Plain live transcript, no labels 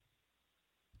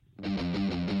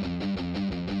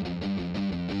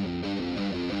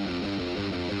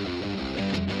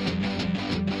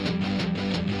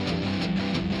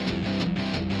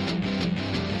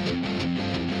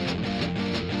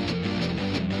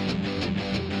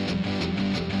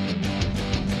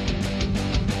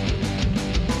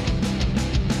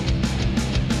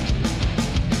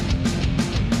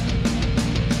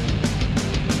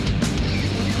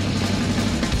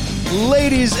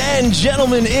ladies and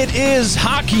gentlemen, it is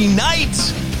Hockey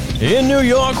Night in New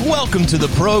York. Welcome to the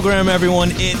program, everyone.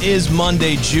 It is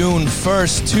Monday, June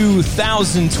 1st,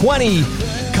 2020.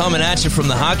 Coming at you from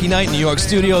the Hockey Night New York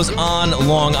studios on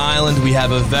Long Island. We have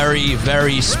a very,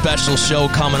 very special show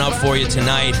coming up for you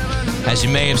tonight. As you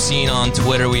may have seen on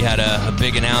Twitter, we had a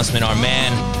big announcement. Our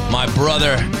man, my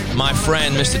brother, my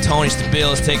friend, Mr. Tony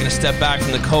Stabile, is taking a step back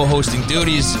from the co-hosting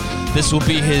duties. This will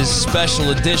be his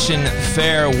special edition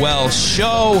farewell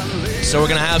show. So we're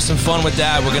going to have some fun with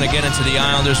that. We're going to get into the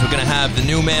Islanders. We're going to have the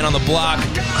new man on the block,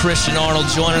 Christian Arnold,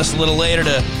 joining us a little later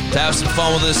to have some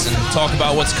fun with us and talk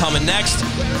about what's coming next.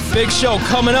 Big show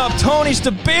coming up. Tony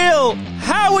Stabile,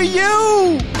 how are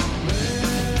you?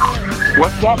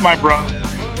 What's up, my bro?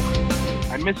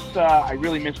 I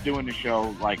really miss doing the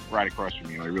show like right across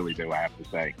from you. I really do, I have to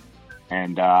say.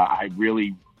 And I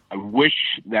wish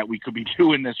that we could be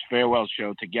doing this farewell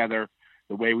show together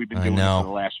the way we've been doing it for the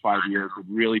last 5 years. It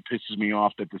really pisses me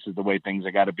off that this is the way things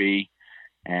have got to be.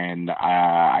 And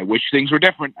I wish things were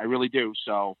different. I really do.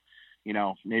 So, you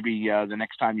know, maybe the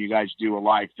next time you guys do a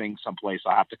live thing someplace,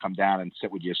 I'll have to come down and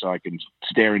sit with you so I can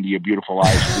stare into your beautiful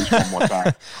eyes at least one more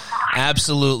time.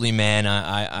 Absolutely, man.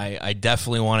 I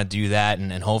definitely want to do that,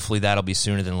 and hopefully that'll be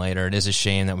sooner than later. It is a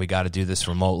shame that we got to do this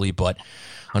remotely, but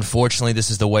unfortunately,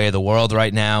 this is the way of the world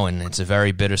right now, and it's a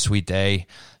very bittersweet day,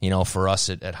 you know, for us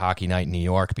at Hockey Night in New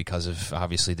York because of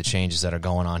obviously the changes that are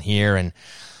going on here. And,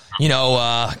 you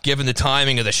know, given the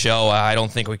timing of the show, I don't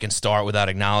think we can start without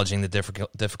acknowledging the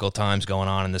difficult times going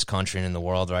on in this country and in the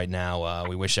world right now.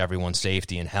 We wish everyone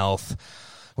safety and health.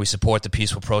 We support the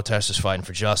peaceful protesters fighting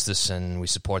for justice, and we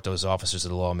support those officers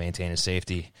of the law maintaining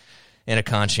safety in a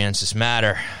conscientious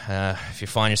matter. If you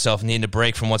find yourself needing a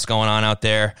break from what's going on out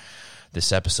there,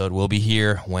 this episode will be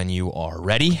here when you are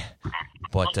ready,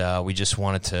 but we just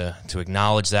wanted to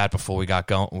acknowledge that before we got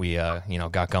going. We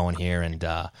got going here, and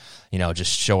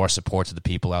just show our support to the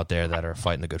people out there that are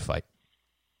fighting the good fight.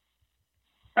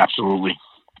 Absolutely.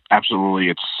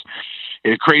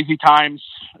 It's crazy times,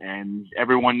 and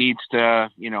everyone needs to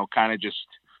kind of just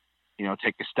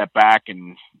take a step back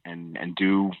and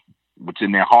do what's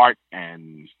in their heart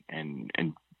and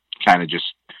kind of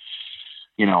just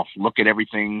look at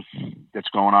everything that's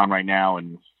going on right now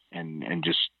and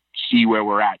just see where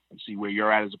we're at and see where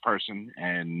you're at as a person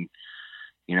and,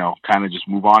 kind of just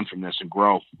move on from this and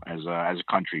grow as a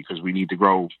country, because we need to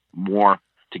grow more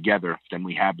together than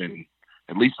we have been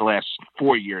at least the last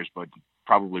 4 years, but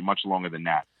probably much longer than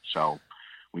that. So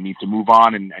we need to move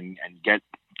on and get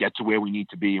to where we need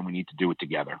to be, and we need to do it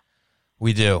together.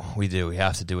 We do. We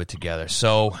have to do it together.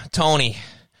 So, Tony,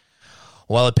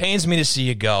 while it pains me to see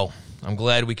you go, I'm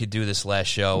glad we could do this last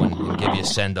show and give you a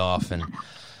send-off, and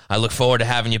I look forward to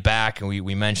having you back. And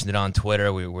we mentioned it on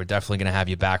Twitter. We're definitely going to have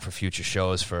you back for future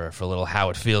shows for a little how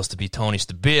it feels to be Tony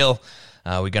Stabile.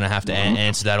 We're going to have to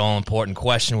answer that all-important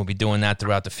question. We'll be doing that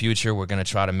throughout the future. We're going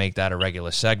to try to make that a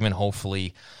regular segment,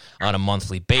 hopefully on a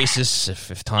monthly basis,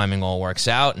 if timing all works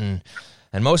out. And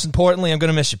most importantly, I'm going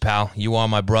to miss you, pal. You are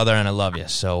my brother, and I love you.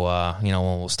 So,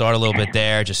 we'll start a little bit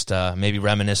there, just maybe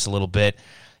reminisce a little bit.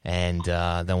 And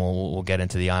then we'll get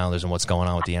into the Islanders and what's going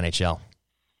on with the NHL.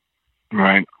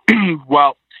 Right.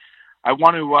 Well, I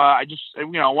want to,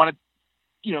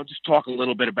 just talk a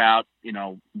little bit about,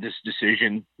 this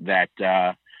decision that,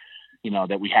 that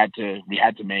we had to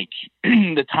make,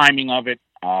 the timing of it.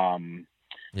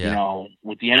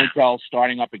 With the NHL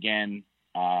starting up again,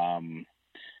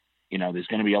 there's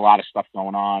going to be a lot of stuff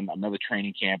going on. Another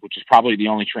training camp, which is probably the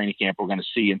only training camp we're going to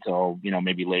see until,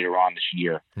 maybe later on this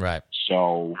year. Right.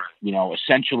 So,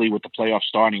 essentially with the playoffs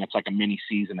starting, it's like a mini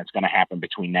season that's going to happen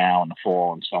between now and the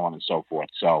fall and so on and so forth.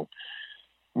 So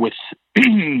with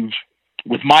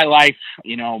my life,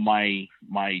 my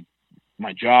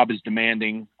job is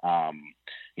demanding.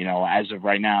 As of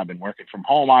right now, I've been working from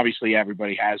home. Obviously,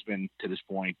 everybody has been to this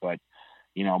point, but,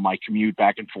 my commute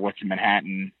back and forth to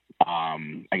Manhattan,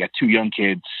 I got 2 young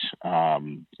kids,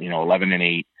 11 and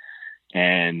 8.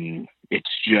 And it's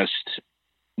just,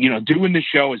 doing the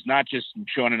show is not just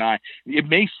Sean and I. It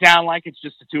may sound like it's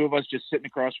just the two of us just sitting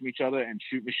across from each other and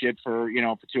shooting the shit for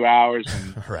 2 hours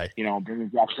and, right. Bringing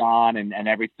guests on and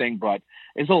everything. But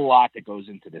there's a lot that goes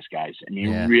into this, guys. I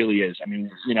mean, It really is. I mean,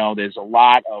 there's a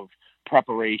lot of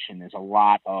preparation. There's a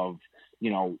lot of,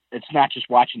 it's not just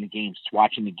watching the games. It's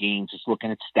watching the games. It's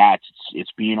looking at stats.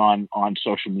 It's being on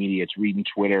social media. It's reading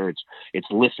Twitter.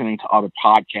 It's listening to other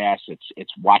podcasts.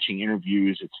 It's watching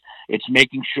interviews. It's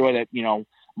making sure that,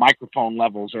 microphone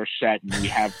levels are set and we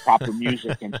have proper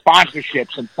music and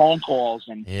sponsorships and phone calls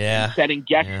and setting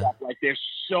guests up. Like, there's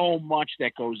so much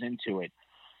that goes into it.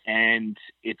 And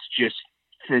it's just,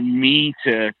 for me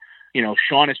to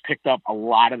Sean has picked up a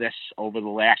lot of this over the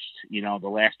last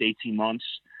 18 months,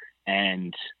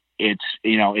 and it's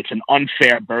an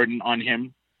unfair burden on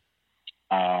him.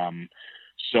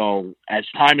 So as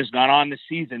time has gone on this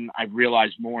season, I've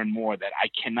realized more and more that I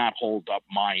cannot hold up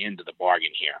my end of the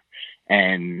bargain here.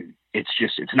 And it's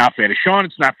not fair to Sean.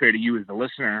 It's not fair to you as the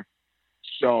listener.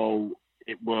 So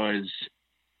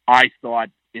I thought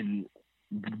in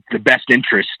the best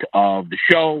interest of the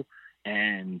show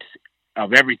and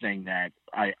of everything that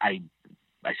I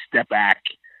step back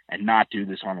and not do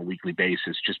this on a weekly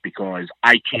basis, just because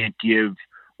I can't give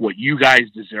what you guys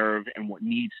deserve and what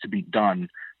needs to be done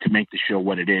to make the show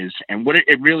what it is. And what it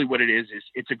is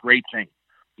it's a great thing.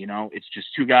 It's just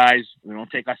two guys. We don't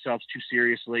take ourselves too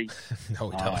seriously. No,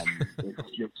 we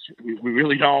don't. We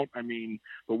really don't.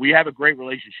 But we have a great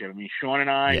relationship. Sean and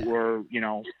I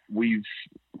we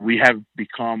have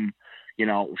become,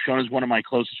 Sean is one of my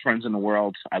closest friends in the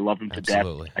world. I love him to death.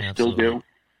 I still do.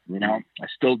 I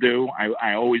still do.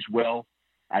 I always will.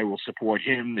 I will support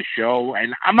him, the show,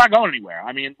 and I'm not going anywhere.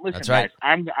 Listen, guys,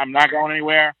 I'm not going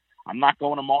anywhere. I'm not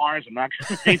going to Mars. I'm not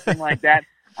going to anything like that.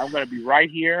 I'm going to be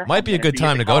right here. Might be a good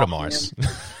time to go to Mars.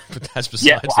 But that's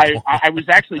besides. I was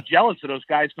actually jealous of those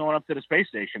guys going up to the space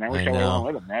station. I wish I would have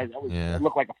went with them. That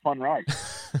looked like a fun ride.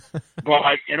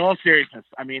 But in all seriousness,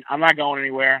 I'm not going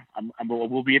anywhere.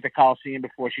 We'll be at the Coliseum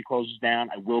before she closes down.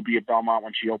 I will be at Belmont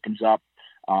when she opens up.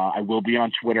 I will be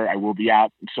on Twitter. I will be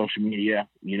out in social media.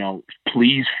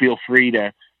 Please feel free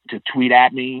to tweet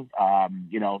at me.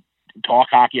 Talk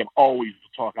hockey. I'm always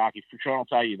talk hockey. For sure, I'll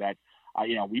tell you that.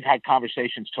 We've had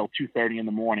conversations till 2:30 in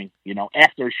the morning.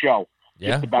 After a show,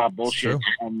 just about bullshit,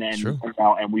 and then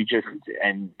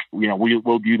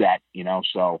we'll do that.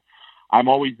 So I'm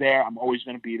always there. I'm always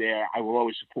going to be there. I will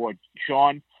always support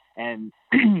Sean. And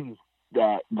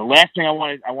the last thing I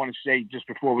want to say just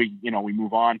before we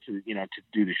move on to to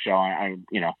do the show,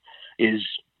 is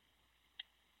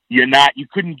you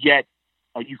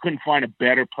couldn't find a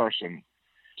better person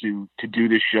to do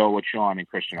this show with Sean and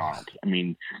Christian Arnold.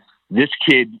 This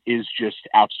kid is just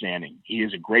outstanding. He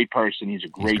is a great person. He's a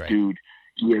great dude.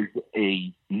 He is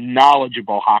a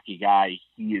knowledgeable hockey guy.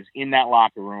 He is in that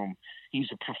locker room. He's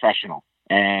a professional,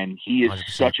 and he is 100%.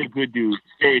 Such a good dude.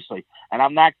 Seriously. And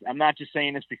I'm not just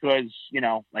saying this because,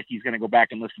 like he's going to go back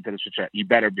and listen to this, which he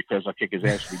better, because I'll kick his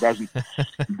ass if he doesn't.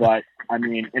 But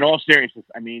in all seriousness,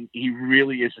 he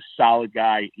really is a solid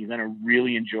guy. You're going to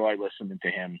really enjoy listening to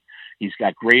him. He's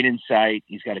got great insight.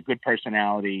 He's got a good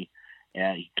personality.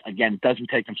 Again, doesn't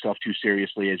take himself too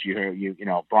seriously, as you heard.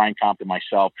 Brian Compton,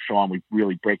 myself, Sean, we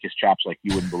really break his chops like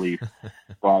you wouldn't believe.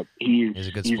 But he's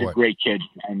a great kid,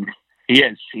 and he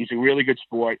is. He's a really good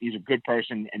sport. He's a good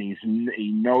person, and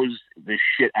he knows the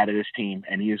shit out of this team,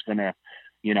 and he is gonna,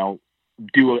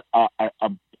 do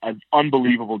an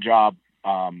unbelievable job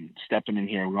stepping in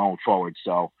here and going forward.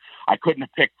 So I couldn't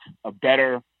have picked a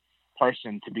better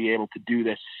person to be able to do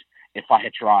this if I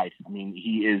had tried.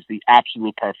 He is the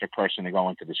absolute perfect person to go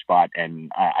into the spot,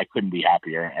 and I couldn't be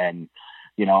happier. And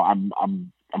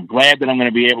I'm glad that I'm going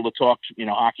to be able to talk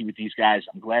hockey with these guys.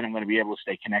 I'm glad I'm going to be able to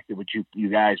stay connected with you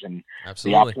guys, and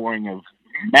Absolutely. The outpouring of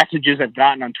messages I've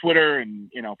gotten on Twitter,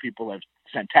 and people have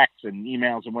sent texts and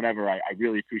emails and whatever. I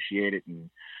really appreciate it, and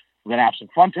we're going to have some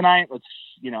fun tonight. Let's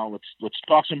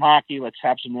talk some hockey. Let's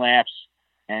have some laughs,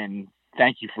 and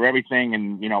thank you for everything.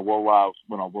 And we'll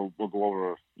go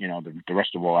over the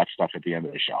rest of all that stuff at the end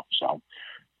of the show. So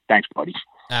thanks, buddy.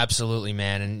 Absolutely,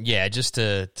 man. And yeah, just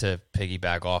to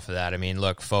piggyback off of that,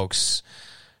 look, folks,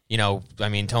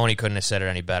 Tony couldn't have said it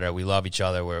any better. We love each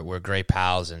other. We're great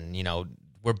pals, and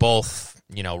we're both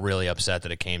really upset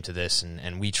that it came to this,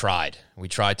 and we tried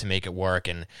to make it work.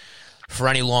 And for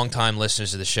any longtime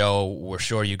listeners of the show, we're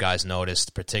sure you guys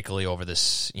noticed, particularly over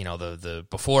this, the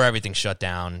before everything shut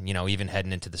down, even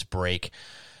heading into this break,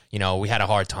 we had a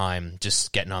hard time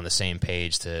just getting on the same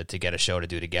page to get a show to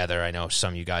do together. I know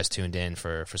some of you guys tuned in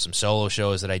for some solo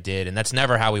shows that I did, and that's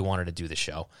never how we wanted to do the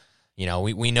show.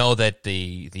 We know that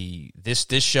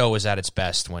this show is at its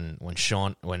best when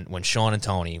Sean and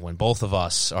Tony, when both of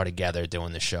us are together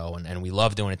doing the show, and we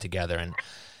love doing it together.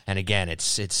 And again, it's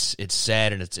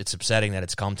sad and it's upsetting that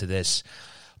it's come to this,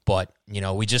 but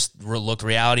we just looked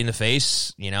reality in the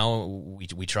face.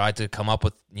 We tried to come up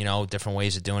with different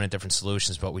ways of doing it, different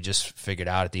solutions, but we just figured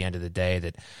out at the end of the day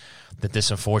that this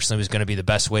unfortunately was going to be the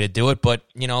best way to do it. But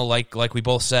like we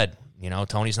both said,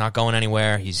 Tony's not going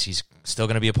anywhere. He's still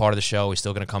going to be a part of the show. He's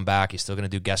still going to come back. He's still going to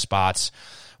do guest spots.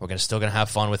 We're still going to have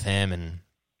fun with him, and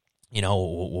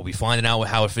we'll be finding out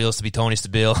how it feels to be Tony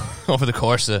Stabile over the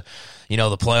course of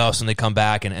the playoffs when they come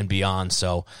back and beyond.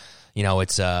 So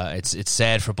it's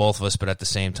sad for both of us, but at the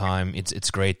same time,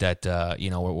 it's great that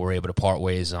we're able to part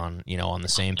ways on on the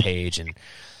same page and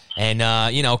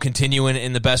continue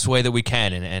in the best way that we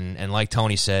can. And like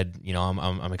Tony said,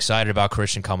 I'm excited about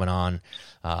Christian coming on.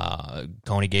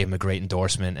 Tony gave him a great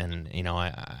endorsement, and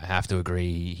I have to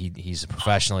agree. He's a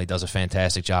professional. He does a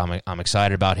fantastic job. I'm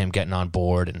excited about him getting on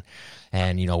board,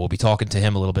 and we'll be talking to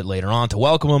him a little bit later on to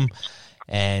welcome him.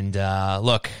 And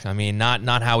look, I mean,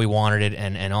 not how we wanted it,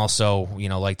 and also,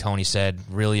 like Tony said,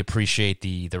 really appreciate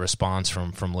the response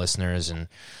from listeners. And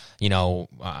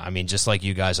I mean, just like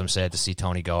you guys, I'm sad to see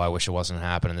Tony go. I wish it wasn't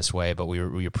happening this way, but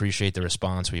we appreciate the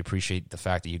response. We appreciate the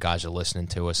fact that you guys are listening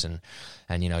to us, and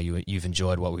you've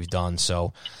enjoyed what we've done.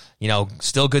 So,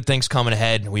 still good things coming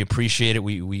ahead. We appreciate it.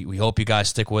 We hope you guys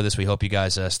stick with us. We hope you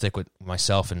guys stick with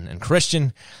myself and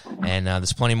Christian, and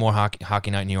there's plenty more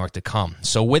Hockey Night in New York to come.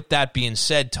 So with that being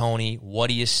said, Tony, what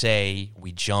do you say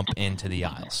we jump into the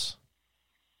Isles?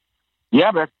 Yeah,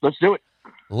 man, let's do it.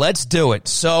 Let's do it.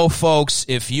 So, folks,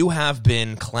 if you have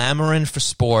been clamoring for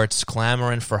sports,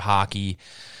 clamoring for hockey,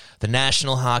 the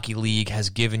National Hockey League has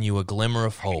given you a glimmer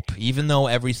of hope. Even though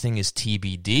everything is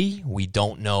TBD, we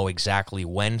don't know exactly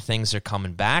when things are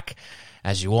coming back.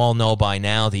 As you all know by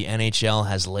now, the NHL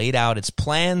has laid out its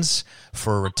plans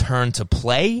for a return to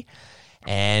play,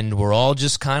 and we're all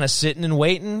just kind of sitting and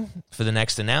waiting for the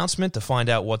next announcement to find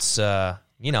out what's going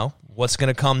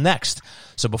to come next.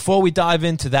 So before we dive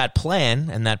into that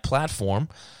plan and that platform,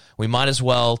 we might as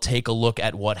well take a look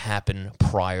at what happened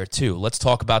prior to. Let's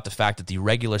talk about the fact that the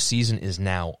regular season is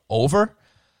now over.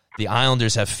 The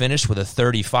Islanders have finished with a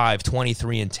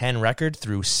 35-23-10 record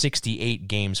through 68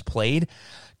 games played.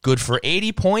 Good for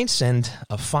 80 points and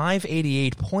a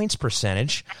 .588 points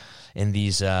percentage in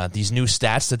these new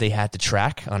stats that they had to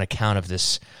track on account of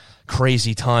this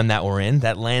crazy time that we're in.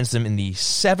 That lands them in the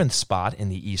 7th spot in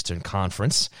the Eastern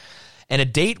Conference, and a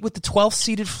date with the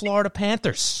 12th-seeded Florida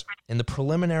Panthers in the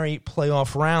preliminary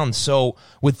playoff round. So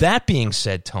with that being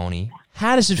said, Tony,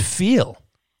 how does it feel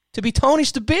to be Tony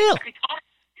Stabile?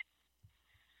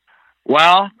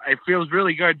 Well, it feels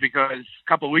really good because a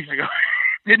couple of weeks ago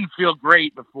it didn't feel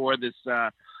great before this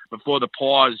before the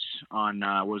pause on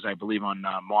March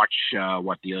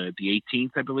the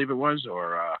 18th, I believe it was,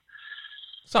 or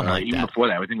something like even that. Before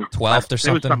that, I think it was 12th or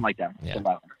something. It was something like that.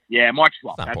 Yeah, March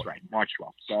 12th. That's important. right, March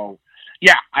 12th. So,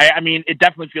 yeah, I mean, it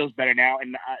definitely feels better now.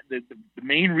 And the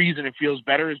main reason it feels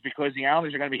better is because the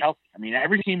Islanders are going to be healthy. I mean,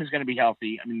 every team is going to be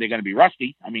healthy. I mean, they're going to be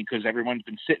rusty. I mean, because everyone's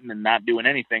been sitting and not doing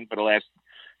anything for the last,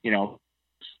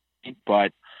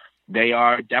 but they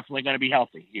are definitely going to be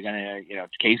healthy. You're going to,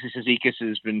 Casey Cizikas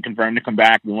has been confirmed to come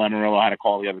back. Lou Lamoriello had a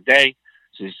call the other day.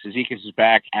 Cizikas is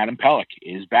back. Adam Pelech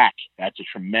is back. That's a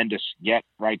tremendous get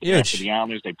right there for the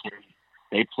Islanders.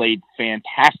 They played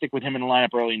fantastic with him in the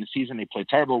lineup early in the season. They played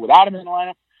terrible without him in the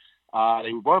lineup.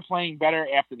 They were playing better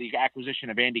after the acquisition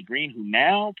of Andy Green, who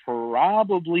now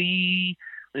probably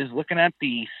is looking at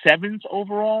the 7th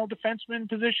overall defenseman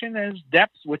position as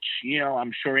depth, which,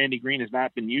 I'm sure Andy Green has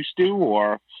not been used to,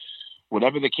 or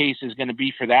whatever the case is going to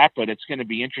be for that. But it's going to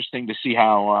be interesting to see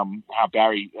how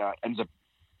Barry ends up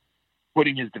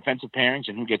putting his defensive pairings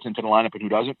and who gets into the lineup and who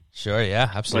doesn't. Sure,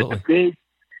 yeah, absolutely.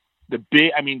 But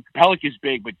Pelech is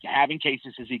big, but having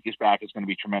Casey Cizikas back is going to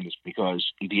be tremendous because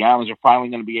the Islanders are finally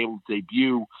going to be able to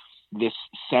debut this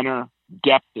center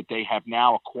depth that they have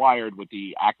now acquired with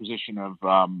the acquisition of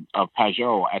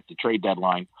Pajot at the trade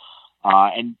deadline.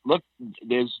 And look,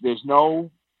 there's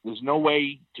no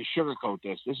way to sugarcoat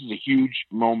this. This is a huge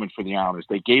moment for the Islanders.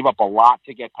 They gave up a lot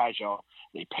to get Pajot.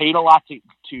 They paid a lot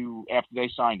to after they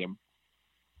signed him,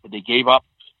 but they gave up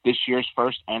this year's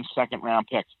 1st and 2nd round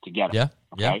pick to get him. Yeah.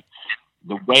 Okay.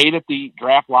 Yeah. The way that the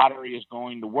draft lottery is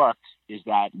going to work is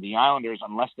that the Islanders,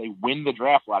 unless they win the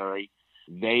draft lottery,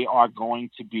 they are going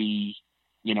to be,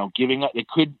 giving up. They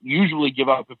could usually give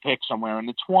up a pick somewhere in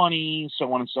the 20s,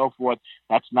 so on and so forth.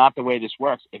 That's not the way this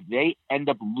works. If they end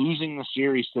up losing the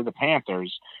series to the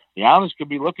Panthers, the Islanders could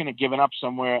be looking at giving up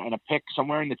somewhere in a pick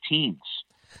somewhere in the teens.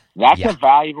 That's a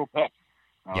valuable pick.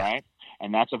 All right.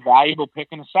 And that's a valuable pick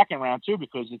in the 2nd round too,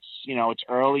 because it's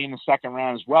early in the 2nd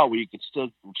round as well, where you could still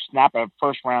snap a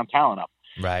 1st round talent up.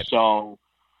 Right. So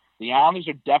the Islanders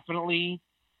are definitely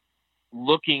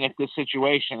looking at this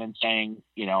situation and saying,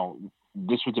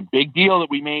 this was a big deal that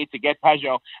we made to get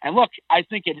Pajot. And look, I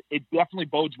think it definitely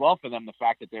bodes well for them, the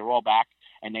fact that they're all back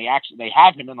and they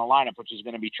have him in the lineup, which is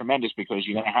going to be tremendous because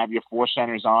you're going to have your 4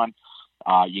 centers on.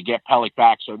 You get Pelech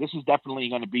back. So this is definitely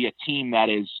going to be a team that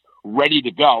is ready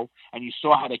to go. And you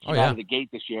saw how they came out of the gate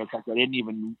this year. It's like they didn't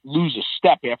even lose a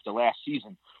step after last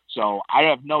season. So I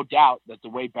have no doubt that the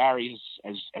way Barry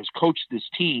has coached this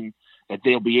team, that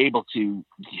they'll be able to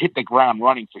hit the ground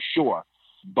running for sure.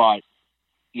 But,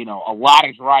 you know, a lot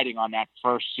is riding on that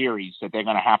first series that they're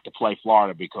going to have to play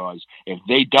Florida, because if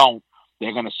they don't,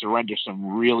 they're going to surrender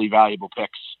some really valuable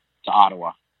picks to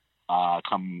Ottawa.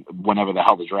 Come whenever the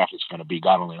hell the draft is going to be.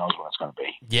 God only knows when it's going to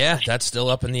be. Yeah, that's still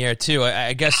up in the air too.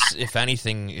 I guess if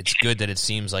anything, it's good that it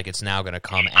seems like it's now going to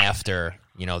come after,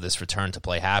 you know, this return to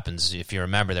play happens. If you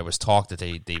remember, there was talk that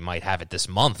they might have it this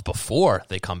month before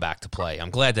they come back to play. I'm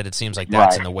glad that it seems like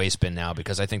that's in the waste bin now,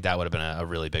 because I think that would have been a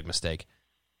really big mistake.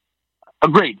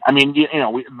 Agreed. I mean, you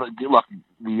know, look,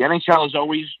 the NHL has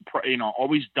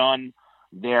always done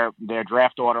their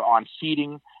draft order on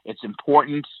seeding. It's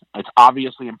important. It's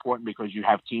obviously important because you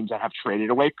have teams that have traded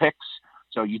away picks.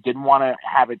 So you didn't want to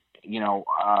have it, you know,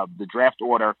 the draft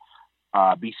order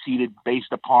be seeded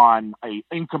based upon an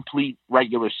incomplete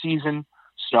regular season.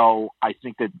 So I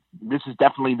think that this is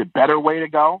definitely the better way to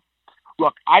go.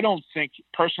 Look, I don't think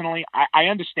personally, I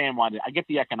understand why I get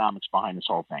the economics behind this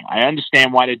whole thing. I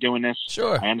understand why they're doing this.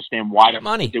 Sure. I understand why they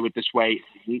money. do it this way.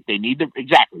 They need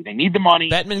they need the money.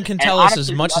 Bettman can tell us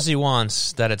as much as he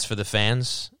wants that it's for the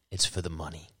fans. It's for the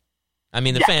money. I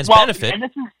mean, the fans benefit,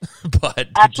 but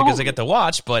because they get to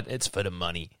watch, but it's for the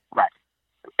money. Right.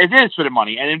 It is for the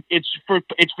money, and it's for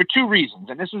two reasons.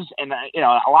 And you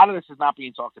know, a lot of this is not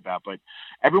being talked about, but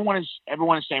everyone is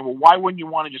saying, well, why wouldn't you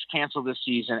want to just cancel this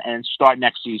season and start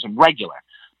next season regular?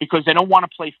 Because they don't want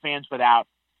to play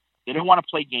they don't want to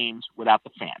play games without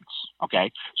the fans.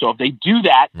 Okay, so if they do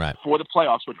that for the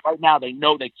playoffs, which right now they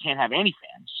know they can't have any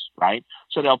fans, right?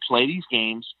 So they'll play these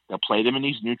games. They'll play them in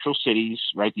these neutral cities,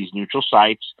 right? These neutral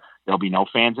sites. There'll be no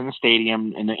fans in the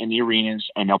stadium, in the arenas,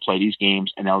 and they'll play these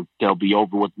games, and they'll be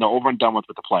over and done with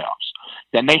the playoffs.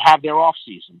 Then they have their off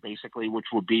season, basically, which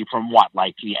would be from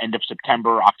like the end of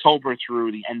September, October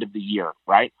through the end of the year,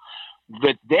 right?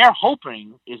 But they're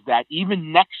hoping is that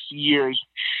even next year's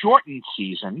shortened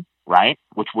season, right,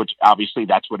 which obviously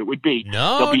that's what it would be.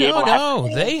 No.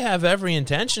 They have every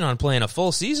intention on playing a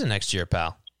full season next year,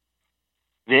 pal.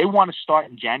 They want to start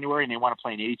in January, and they want to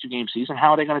play an 82-game season. How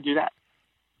are they going to do that?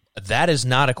 That is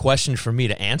not a question for me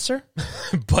to answer,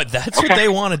 but that's what they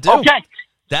want to do. Okay.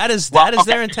 That is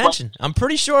their intention. I'm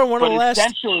pretty sure one of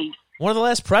the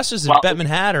last pressers that Bettman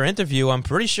had or interview, I'm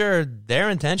pretty sure their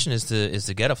intention is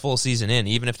to get a full season in,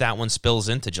 even if that one spills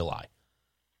into July.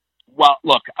 Well,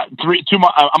 look,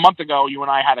 a month ago, you and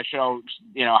I had a show,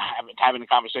 you know, having a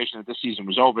conversation that this season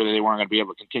was over, that they weren't going to be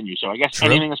able to continue. So I guess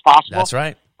anything is possible. That's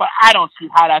right. But I don't see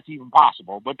how that's even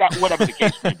possible. But that, whatever the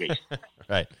case may be,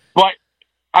 right. But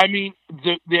I mean,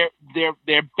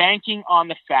 they're banking on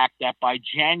the fact that by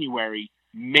January,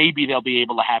 maybe they'll be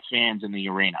able to have fans in the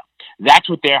arena. That's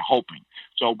what they're hoping.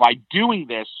 So by doing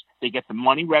this, they get the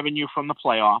money revenue from the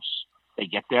playoffs. They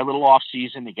get their little off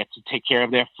season. They get to take care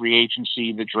of their free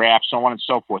agency, the draft, so on and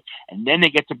so forth. And then they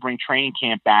get to bring training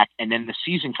camp back, and then the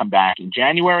season come back in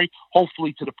January,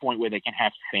 hopefully to the point where they can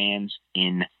have fans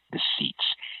in the seats.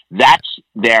 That's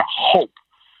their hope.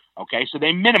 Okay, so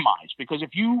they minimize, because if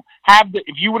you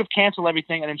would have canceled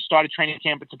everything and then started training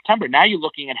camp in September, now you're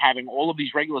looking at having all of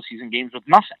these regular season games with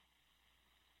nothing.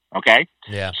 Okay?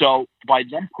 Yeah. So by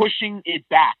them pushing it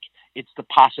back, it's the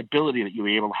possibility that you're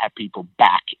able to have people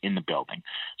back in the building.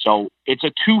 So it's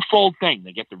a twofold thing.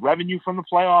 They get the revenue from the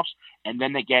playoffs, and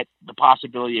then they get the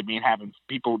possibility of having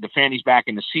people, the fannies back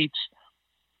in the seats.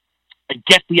 I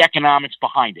get the economics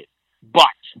behind it. But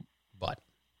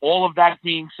all of that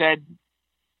being said,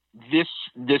 this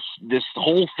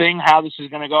whole thing, how this is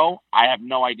going to go, I have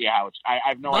no idea how it's. I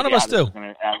have no idea. None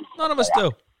of us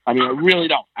do. I mean, I really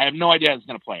don't. I have no idea how it's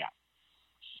going to play out.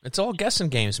 It's all guessing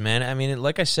games, man. I mean,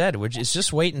 like I said, it's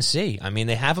just wait and see. I mean,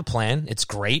 they have a plan. It's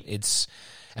great.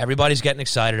 Everybody's getting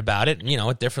excited about it. You know,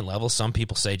 at different levels. Some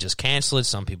people say just cancel it.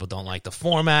 Some people don't like the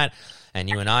format, and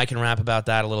you and I can rap about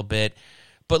that a little bit.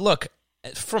 But look,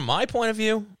 from my point of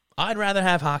view, I'd rather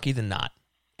have hockey than not.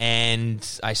 And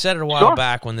I said it a while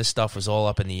back when this stuff was all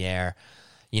up in the air.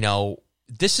 You know,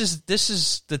 this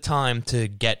is the time to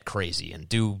get crazy and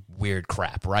do weird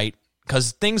crap, right?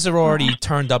 Because things are already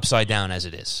turned upside down as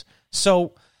it is.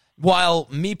 So while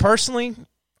me personally,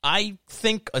 I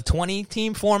think a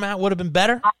 20-team format would have been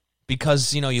better,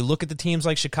 because, you know, you look at the teams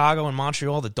like Chicago and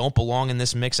Montreal that don't belong in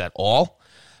this mix at all,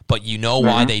 but you know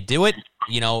why they do it.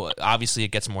 You know, obviously it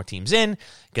gets more teams in,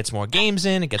 gets more games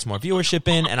in, it gets more viewership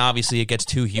in, and obviously it gets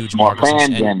two huge markets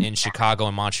in Chicago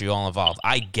and Montreal involved.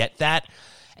 I get that,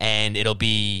 and it'll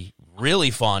be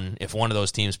really fun if one of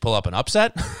those teams pull up an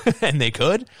upset, and they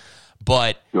could.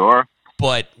 But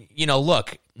you know,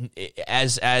 look,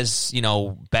 as you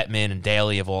know, Bettman and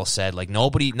Daly have all said, like,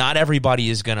 not everybody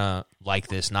is gonna like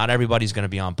this. Not everybody's going to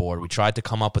be on board. We tried to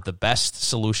come up with the best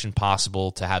solution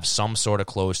possible to have some sort of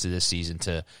close to this season,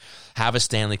 to have a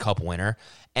Stanley Cup winner.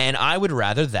 And I would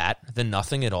rather that than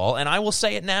nothing at all. And I will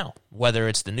say it now, whether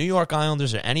it's the New York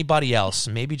Islanders or anybody else,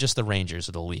 maybe just the Rangers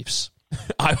or the Leafs.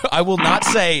 I will not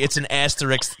say it's an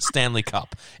asterisk Stanley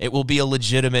Cup. It will be a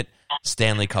legitimate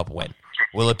Stanley Cup win.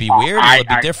 Will it be weird? Will it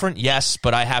be different? Yes,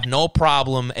 but I have no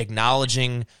problem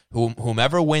acknowledging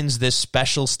whomever wins this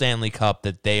special Stanley Cup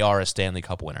that they are a Stanley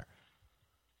Cup winner.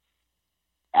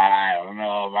 I don't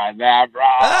know about that, bro.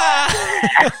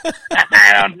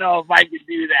 I don't know if I could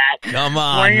do that. Come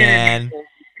on, man.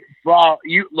 Bro,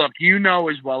 you know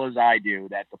as well as I do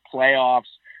that the playoffs,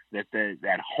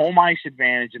 that home ice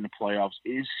advantage in the playoffs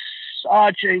is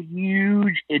such a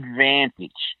huge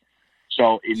advantage.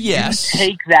 So if you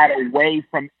take that away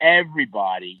from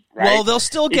everybody, right? Well, they'll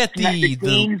still get the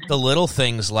little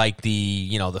things like the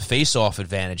face-off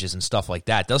advantages and stuff like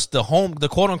that. The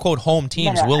quote-unquote home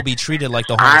teams will be treated like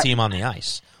the home team on the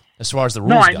ice as far as the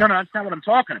rules go. No, that's not what I'm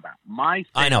talking about. My thing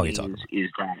I know what you're talking about. Is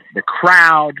that the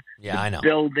crowd, I know.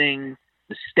 Building,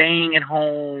 the staying at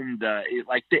home,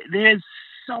 there's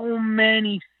so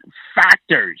many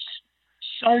factors.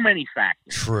 So many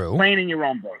factors. True. Playing in your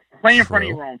own boat, playing in front of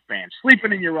your own fans,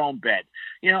 sleeping in your own bed.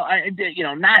 Not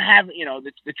having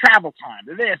the travel time,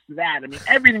 the this, the that. I mean,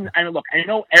 everything. I mean, look, I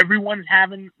know everyone's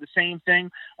having the same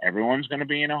thing. Everyone's going to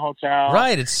be in a hotel,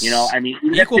 right? It's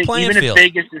equal playing field.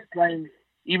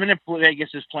 Even if Vegas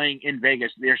is playing in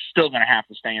Vegas, they're still going to have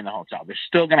to stay in the hotel. They're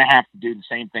still going to have to do the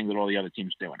same thing that all the other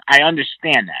teams doing. I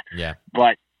understand that. Yeah,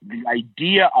 but the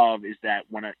idea is that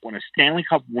when a Stanley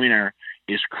Cup winner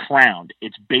is crowned,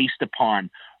 it's based upon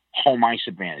home ice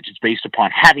advantage. It's based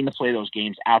upon having to play those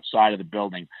games outside of the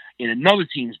building in another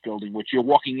team's building, which you're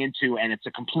walking into, and it's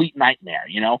a complete nightmare.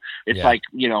 It's like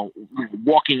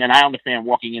walking an Islander fan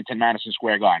walking into Madison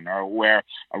Square Garden, or where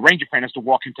a Ranger fan has to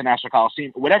walk into Nassau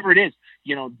Coliseum, whatever it is.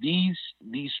 These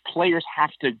players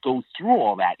have to go through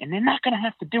all that, and they're not going to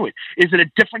have to do it. Is it a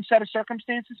different set of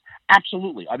circumstances?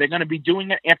 Absolutely. Are they going to be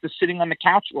doing it after sitting on the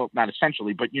couch? Well, not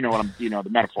essentially, but the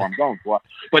metaphor I'm going for.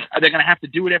 But are they going to have to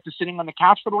do it after sitting on the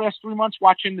couch for the last 3 months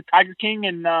watching the Tiger King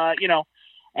and not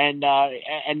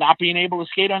being able to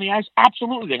skate on the ice?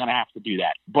 Absolutely, they're going to have to do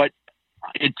that. But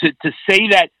to say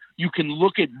that you can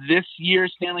look at this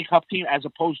year's Stanley Cup team as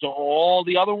opposed to all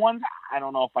the other ones, I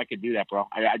don't know if I could do that, bro.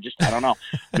 I don't know.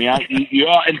 I mean,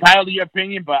 you're entitled to your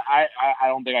opinion, but I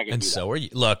don't think I can. And do so that. are you.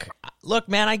 Look,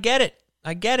 man, I get it.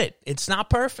 It's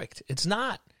not perfect. It's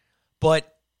not.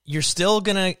 But you're still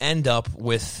going to end up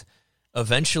with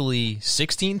eventually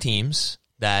 16 teams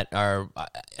that are,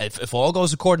 if all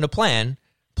goes according to plan,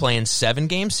 playing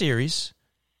 7-game series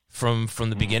from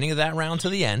the beginning of that round to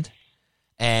the end.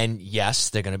 And yes,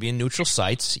 they're going to be in neutral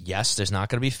sites. Yes, there's not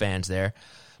going to be fans there,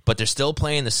 but they're still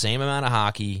playing the same amount of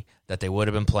hockey that they would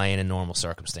have been playing in normal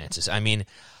circumstances. I mean,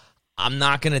 I'm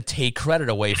not going to take credit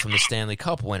away from the Stanley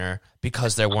Cup winner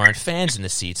because there weren't fans in the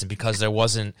seats and because there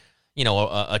wasn't,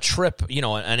 a trip,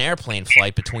 an airplane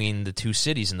flight between the two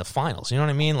cities in the finals. You know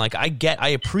what I mean? Like, I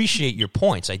appreciate your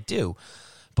points. I do.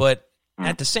 But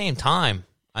at the same time,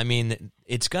 I mean,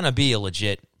 it's going to be a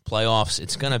legit playoffs.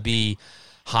 It's going to be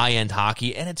high-end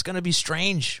hockey, and it's going to be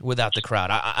strange without the crowd.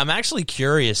 I'm actually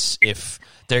curious if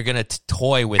they're going to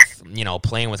toy with,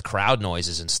 playing with crowd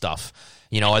noises and stuff.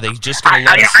 Are they just going to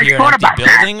let us hear an empty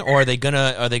building, or are they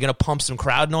going to pump some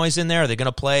crowd noise in there? Are they going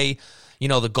to play,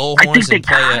 the goal horns and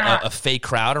play a fake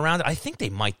crowd around it? I think they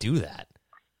might do that,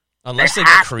 unless they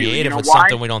get creative with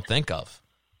something we don't think of.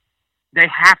 They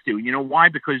have to. You know why?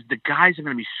 Because the guys are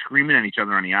going to be screaming at each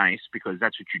other on the ice because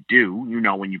that's what you do.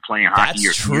 When you play in hockey,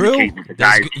 that's true. With the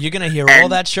guys. You're going to hear all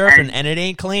that chirping, and it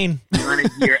ain't clean. You're going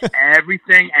to hear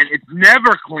everything, and it's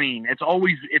never clean. It's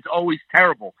always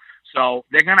terrible. So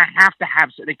they're going to have.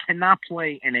 So they cannot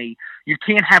play you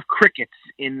can't have crickets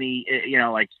in the,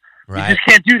 right. You just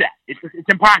can't do that. It's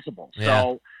impossible. Yeah.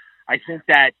 So I think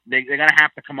that they're going to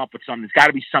have to come up with something. There's got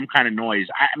to be some kind of noise.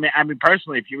 I mean,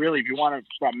 personally, if you want to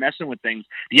start messing with things,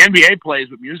 the NBA plays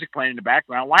with music playing in the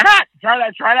background. Why not? Try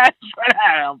that.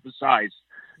 Besides,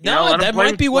 that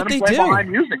might be what they do.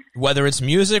 Whether it's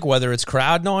music, whether it's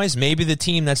crowd noise, maybe the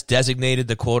team that's designated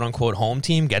the quote-unquote home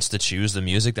team gets to choose the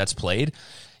music that's played.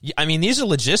 I mean, these are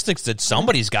logistics that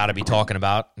somebody's got to be talking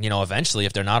about, eventually,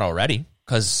 if they're not already.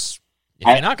 Because if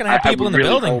you're not going to have people in the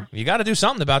building, you got to do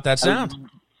something about that sound.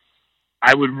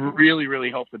 I would really,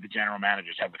 really hope that the general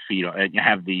managers have the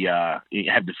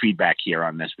feedback here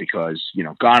on this, because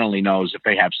Connolly knows if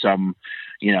they have some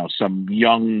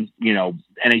young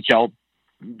NHL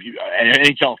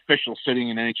official sitting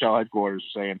in NHL headquarters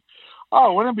saying,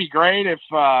 Oh, wouldn't it be great if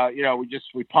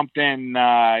we pumped in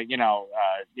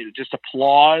just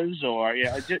applause, or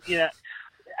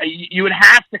you would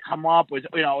have to come up with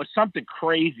something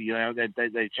crazy, that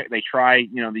they try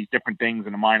these different things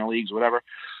in the minor leagues or whatever.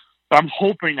 But I'm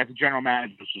hoping that the general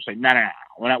managers will say, no,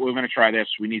 we're going to try this.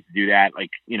 We need to do that. Like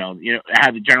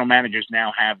have the general managers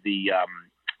now have the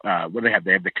what do they have?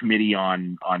 They have the committee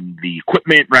on the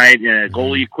equipment, right?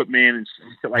 Goalie equipment and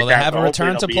stuff like that. Well, they have a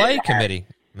return to play committee.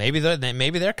 Maybe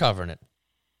they're covering it.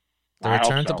 The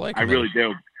return to play committee. I really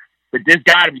do. But there's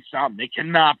got to be something.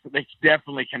 They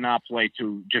definitely cannot play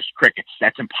to just crickets.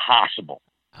 That's impossible.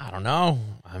 I don't know.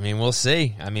 I mean, we'll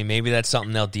see. I mean, maybe that's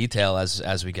something they'll detail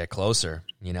as we get closer,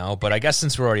 But I guess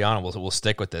since we're already on it, we'll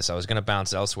stick with this. I was going to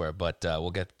bounce elsewhere, but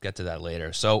we'll get to that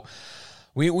later. So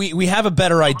we have a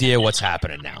better idea what's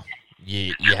happening now.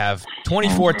 You have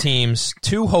 24 teams,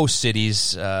 2 host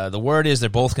cities. The word is they're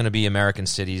both going to be American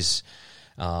cities,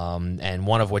 and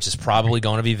one of which is probably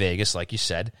going to be Vegas, like you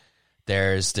said.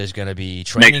 There's going to be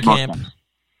training camp.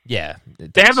 Yeah,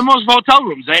 they have the most hotel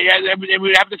rooms. They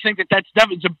would have to think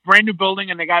it's a brand new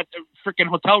building, and they got freaking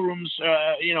hotel rooms,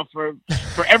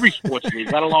 for every sports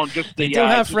league, let alone just the. They do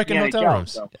have freaking hotel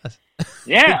rooms. So. Yes.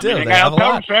 Yeah, they do. They got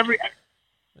hotel rooms for every.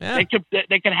 Yeah.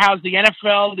 They could house the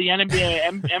NFL, the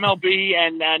NBA, MLB,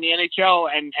 and the NHL,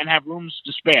 and have rooms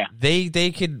to spare.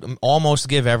 They could almost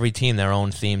give every team their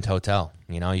own themed hotel.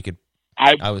 You could.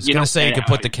 I was going to say you could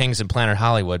put the Kings in Planet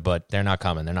Hollywood, but they're not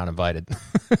coming. They're not invited.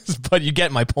 But you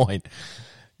get my point,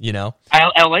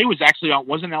 L.A. was actually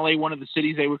wasn't L.A. one of the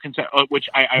cities they were considered, which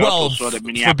I also saw that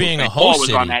Minneapolis for being St. a host was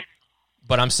city, on that.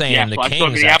 But I'm saying the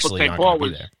Kings actually aren't going to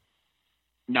be there.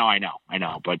 No, I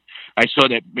know. But I saw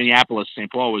that Minneapolis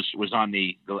St. Paul was on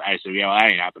the I said, that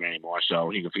ain't happening anymore, so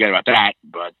he can forget about that.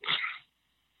 But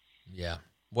yeah,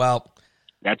 well.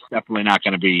 That's definitely not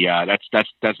going to be.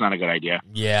 That's not a good idea.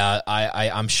 Yeah,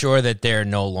 I'm sure that they're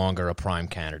no longer a prime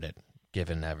candidate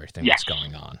given everything that's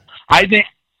going on. I think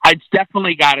I'd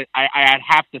definitely got it. I'd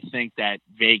have to think that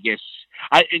Vegas.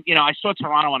 I saw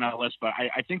Toronto on that list, but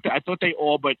I thought they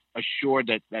all but assured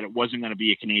that it wasn't going to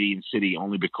be a Canadian city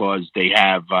only because they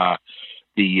have the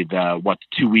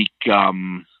 2-week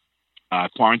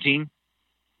quarantine.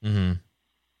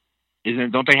 Mm-hmm.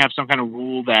 Don't they have some kind of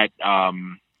rule that?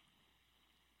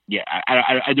 Yeah,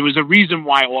 there was a reason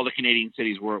why all the Canadian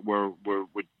cities were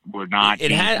not.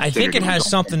 I think it has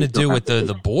something to do with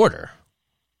the border,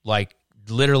 like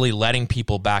literally letting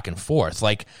people back and forth.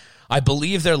 Like I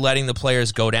believe they're letting the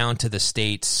players go down to the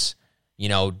States,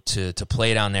 to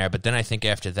play down there. But then I think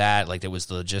after that, like there was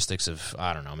the logistics of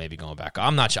I don't know, maybe going back.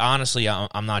 I'm not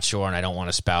sure, and I don't want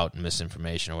to spout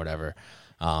misinformation or whatever.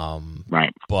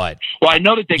 Right, but I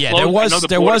know that they. Yeah, closed,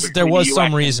 there was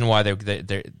some reason why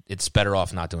they it's better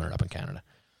off not doing it up in Canada.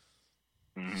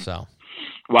 Mm-hmm. So,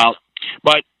 well,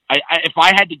 but if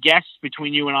I had to guess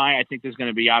between you and I think there's going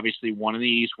to be obviously one in the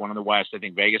East, one in the West. I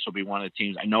think Vegas will be one of the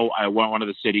teams. I know I want one of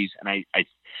the cities, and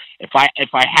if I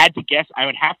had to guess, I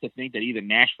would have to think that either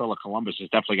Nashville or Columbus has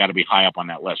definitely got to be high up on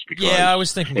that list. Because I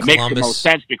was thinking it Columbus. makes the most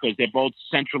sense because they're both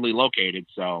centrally located.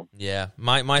 So yeah,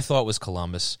 my thought was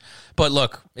Columbus, but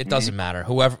look, it doesn't matter.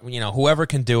 Whoever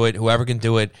can do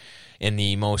it in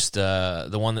the most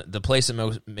the place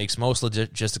that makes most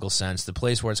logistical sense, the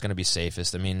place where it's going to be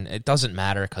safest. I mean, it doesn't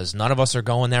matter because none of us are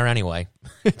going there anyway.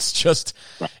 It's just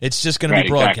going to be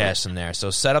broadcast from there. So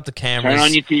set up the cameras, turn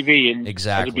on your TV, and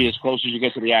exactly it'll be as close as you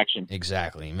get to the action.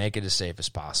 Exactly, make it as safe as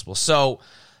possible. So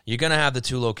you're going to have the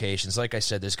 2 locations. Like I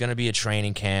said, there's going to be a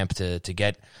training camp to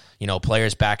get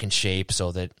players back in shape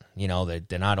so that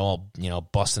they're not all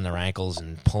busting their ankles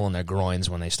and pulling their groins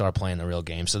when they start playing the real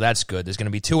game. So that's good. There's going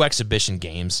to be 2 exhibition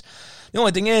games. The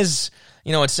only thing is,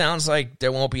 it sounds like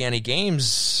there won't be any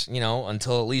games,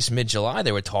 until at least mid-July.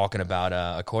 They were talking about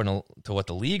according to what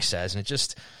the league says, and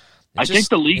I think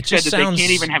the league said that they can't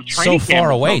even have training so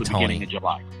far away, until the Tony. beginning of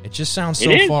July. It just sounds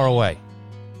so far away.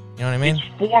 You know what I mean?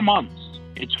 It's 4 months.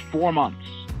 It's 4 months.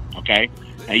 Okay.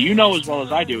 Now as well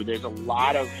as I do. There's a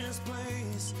lot of.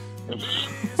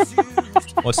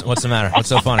 What's the matter? What's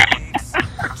so funny?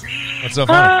 What's so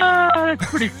funny?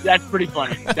 That's pretty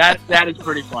funny. That is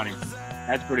pretty funny.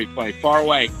 That's pretty funny. Far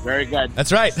away. Very good.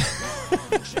 That's right.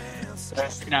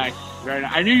 Very nice. Very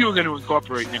nice. I knew you were going to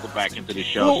incorporate Nickelback into the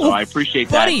show, so I appreciate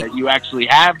that you actually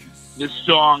have this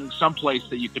song someplace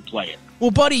that you could play it.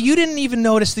 Well, buddy, you didn't even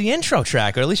notice the intro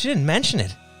track, or at least you didn't mention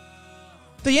it.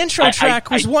 The intro track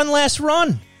was One Last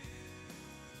Run.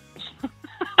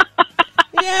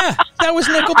 Yeah, that was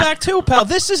Nickelback too, pal.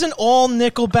 This is an all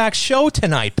Nickelback show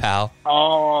tonight, pal.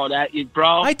 Oh,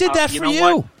 bro! I did that for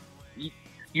you.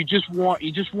 You just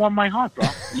warmed my heart, bro.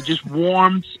 You just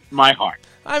warmed my heart.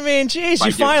 I mean, geez,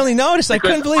 you do. finally noticed. I Because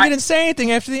couldn't believe you didn't say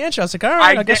anything after the intro. I was like, all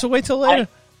right, I guess we'll wait till later.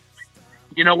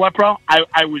 You know what, bro?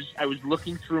 I was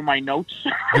looking through my notes.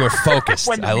 You were focused.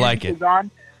 when the I like music it. was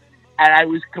on, and I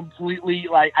was completely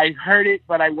like, I heard it,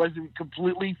 but I wasn't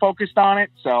completely focused on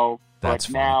it. So, That's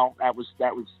but fine. now that was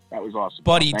awesome,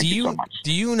 Buddy, Thank you so much.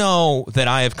 do you know that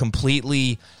I have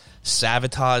completely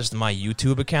sabotaged my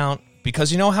YouTube account?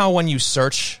 Because you know how when you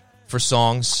search for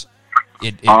songs,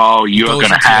 it you're goes going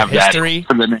to into have the history, that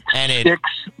for the next and 6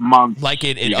 months. like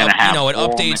it you're gonna have all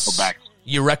updates Nickelback.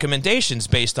 your recommendations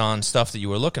based on stuff that you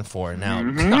were looking for. Now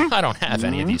I don't have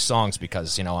any of these songs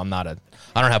because I don't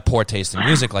have poor taste in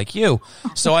music like you,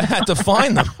 so I had to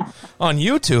find them on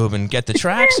YouTube and get the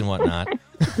tracks and whatnot.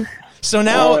 So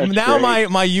now great.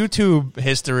 my YouTube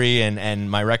history and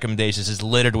my recommendations is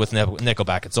littered with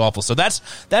Nickelback. It's awful. So that's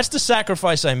the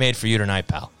sacrifice I made for you tonight,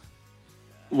 pal.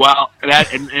 Well,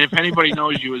 that and if anybody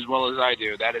knows you as well as I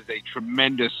do, that is a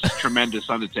tremendous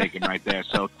undertaking right there.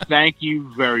 So thank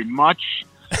you very much.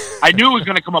 I knew it was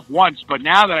going to come up once, but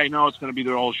now that I know it's going to be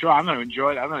the whole show, I'm going to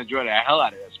enjoy it. I'm going to enjoy the hell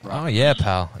out of this, bro. Oh yeah,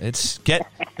 pal.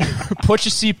 Put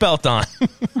your seatbelt on.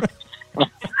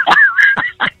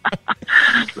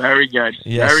 Very good.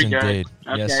 Yes, Very indeed. good.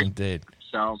 Okay. Yes, indeed.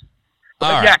 So, All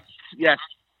but right. yes,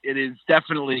 it is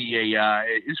definitely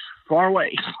it is far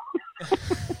away.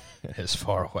 It is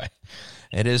far away.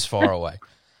 It is far away.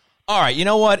 All right, you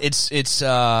know what? It's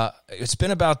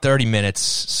been about 30 minutes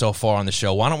so far on the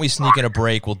show. Why don't we sneak in a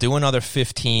break? We'll do another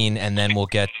 15, and then we'll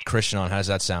get Christian on. How does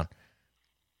that sound?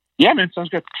 Yeah, man, sounds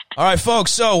good. All right,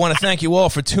 folks, so I want to thank you all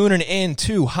for tuning in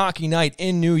to Hockey Night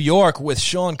in New York with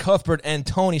Sean Cuthbert and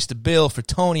Tony Stabile for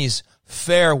Tony's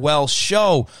farewell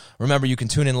show. Remember, you can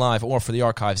tune in live or for the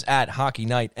archives at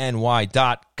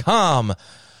HockeyNightNY.com.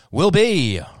 We'll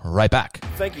be right back.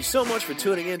 Thank you so much for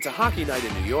tuning in to Hockey Night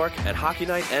in New York at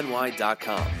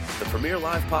HockeyNightNY.com, the premier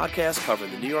live podcast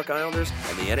covering the New York Islanders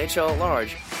and the NHL at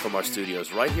large from our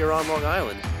studios right here on Long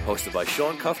Island, hosted by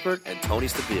Sean Cuthbert and Tony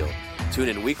Stabile. Tune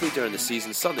in weekly during the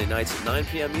season Sunday nights at 9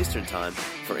 p.m. Eastern Time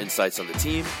for insights on the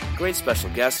team, great special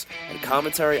guests, and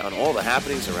commentary on all the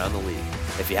happenings around the league.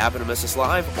 If you happen to miss us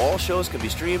live, all shows can be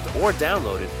streamed or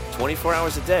downloaded 24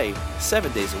 hours a day,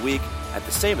 7 days a week at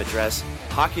the same address,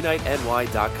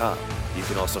 HockeyNightNY.com. You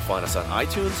can also find us on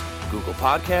iTunes, Google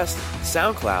Podcasts,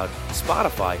 SoundCloud,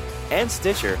 Spotify, and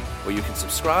Stitcher, where you can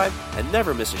subscribe and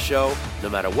never miss a show, no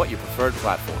matter what your preferred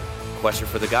platform. Question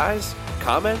for the guys?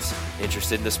 Comments?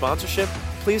 Interested in a sponsorship?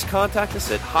 Please contact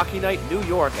us at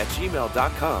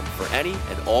HockeyNightNewYork@gmail.com for any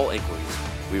and all inquiries.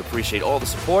 We appreciate all the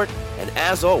support, and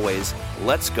as always,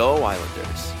 let's go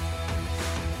Islanders.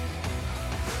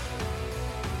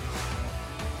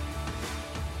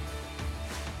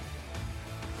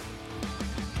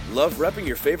 Love repping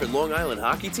your favorite Long Island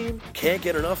hockey team? Can't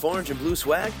get enough orange and blue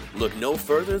swag? Look no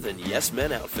further than Yes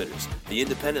Men Outfitters, the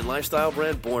independent lifestyle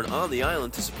brand born on the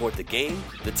island to support the game,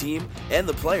 the team, and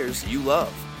the players you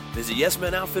love. Visit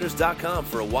YesMenOutfitters.com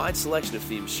for a wide selection of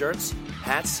themed shirts,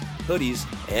 hats, hoodies,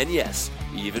 and yes,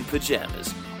 even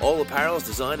pajamas. All apparel is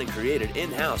designed and created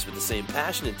in-house with the same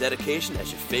passion and dedication as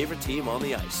your favorite team on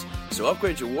the ice. So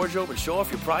upgrade your wardrobe and show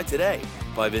off your pride today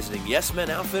by visiting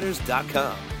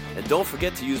YesMenOutfitters.com. And don't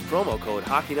forget to use promo code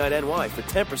HockeyNightNY for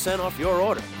 10% off your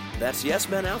order. That's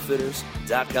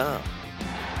YesMenOutfitters.com.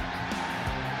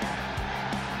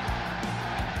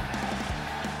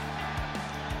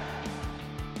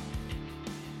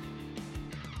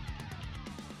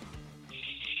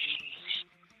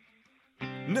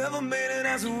 Never made it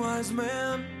as a wise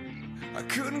man. I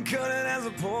couldn't cut it as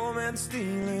a poor man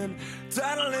stealing.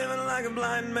 Tired of living like a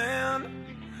blind man.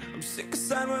 I'm sick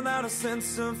aside without a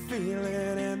sense of feeling.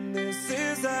 And this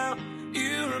is how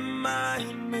you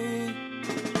remind me.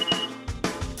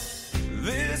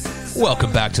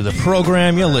 Welcome back to the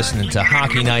program. You're listening to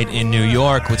Hockey Night in New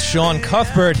York with Sean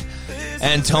Cuthbert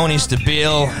and Tony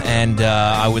Stabile. And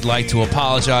I would like to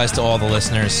apologize to all the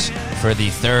listeners for the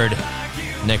third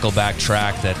Nickelback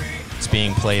track that's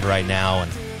being played right now.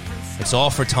 And it's all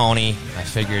for Tony. I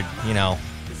figured,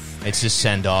 it's his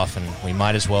send-off, and we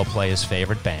might as well play his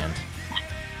favorite band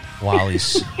while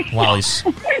he's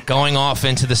going off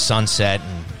into the sunset,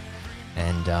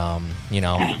 and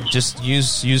just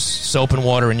use soap and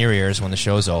water in your ears when the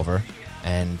show's over,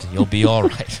 and you'll be all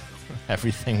right.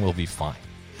 Everything will be fine.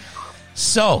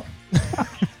 So,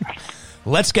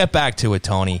 let's get back to it,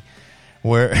 Tony.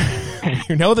 Where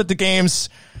you know that the games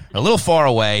are a little far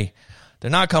away. They're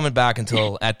not coming back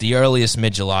until at the earliest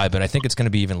mid-July, but I think it's going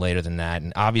to be even later than that.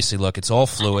 And obviously, look, it's all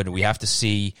fluid. We have to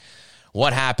see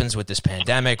what happens with this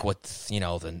pandemic,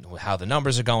 how the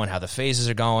numbers are going, how the phases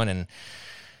are going, and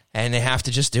and they have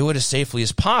to just do it as safely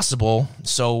as possible.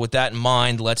 So with that in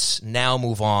mind, let's now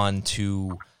move on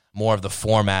to more of the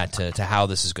format to how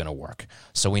this is going to work.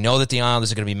 So we know that the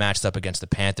Islanders are going to be matched up against the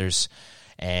Panthers,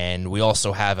 and we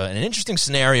also have an interesting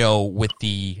scenario with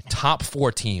the top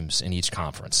 4 teams in each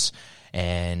conference.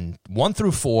 And 1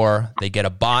 through 4, they get a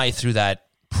bye through that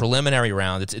preliminary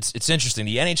round. It's interesting.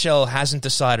 The NHL hasn't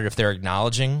decided if they're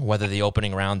acknowledging whether the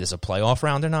opening round is a playoff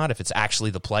round or not, if it's actually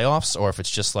the playoffs, or if it's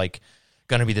just like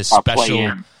going to be this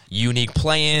special unique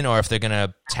play-in, or if they're going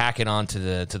to tack it on to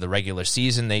the regular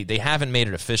season. They haven't made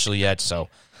it official yet, so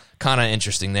kind of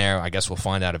interesting there. I guess we'll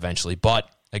find out eventually. But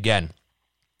again,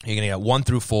 you're going to get 1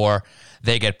 through 4.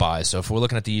 They get buys. So if we're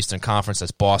looking at the Eastern Conference,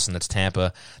 that's Boston, that's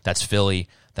Tampa, that's Philly,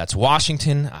 that's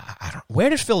Washington. Where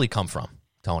did Philly come from,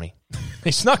 Tony?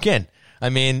 They snuck in. I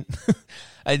mean,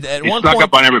 at one snuck point,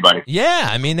 up on everybody. Yeah,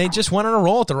 I mean, they just went on a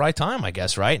roll at the right time, I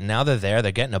guess, right? And now they're there.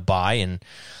 They're getting a bye, and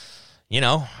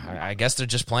I guess they're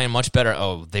just playing much better.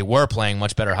 Oh, they were playing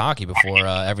much better hockey before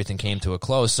everything came to a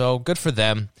close. So good for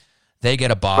them. They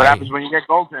get a bye. What happens when you get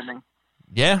goaltending?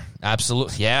 Yeah,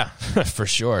 absolutely. Yeah, for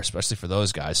sure, especially for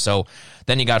those guys. So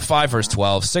then you got 5 versus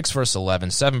 12, 6 versus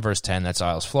 11, 7 versus 10. That's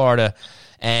Isles, Florida,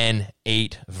 and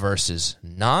 8 versus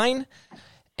 9.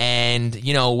 And,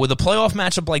 with a playoff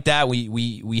matchup like that,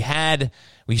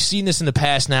 we've seen this in the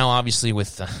past now, obviously,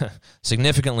 with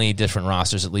significantly different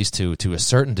rosters, at least to a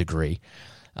certain degree,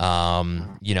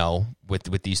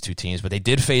 with these two teams. But they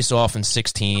did face off in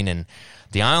 16, and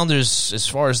the Islanders, as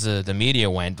far as the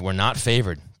media went, were not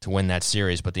favored to win that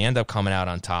series, but they end up coming out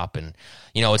on top. And,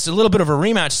 it's a little bit of a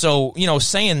rematch. So,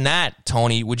 saying that,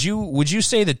 Tony, would you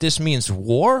say that this means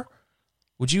war?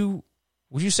 Would you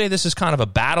say this is kind of a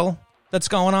battle that's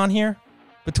going on here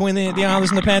between the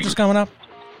Islanders and the Panthers coming up?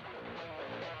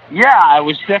 Yeah, I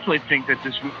would definitely think that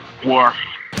this war.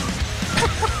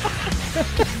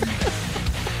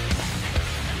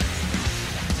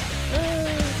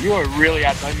 You are really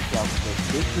outdone yourself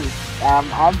with this. This is, I'm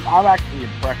actually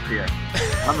impressed here.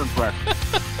 I'm impressed.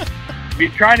 If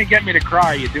you're trying to get me to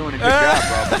cry, you're doing a good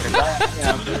job, bro.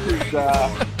 Because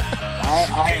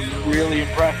I am really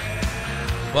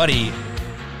impressed. Buddy.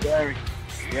 Very,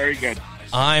 very good.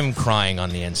 I'm crying on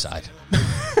the inside.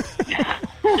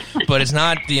 But it's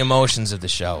not the emotions of the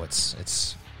show.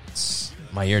 It's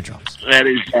my eardrums. That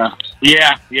is, no,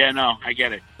 I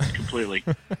get it completely.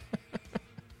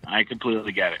 I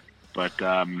completely get it. But,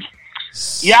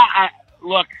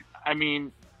 look, I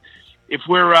mean, if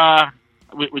we're,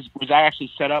 was I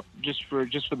actually set up just for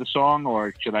the song,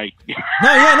 or should I?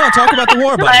 No, talk about the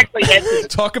war, buddy.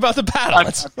 Talk about the battle.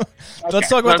 Let's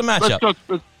talk about the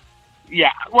matchup.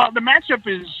 Well, the matchup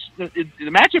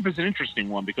is an interesting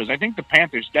one because I think the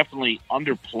Panthers definitely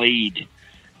underplayed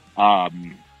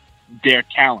their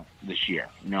talent this year.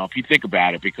 If you think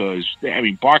about it, because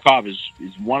Barkov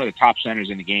is one of the top centers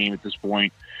in the game at this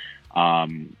point.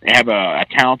 They have a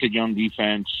talented young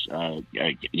defense.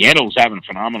 Yandel was having a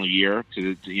phenomenal year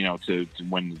to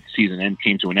when the season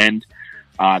came to an end.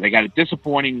 They got a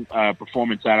disappointing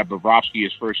performance out of Bobrovsky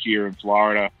his first year in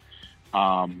Florida.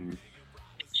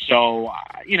 So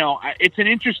it's an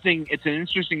interesting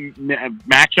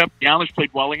matchup. The Islanders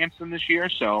played well against them this year,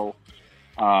 so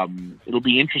it'll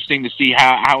be interesting to see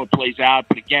how it plays out.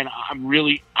 But again, I'm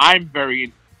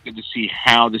very interested to see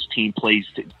how this team plays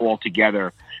all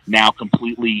together now,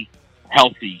 completely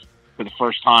healthy for the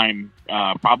first time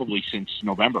probably since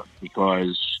November,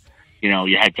 because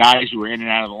you had guys who were in and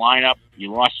out of the lineup.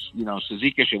 You lost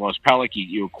Cizikas, you lost Pelech,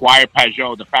 you acquired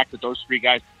Pajot. The fact that those 3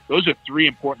 guys, those are 3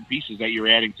 important pieces that you're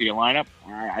adding to your lineup.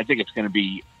 I think it's going to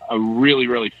be a really,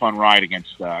 really fun ride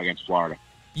against Florida.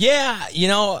 Yeah,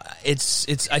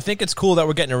 it's. I think it's cool that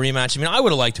we're getting a rematch. I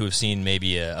would have liked to have seen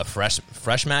maybe a fresh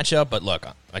matchup, but look,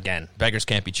 again, beggars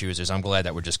can't be choosers. I'm glad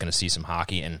that we're just going to see some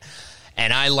hockey, and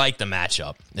I like the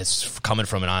matchup. It's coming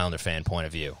from an Islander fan point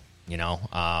of view.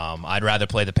 I'd rather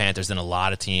play the Panthers than a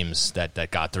lot of teams that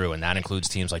got through, and that includes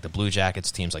teams like the Blue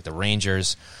Jackets, teams like the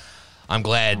Rangers. I'm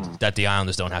glad that the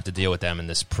Islanders don't have to deal with them in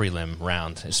this prelim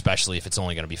round, especially if it's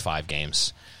only going to be 5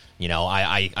 games.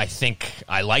 I think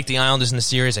I like the Islanders in the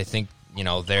series. I think,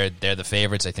 they're the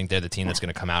favorites. I think they're the team that's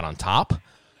going to come out on top.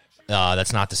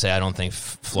 That's not to say I don't think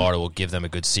Florida will give them a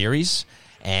good series.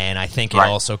 And I think it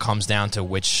also comes down to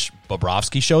which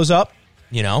Bobrovsky shows up,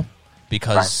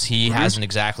 because he hasn't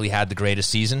exactly had the greatest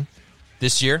season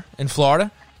this year in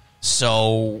Florida.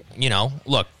 So,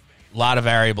 look, a lot of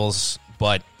variables,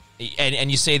 but and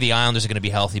you say the Islanders are going to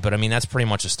be healthy, but that's pretty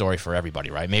much a story for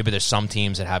everybody, right? Maybe there's some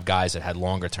teams that have guys that had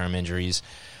longer term injuries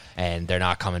and they're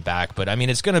not coming back, but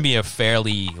it's going to be a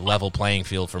fairly level playing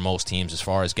field for most teams as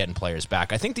far as getting players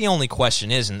back. I think the only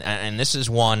question is, and this is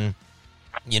one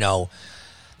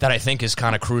that I think is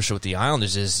kind of crucial with the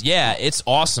Islanders is, yeah, it's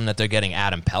awesome that they're getting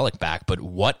Adam Pelech back, but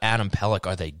what Adam Pelech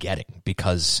are they getting?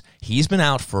 Because he's been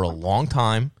out for a long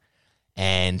time,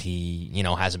 and he,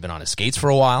 hasn't been on his skates for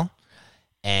a while.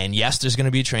 And yes, there's going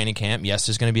to be a training camp. Yes,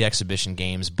 there's going to be exhibition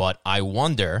games, but I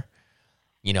wonder,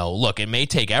 look, it may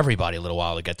take everybody a little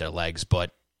while to get their legs,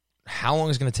 but how long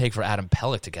is it going to take for Adam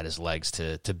Pelech to get his legs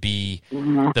to be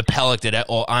the Pelech that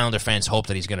all Islander fans hope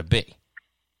that he's going to be?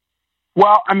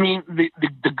 Well, I mean,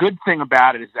 the good thing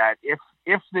about it is that if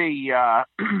the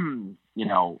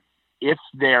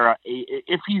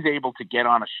if he's able to get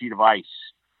on a sheet of ice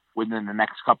within the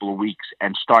next couple of weeks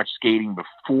and start skating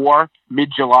before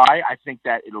mid-July, I think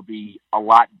that it'll be a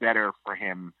lot better for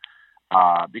him.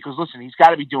 Because listen, he's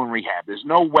got to be doing rehab. There's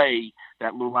no way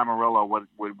that Lou Lamoriello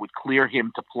would clear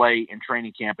him to play in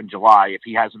training camp in July if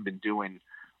he hasn't been doing,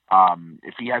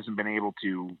 if he hasn't been able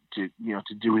to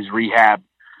do his rehab.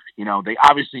 They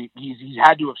obviously he's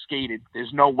had to have skated.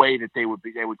 There's no way that they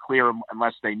would clear him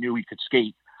unless they knew he could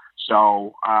skate.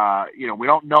 So we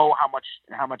don't know how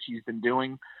much he's been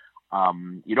doing.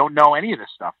 You don't know any of this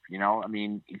stuff. I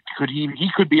mean, he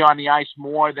could be on the ice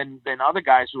more than other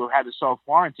guys who have had to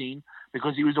self-quarantine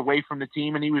because he was away from the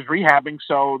team and he was rehabbing.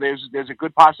 So there's a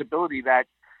good possibility that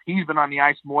he's been on the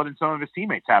ice more than some of his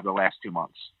teammates have the last 2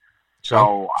 months.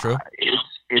 True.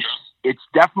 It's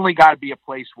definitely got to be a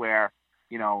place where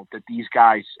that these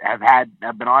guys have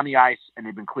been on the ice and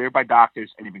they've been cleared by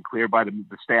doctors and they've been cleared by the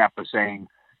staff for saying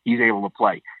he's able to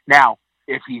play. Now,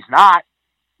 if he's not,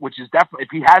 which is definitely, if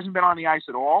he hasn't been on the ice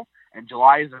at all, and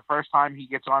July is the first time he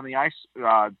gets on the ice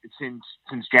since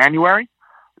January,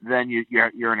 then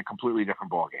you're in a completely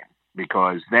different ballgame,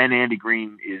 because then Andy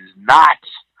Green is not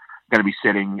going to be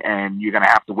sitting, and you're going to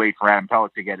have to wait for Adam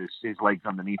Pelech to get his legs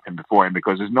underneath him before him,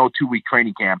 because there's no 2-week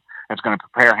training camp that's going to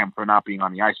prepare him for not being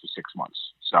on the ice for 6 months.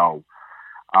 So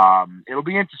it'll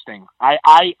be interesting.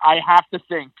 I have to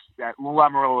think that Lou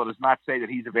Lamoriello does not say that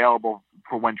he's available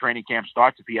for when training camp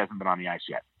starts if he hasn't been on the ice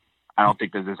yet. I don't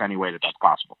think there's any way that that's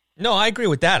possible. No, I agree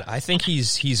with that. I think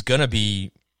he's going to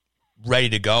be ready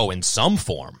to go in some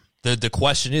form. The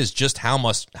question is just how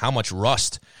much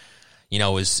rust,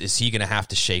 is he going to have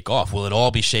to shake off? Will it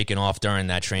all be shaken off during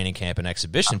that training camp and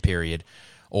exhibition period?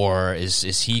 Or is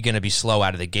he going to be slow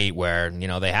out of the gate where,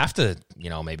 they have to,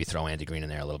 maybe throw Andy Green in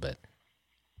there a little bit?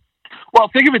 Well,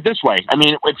 think of it this way. I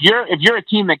mean, if you're a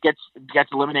team that gets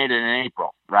eliminated in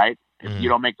April, right? If you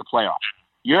don't make the playoffs,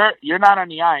 you're not on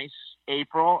the ice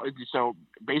April. So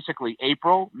basically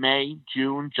April, May,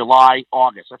 June, July,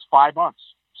 August. That's 5 months.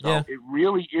 So It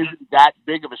really isn't that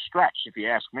big of a stretch, if you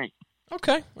ask me.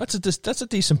 Okay, that's a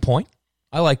decent point.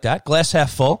 I like that. Glass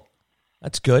half full.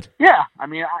 That's good. Yeah, I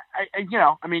mean,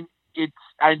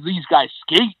 these guys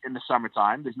skate in the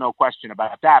summertime. There's no question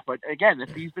about that. But again,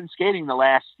 if he's been skating the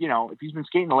last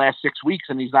 6 weeks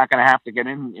and he's not going to have to get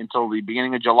in until the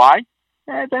beginning of July,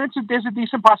 then there's a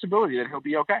decent possibility that he'll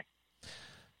be okay.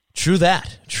 True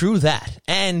that.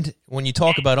 And when you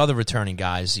talk about other returning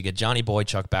guys, you get Johnny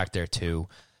Boychuk back there too.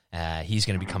 He's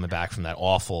going to be coming back from that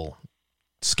awful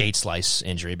skate slice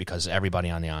injury, because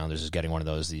everybody on the Islanders is getting one of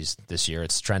those this year.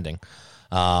 It's trending.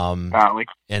 And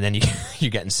then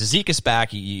you're getting Cizikas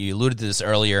back. You alluded to this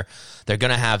earlier. They're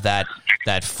going to have that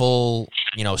full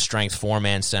strength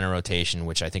 4-man center rotation,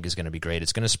 which I think is going to be great.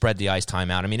 It's going to spread the ice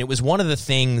time out. I mean, it was one of the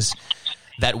things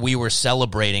that we were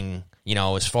celebrating,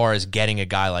 as far as getting a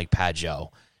guy like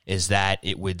Pageau, is that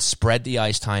it would spread the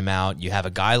ice time out. You have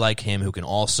a guy like him who can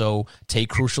also take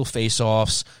crucial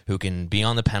faceoffs, who can be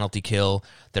on the penalty kill.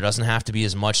 There doesn't have to be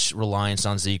as much reliance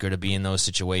on Zeker to be in those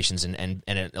situations, and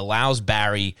it allows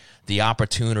Barry the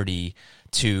opportunity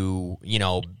to,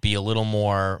 be a little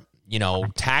more,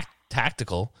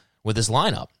 tactical with his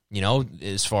lineup,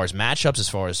 as far as matchups, as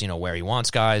far as, where he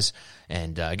wants guys,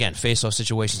 and again, faceoff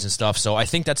situations and stuff. So I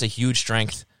think that's a huge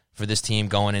strength for this team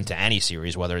going into any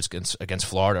series, whether it's against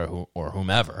Florida or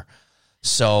whomever.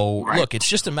 So, Look, it's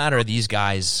just a matter of these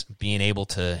guys being able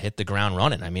to hit the ground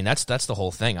running. I mean, that's the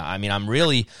whole thing. I mean,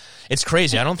 it's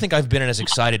crazy. I don't think I've been as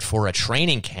excited for a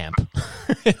training camp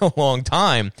in a long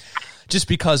time, just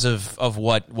because of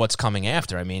what's coming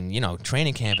after. I mean,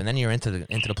 training camp, and then you're into the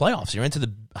playoffs. You're into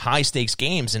the high stakes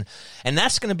games, and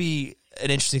that's going to be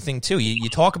an interesting thing too. You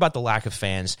talk about the lack of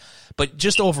fans, but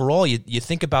just overall, you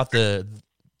think about the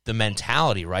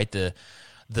mentality, right? The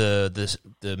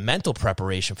mental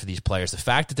preparation for these players, the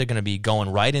fact that they're going to be going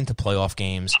right into playoff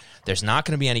games. There's not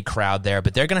going to be any crowd there,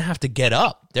 but they're going to have to get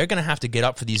up. They're going to have to get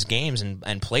up for these games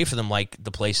and play for them like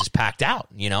the place is packed out.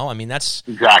 I mean, that's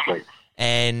exactly.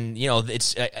 And,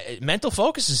 it's mental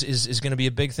focus is going to be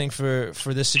a big thing for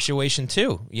this situation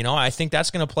too. I think that's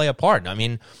going to play a part. I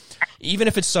mean, even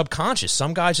if it's subconscious,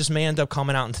 some guys just may end up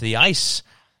coming out into the ice,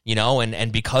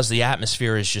 and because the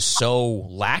atmosphere is just so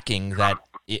lacking that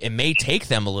it may take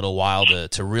them a little while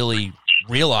to really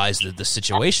realize the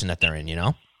situation that they're in,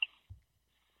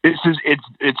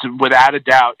 It's without a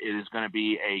doubt, it is going to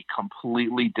be a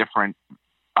completely different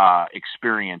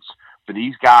experience for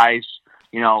these guys.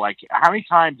 Like how many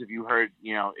times have you heard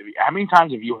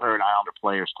Islander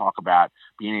players talk about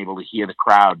being able to hear the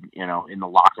crowd, in the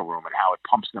locker room, and how it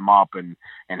pumps them up, and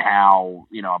how,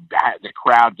 the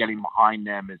crowd getting behind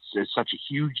them is such a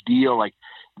huge deal. Like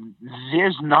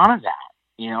there's none of that.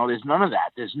 There's none of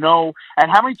that.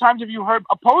 And how many times have you heard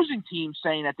opposing teams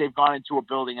saying that they've gone into a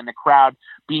building and the crowd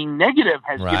being negative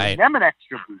has given them an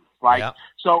extra boost?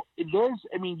 So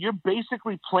you're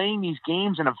basically playing these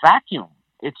games in a vacuum.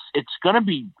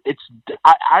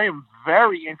 I am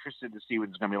very interested to see what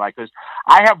it's going to be like, because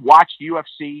I have watched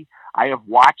UFC, I have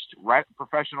watched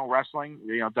professional wrestling,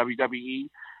 WWE,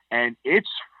 and it's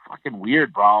fucking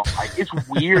weird, bro. Like, it's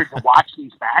weird to watch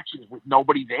these matches with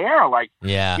nobody there. Like,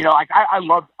 yeah, I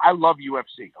love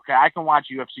UFC. Okay, I can watch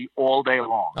UFC all day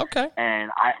long. Okay, and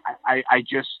I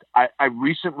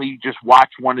recently just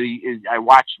watched I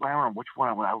don't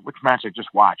know which match I just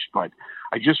watched, but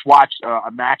I just watched a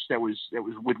match that was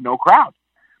with no crowd,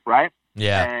 right?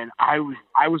 Yeah, and I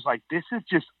was like, this is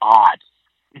just odd.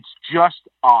 It's just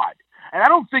odd. And I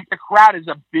don't think the crowd is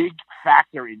a big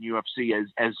factor in UFC as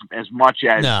much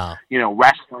as,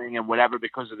 wrestling and whatever,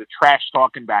 because of the trash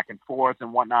talking back and forth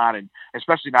and whatnot, and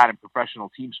especially not in professional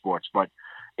team sports. But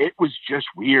it was just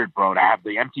weird, bro, to have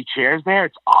the empty chairs there.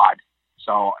 It's odd.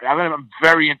 So I'm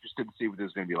very interested to see what this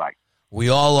is going to be like. We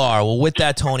all are. Well, with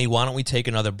that, Tony, why don't we take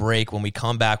another break? When we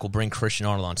come back, we'll bring Christian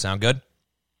Arnold on. Sound good?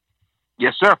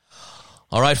 Yes, sir.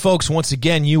 All right, folks, once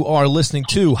again, you are listening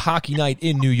to Hockey Night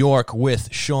in New York with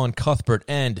Sean Cuthbert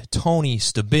and Tony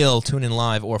Stabile. Tune in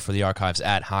live or for the archives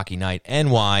at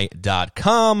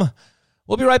HockeyNightNY.com.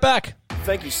 We'll be right back.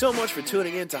 Thank you so much for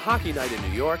tuning in to Hockey Night in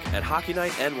New York at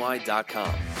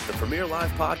HockeyNightNY.com, the premier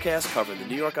live podcast covering the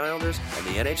New York Islanders and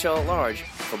the NHL at large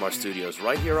from our studios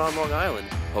right here on Long Island,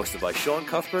 hosted by Sean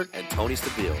Cuthbert and Tony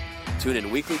Stabile. Tune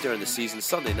in weekly during the season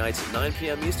Sunday nights at 9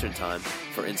 p.m. Eastern Time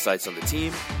for insights on the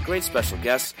team, great special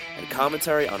guests, and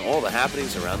commentary on all the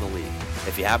happenings around the league.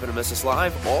 If you happen to miss us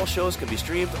live, all shows can be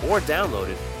streamed or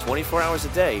downloaded 24 hours a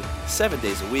day, 7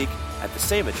 days a week at the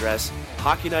same address,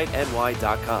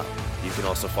 HockeyNightNY.com. You can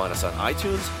also find us on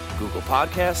iTunes, Google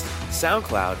Podcasts,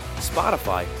 SoundCloud,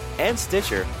 Spotify, and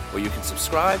Stitcher, where you can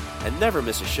subscribe and never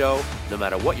miss a show, no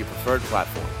matter what your preferred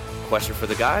platform. Question for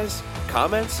the guys?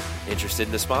 Comments? Interested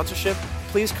in a sponsorship?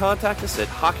 Please contact us at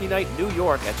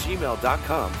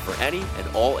hockeynightnewyork@gmail.com for any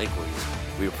and all inquiries.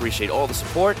 We appreciate all the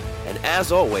support, and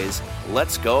as always,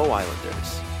 let's go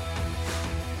Islanders.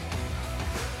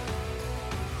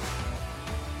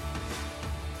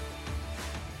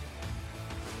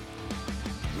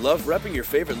 Love repping your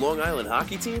favorite Long Island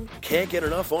hockey team? Can't get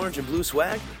enough orange and blue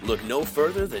swag? Look no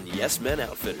further than Yes Men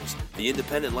Outfitters, the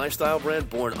independent lifestyle brand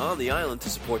born on the island to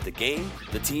support the game,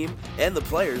 the team, and the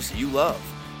players you love.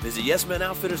 Visit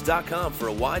YesMenOutfitters.com for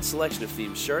a wide selection of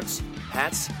themed shirts,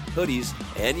 hats, hoodies,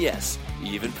 and yes,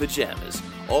 even pajamas.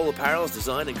 All apparel is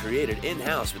designed and created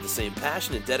in-house with the same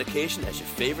passion and dedication as your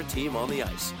favorite team on the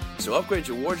ice. So upgrade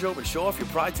your wardrobe and show off your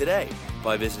pride today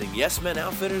by visiting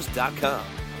YesMenOutfitters.com.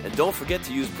 And don't forget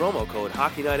to use promo code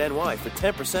HockeyNightNY for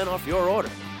 10% off your order.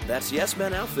 That's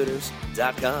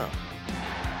YesMenOutfitters.com.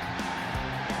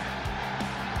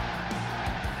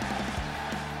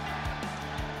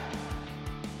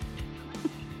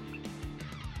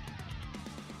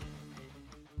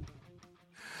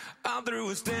 All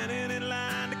through standing in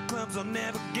line, the clubs I'll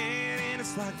never get in.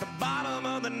 It's like the bottom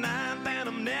of the ninth, and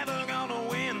I'm never gonna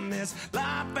win this.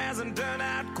 Life hasn't turned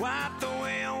out quite the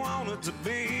way I want it to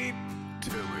be.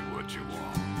 Tell me what you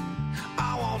want.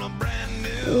 I want a brand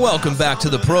new. Welcome back to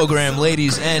the program,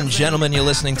 ladies and gentlemen. You're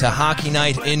listening to Hockey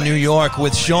Night in New York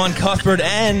with Sean Cuthbert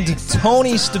and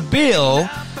Tony Stabile.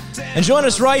 And join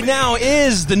us right now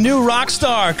is the new rock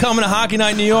star coming to Hockey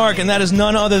Night in New York, and that is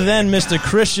none other than Mr.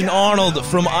 Christian Arnold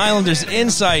from Islanders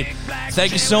Insight.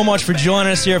 Thank you so much for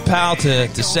joining us here, pal,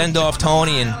 to send off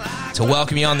Tony and to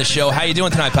welcome you on the show. How you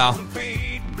doing tonight, pal?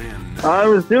 I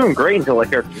was doing great until I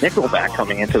heard Nickelback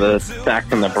coming back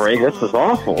from the break. This is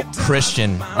awful.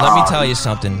 Christian, let me tell you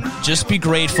something. Just be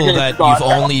grateful that you've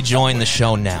only joined the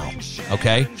show now,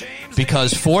 okay?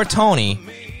 Because for Tony,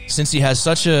 since he has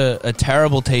such a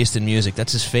terrible taste in music,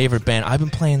 that's his favorite band. I've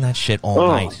been playing that shit all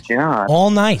night. Oh, God.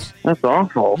 All night. That's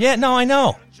awful. Yeah, no, I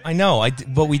know. I know.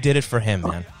 But we did it for him,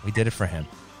 man. We did it for him.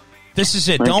 This is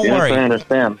it. Don't Yes, worry. I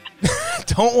understand.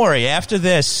 Don't worry. After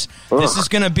this is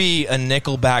going to be a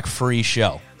Nickelback-free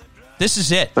show. This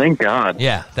is it. Thank God.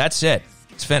 Yeah, that's it.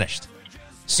 It's finished.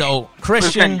 So,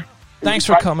 Christian, Listen, thanks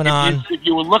for coming on. If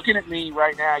you were looking at me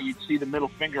right now, you'd see the middle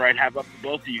finger I'd have up to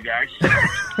both of you guys.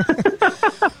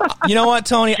 You know what,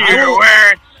 Tony?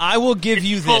 I will give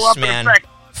you this, man.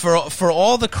 For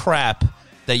all the crap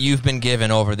that you've been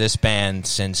given over this band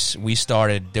since we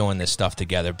started doing this stuff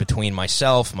together, between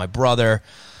myself, my brother,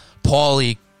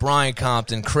 Paulie, Brian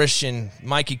Compton, Christian,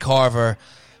 Mikey Carver,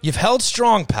 you've held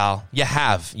strong, pal. You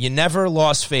have. You never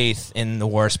lost faith in the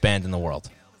worst band in the world.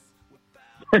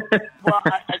 Well,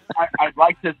 I'd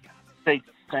like to say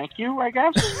thank you, I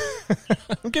guess.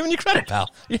 I'm giving you credit, pal.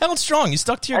 You held strong. You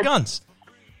stuck to your guns.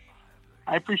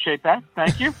 I appreciate that.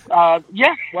 Thank you.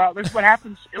 Yeah, well, this is what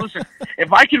happens. Listen,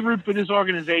 if I could root for this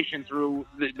organization through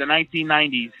the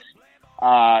 1990s,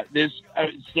 this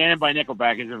standing by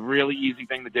Nickelback is a really easy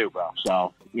thing to do, bro.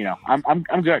 So,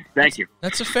 I'm good. Thank you.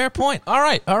 That's a fair point. All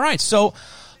right. So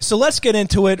let's get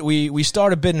into it. We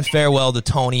started bidding farewell to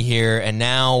Tony here, and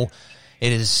now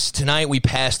it is tonight we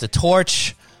pass the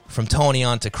torch from Tony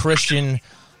on to Christian.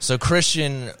 So,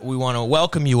 Christian, we want to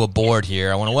welcome you aboard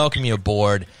here. I want to welcome you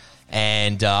aboard.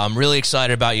 And I'm really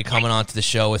excited about you coming on to the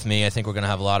show with me. I think we're going to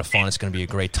have a lot of fun. It's going to be a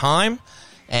great time.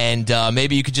 And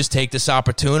maybe you could just take this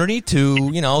opportunity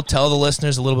to, tell the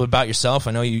listeners a little bit about yourself.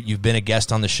 I know you've been a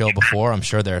guest on the show before. I'm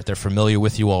sure they're familiar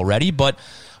with you already. But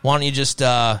why don't you just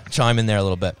chime in there a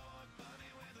little bit?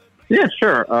 Yeah,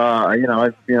 sure.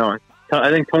 I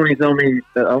think Tony's known me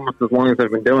almost as long as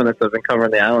I've been doing this. I've been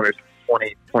covering the Islanders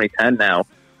since 2010 now.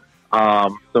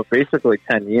 So basically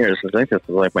 10 years. I think this is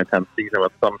like my 10th season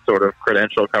with some sort of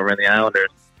credential covering the Islanders.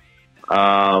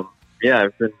 I've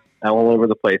been all over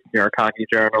the place. New York Hockey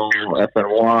Journal,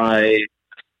 SNY,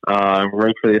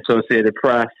 wrote for the Associated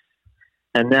Press,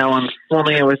 and now I'm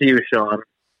filming it with you, Sean.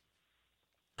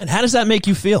 And how does that make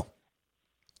you feel?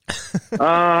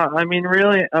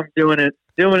 Really, I'm doing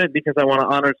it because I want to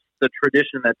honor the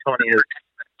tradition that Tony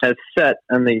has set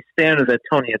and the standard that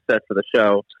Tony has set for the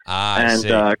show.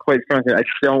 Quite frankly, I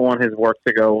don't want his work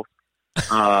to go,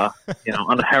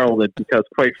 unheralded because,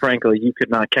 quite frankly, you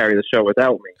could not carry the show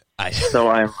without me. So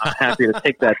I'm happy to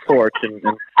take that torch and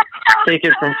take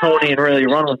it from Tony and really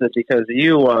run with it because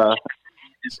you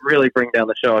really bring down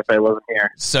the show if I wasn't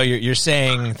here. So you're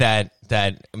saying that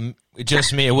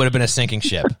just me, it would have been a sinking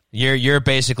ship. You're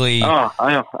basically. Oh,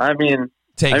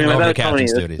 taking over the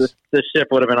captain's duties. This ship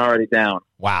would have been already down.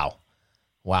 Wow.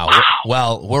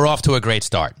 Well, we're off to a great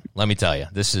start. Let me tell you,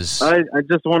 this is. I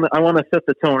want to set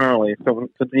the tone early, so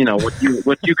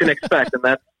what you can expect, and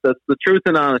that's the truth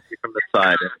and honesty from this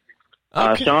side.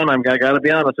 Okay. Sean, I got to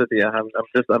be honest with you.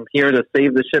 I'm here to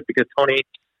save the ship because Tony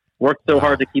worked so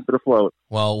hard to keep it afloat.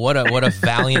 Well, what a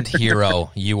valiant hero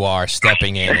you are,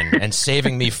 stepping in and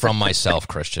saving me from myself,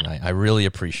 Christian. I really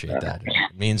appreciate that.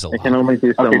 It means a lot. I can only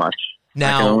do so much.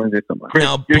 Chris,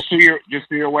 just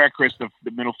so you're aware, Chris,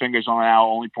 the middle fingers on now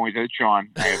only points at Sean.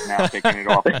 I have now taken it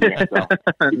off.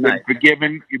 So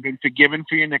you've been forgiven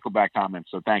for your Nickelback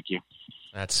comments. So thank you.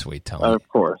 That's sweet, Tony. Of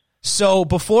course. So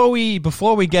before we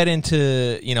get into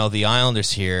the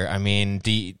Islanders here,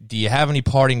 do you have any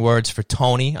parting words for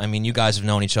Tony? You guys have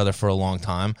known each other for a long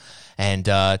time, and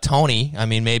Tony,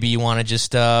 maybe you want to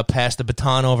just pass the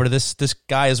baton over to this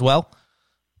guy as well.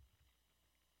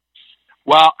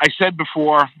 Well, I said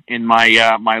before in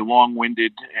my my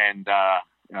long-winded and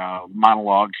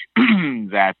monologue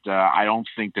that I don't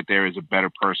think that there is a better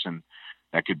person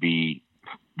that could be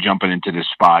jumping into this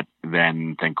spot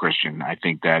than Christian. I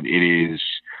think that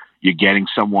you're getting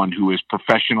someone who is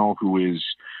professional, who is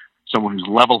someone who's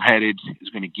level-headed, is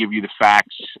going to give you the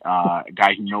facts. A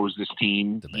guy who knows this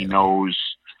team. He knows.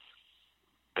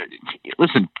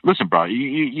 Listen, bro.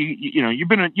 You've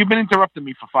been interrupting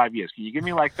me for 5 years. Can you give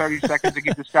me like 30 seconds to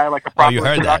give this guy like a proper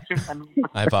introduction?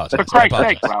 I apologize. For Christ's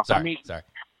sake, bro. Sorry.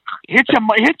 Hit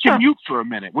your mute for a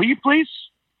minute, will you please?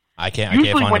 I can't find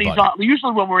the button.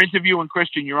 Usually when we're interviewing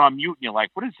Christian, you're on mute and you're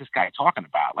like, "What is this guy talking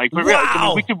about?" Like, but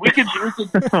wow. Really, we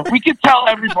could tell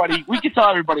everybody. We could tell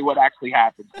everybody what actually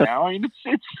happens now.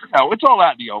 It's all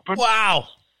out in the open. Wow,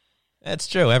 that's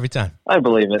true every time. I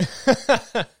believe it.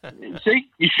 See,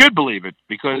 you should believe it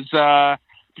because I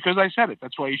said it.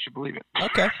 That's why you should believe it.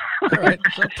 Okay, all right.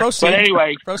 So proceed. But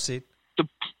anyway, proceed. The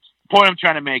point I'm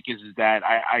trying to make is that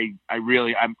I'm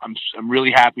really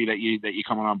happy that you're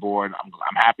coming on board.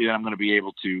 I'm happy that I'm going to be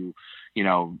able to,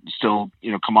 still,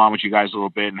 come on with you guys a little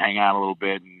bit and hang out a little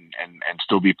bit and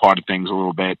still be part of things a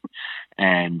little bit.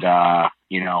 And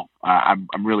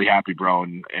I'm really happy, bro.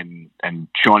 And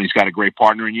Shawnee's got a great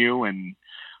partner in you, and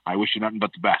I wish you nothing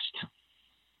but the best.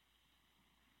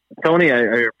 Tony, I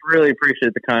really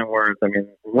appreciate the kind words. I mean,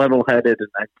 level-headed,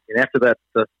 and after that,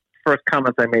 the first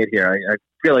comments I made here, I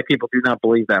feel like people do not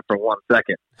believe that for 1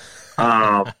 second.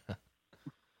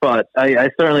 But I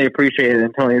certainly appreciate it,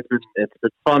 and Tony, it's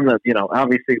been fun that,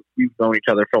 obviously we've known each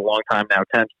other for a long time now,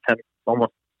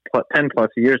 10 plus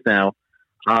years now.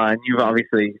 And you've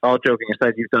obviously, all joking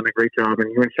aside, you've done a great job, and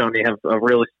you and Shoney have a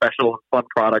really special and fun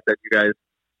product that you guys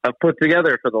have put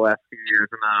together for the last few years,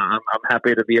 and I'm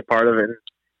happy to be a part of it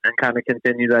and kind of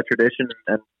continue that tradition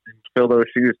and fill those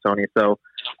shoes, Tony. So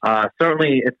it's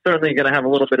certainly going to have a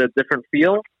little bit of different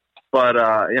feel, but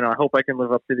I hope I can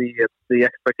live up to the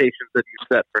expectations that you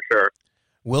set for sure.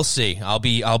 We'll see. I'll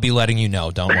be letting you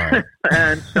know. Don't worry.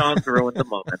 And Sean's ruined the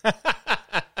moment.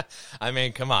 I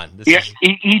mean, come on.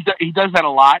 He does that a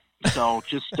lot. So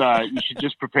just you should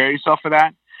just prepare yourself for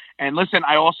that. And listen,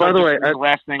 I also, by the way, the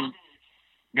last thing.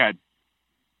 Go ahead.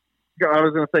 I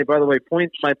was going to say, by the way,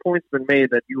 my point's been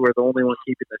made that you were the only one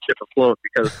keeping the ship afloat,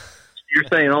 because you're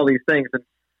saying all these things, and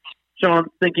Sean's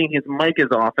thinking his mic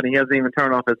is off, and he hasn't even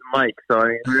turned off his mic. So I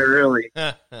mean, we're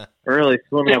really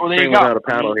swimming upstream without a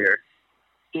paddle here.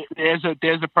 There's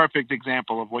a perfect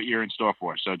example of what you're in store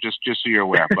for. So just so you're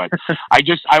aware. But I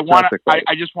just want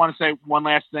to say one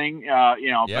last thing.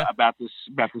 About this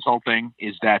whole thing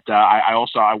is that I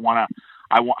want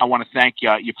to thank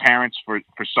your parents for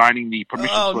signing the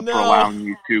permission slip for allowing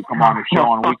you to come on the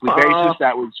show on a weekly basis.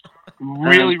 That was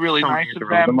really, really nice of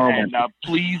them. And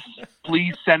please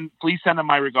send them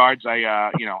my regards.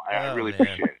 I really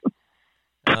appreciate it.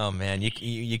 Oh man,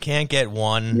 you can't get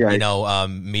one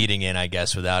meeting in, I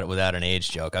guess, without an age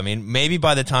joke. I mean, maybe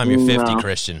by the time you're 50,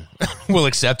 Christian, we'll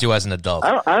accept you as an adult.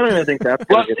 I don't even think that's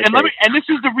and this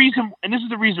is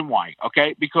the reason why.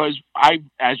 Okay, because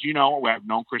as you know, I've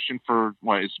known Christian for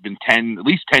it's been at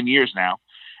least 10 years now,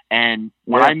 and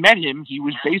when I met him, he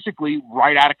was basically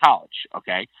right out of college.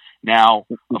 Okay, now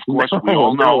of course we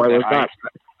all know that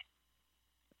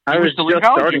I was just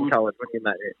starting college when you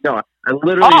met me. No, I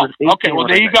literally was 18. Okay, well,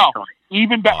 there you go.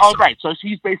 Even better. Awesome. Oh, right. So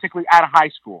he's basically out of high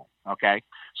school. Okay.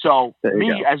 So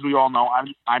me, as we all know,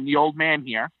 I'm the old man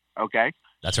here. Okay.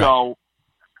 That's right.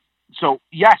 So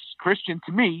yes, Christian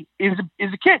to me is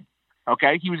a kid.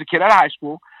 Okay. He was a kid out of high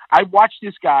school. I watched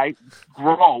this guy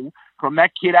grow from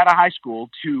that kid out of high school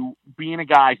to being a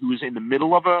guy who is in the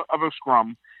middle of a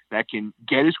scrum, that can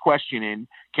get his question in,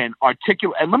 can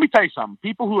articulate. And let me tell you something.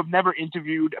 People who have never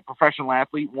interviewed a professional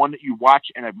athlete, one that you watch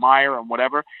and admire and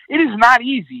whatever, it is not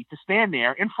easy to stand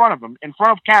there in front of them, in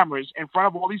front of cameras, in front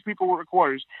of all these people with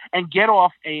recorders, and get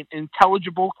off an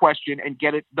intelligible question and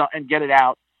get it done, and get it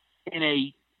out in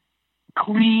a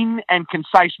clean and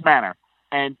concise manner.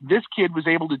 And this kid was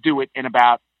able to do it in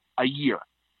about a year,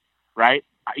 right?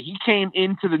 He came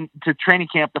into to training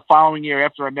camp the following year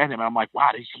after I met him, and I'm like,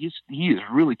 wow, he is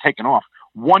really taken off.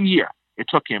 1 year it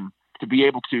took him to be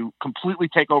able to completely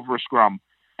take over a scrum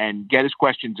and get his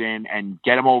questions in and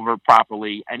get him over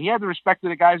properly. And he had the respect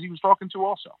of the guys he was talking to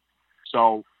also.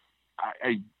 So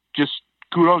I just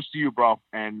kudos to you, bro.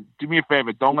 And do me a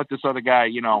favor, don't let this other guy,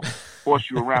 force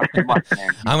you around too much, man.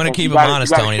 I'm going to keep him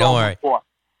honest, Tony. Don't worry.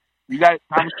 I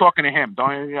was talking to him.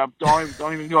 Don't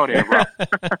even go there, bro.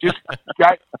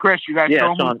 Chris, you got to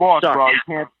show him who's boss, bro.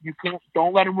 You can't.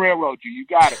 Don't let him railroad you. You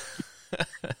got it.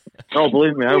 Oh,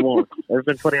 believe me, I won't. I've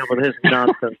been putting up with his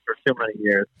nonsense for too many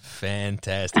years.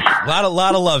 Fantastic. A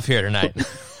lot of love here tonight.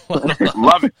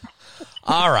 Love it.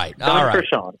 All right. For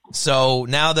Sean. So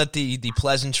now that the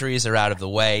pleasantries are out of the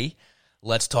way,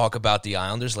 let's talk about the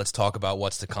Islanders. Let's talk about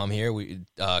what's to come here.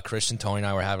 Christian, Tony, and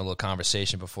I were having a little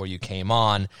conversation before you came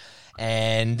on,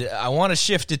 and I want to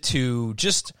shift it to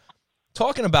just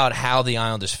talking about how the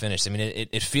Islanders finished. I mean,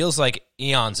 it feels like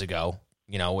eons ago,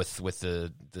 with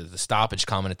the stoppage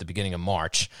coming at the beginning of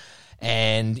March,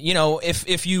 and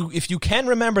if you can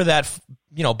remember that,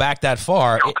 back that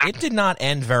far, it did not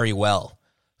end very well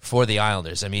for the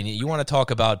Islanders. I mean, you want to talk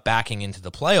about backing into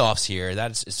the playoffs here.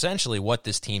 That's essentially what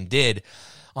this team did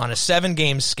on a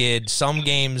 7-game skid. Some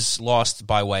games lost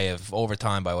by way of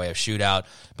overtime, by way of shootout,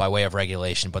 by way of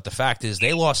regulation. But the fact is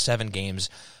they lost 7 games.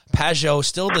 Pajot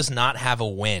still does not have a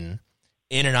win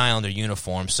in an Islander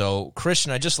uniform. So,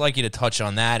 Christian, I'd just like you to touch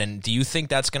on that. And do you think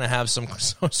that's going to have some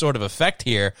sort of effect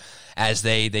here as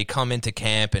they come into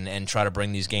camp and try to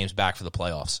bring these games back for the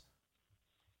playoffs?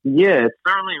 Yeah, it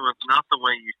certainly was not the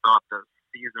way you thought the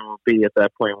season would be at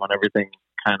that point when everything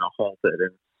kind of halted.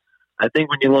 And I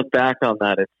think when you look back on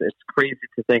that, it's crazy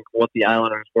to think what the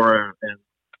Islanders were in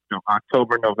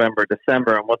October, November,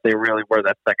 December, and what they really were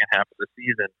that second half of the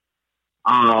season.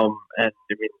 And I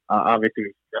mean, obviously,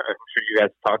 I'm sure you guys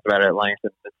talked about it at length,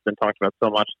 and it's been talked about so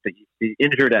much. The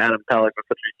injury to Adam Pelech was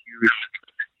such a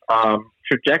huge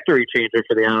trajectory changer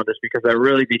for the Islanders, because that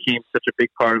really became such a big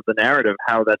part of the narrative,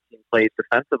 how that team played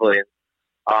defensively and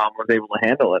was able to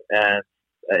handle it. And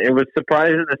it was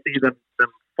surprising to see them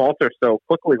falter so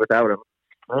quickly without him.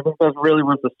 And I think that really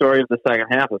was the story of the second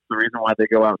half. It's the reason why they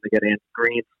go out and they get Andy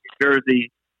Green from New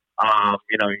Jersey.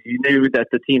 You knew that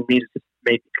the team needed to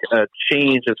make a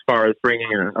change as far as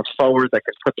bringing in a forward that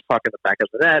could put the puck in the back of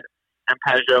the net. And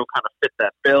Pajot kind of fit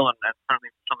that bill, and that's certainly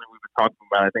something we've been talking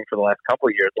about, I think, for the last couple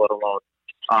of years, let alone,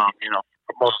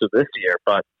 for most of this year.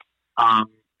 But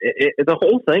the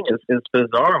whole thing is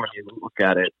bizarre when you look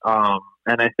at it.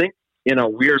 And I think, in a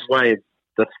weird way,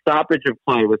 the stoppage of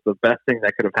play was the best thing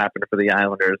that could have happened for the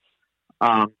Islanders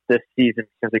this season,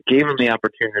 because it gave them the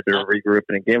opportunity to regroup,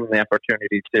 and it gave them the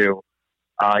opportunity to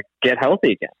get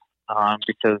healthy again.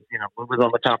 Because, Lou was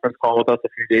on the conference call with us a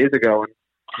few days ago, and,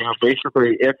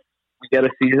 basically if we get a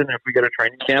season, if we get a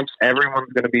training camp,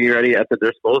 everyone's going to be ready at their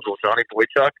disposal. Johnny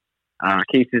Boychuk,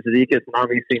 Casey Zizekas, and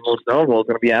obviously most notable is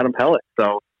going to be Adam Pelech.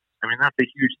 So, I mean, that's a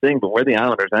huge thing, but where the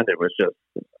Islanders ended was just,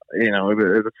 it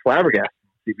was flabbergasting,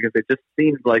 because it just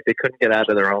seemed like they couldn't get out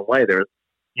of their own way. There was,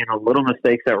 little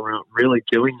mistakes that were really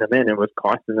doing them in and was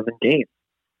costing them in games.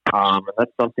 And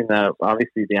that's something that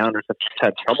obviously the Islanders have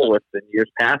had trouble with in years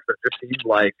past. It just seems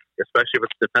like, especially with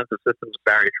the defensive system of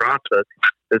Barry Trotz, that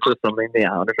this was something the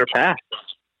Islanders are past.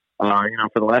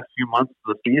 For the last few months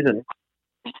of the season,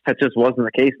 that just wasn't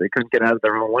the case. They couldn't get out of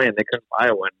their own way, and they couldn't buy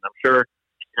a win. And I'm sure,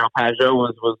 Pajot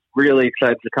was really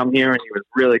excited to come here, and he was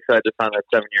really excited to sign that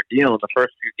 7-year deal. In the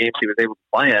first few games he was able to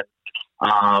play in,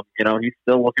 he's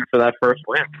still looking for that first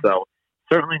win. So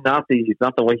certainly not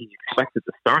the way he expected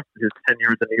to start his 10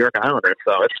 years in the New York Islanders.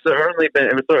 So it was certainly,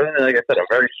 like I said, a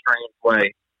very strange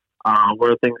way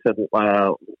where things had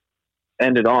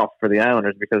ended off for the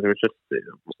Islanders, because it was just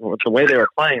the way they were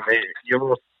playing. There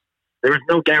was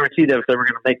no guarantee that they were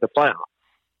going to make the playoffs.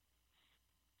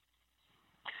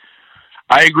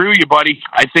 I agree with you, buddy.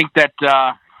 I think that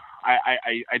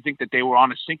I think that they were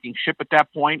on a sinking ship at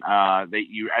that point. As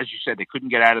you said, they couldn't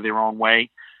get out of their own way.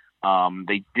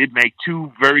 They did make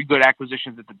two very good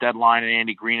acquisitions at the deadline,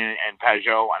 Andy Green and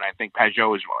Pajot, and I think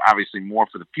Pajot is obviously more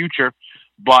for the future.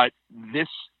 But the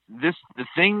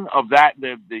thing of that,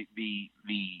 the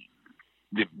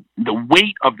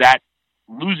weight of that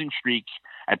losing streak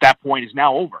at that point is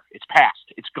now over. It's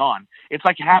past. It's gone. It's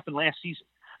like it happened last season.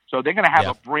 So they're going to have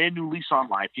a brand new lease on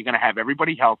life. You're going to have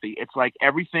everybody healthy. It's like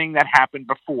everything that happened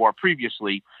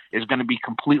previously is going to be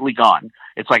completely gone.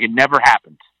 It's like it never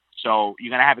happened. So you're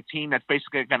going to have a team that's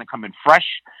basically going to come in fresh.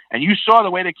 And you saw the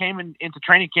way they came into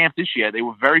training camp this year. They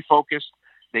were very focused.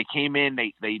 They came in,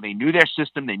 they knew their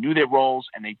system, they knew their roles,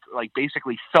 and they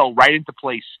basically fell right into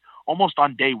place almost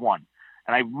on day one.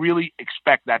 And I really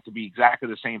expect that to be exactly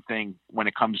the same thing when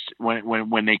it comes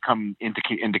when they come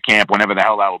into camp, whenever the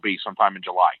hell that will be, sometime in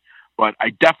July. But I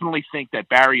definitely think that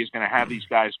Barry is going to have these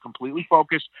guys completely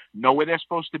focused, know where they're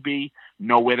supposed to be,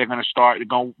 know where they're going to start,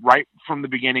 go right from the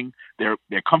beginning. They're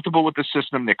comfortable with the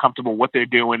system. They're comfortable with what they're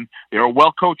doing. They're a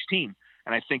well-coached team.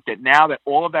 And I think that now that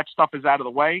all of that stuff is out of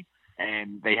the way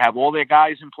and they have all their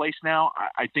guys in place now,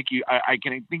 I think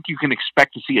you can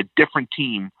expect to see a different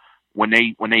team when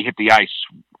they hit the ice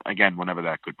again, whenever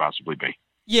that could possibly be.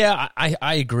 Yeah,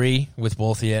 I agree with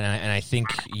both of you, and I think,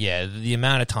 the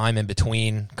amount of time in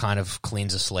between kind of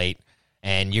cleans the slate,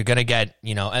 and you're going to get,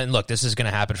 and look, this is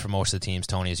going to happen for most of the teams,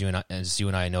 Tony, as you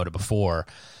and I noted before,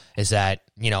 is that,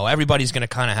 everybody's going to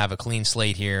kind of have a clean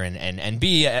slate here and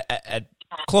be at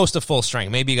close to full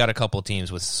strength. Maybe you got a couple of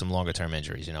teams with some longer-term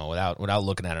injuries, without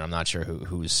looking at it, I'm not sure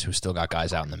who's still got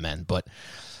guys out in the men, but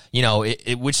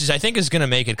which is, I think, is going to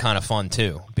make it kind of fun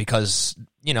too, because,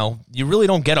 you really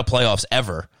don't get a playoffs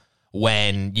ever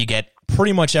when you get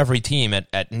pretty much every team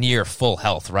at near full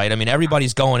health, right? I mean,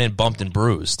 everybody's going in bumped and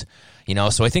bruised,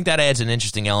 so I think that adds an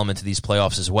interesting element to these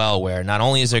playoffs as well, where not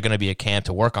only is there going to be a camp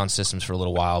to work on systems for a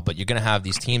little while, but you're going to have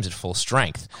these teams at full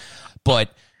strength. But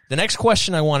the next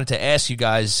question I wanted to ask you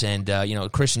guys, and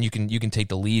Christian, you can take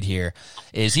the lead here,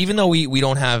 is even though we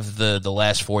don't have the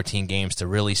last 14 games to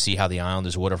really see how the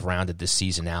Islanders would have rounded this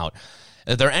season out,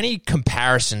 are there any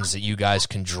comparisons that you guys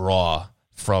can draw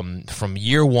from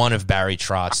year one of Barry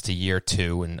Trotz to year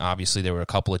two? And obviously there were a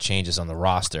couple of changes on the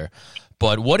roster,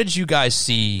 but what did you guys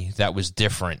see that was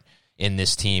different in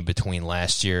this team between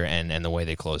last year and the way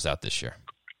they closed out this year?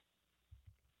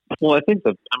 Well, I think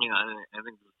I think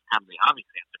kind of the obvious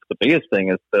answer. The biggest thing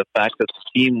is the fact that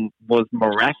the team was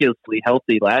miraculously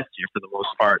healthy last year for the most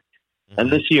part. And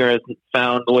this year has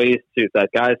found ways that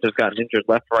guys have gotten injured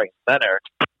left, right, and center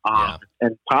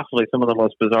and possibly some of the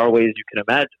most bizarre ways you can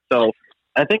imagine. So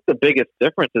I think the biggest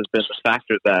difference has been the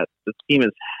factor that the team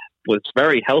was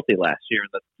very healthy last year,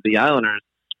 and the Islanders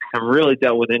have really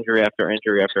dealt with injury after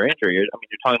injury after injury. I mean,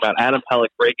 you're talking about Adam Pelech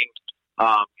breaking,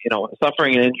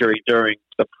 suffering an injury during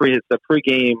the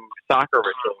pregame soccer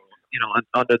ritual,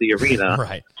 under the arena.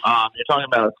 Right. You're talking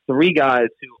about three guys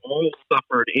who all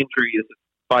suffered injuries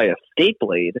by a skate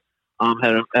blade,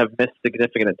 have missed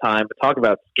significant time. But talk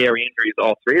about scary injuries.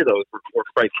 All three of those were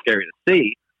quite scary to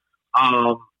see.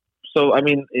 So, I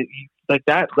mean,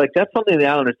 that's something the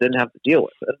Islanders didn't have to deal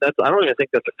with. And I don't even think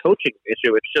that's a coaching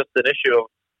issue. It's just an issue of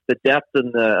the depth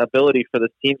and the ability for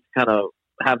this team to kind of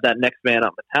have that next man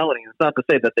up mentality. And it's not to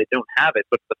say that they don't have it,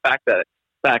 but the fact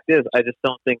is, I just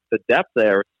don't think the depth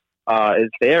there is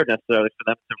there necessarily for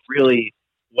them to really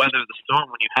weather the storm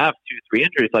when you have 2-3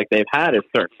 injuries like they've had at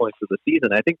certain points of the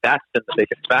season. I think that's been the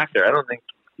biggest factor. I don't think,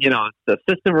 the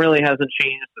system really hasn't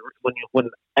changed.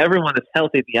 When everyone is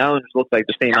healthy, the Islanders look like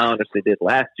the same Islanders they did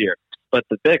last year. But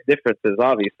the big difference is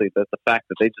obviously that the fact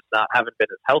that they just haven't been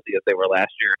as healthy as they were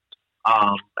last year.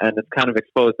 And it's kind of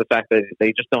exposed the fact that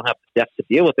they just don't have the depth to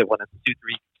deal with it when it's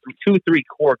 2-3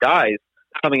 core guys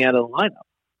coming out of the lineup.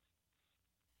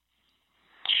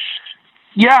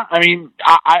 Yeah, I mean,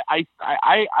 I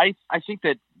think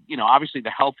that obviously the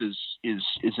health is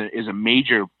a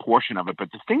major portion of it.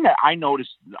 But the thing that I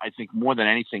noticed, I think more than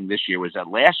anything this year, was that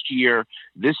last year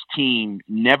this team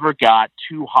never got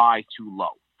too high, too low.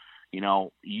 You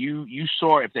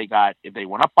saw if they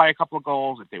went up by a couple of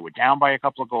goals, if they were down by a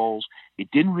couple of goals,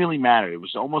 it didn't really matter. It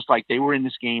was almost like they were in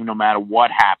this game no matter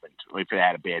what happened. If they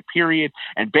had a bad period,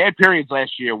 and bad periods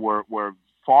last year were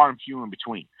far and few in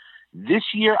between. This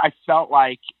year, I felt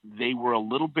like they were a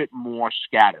little bit more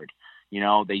scattered.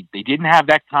 They didn't have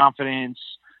that confidence.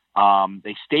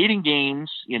 They stayed in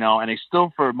games, and they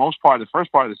still, for most part, the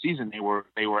first part of the season, they were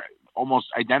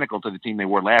almost identical to the team they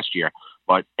were last year.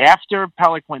 But after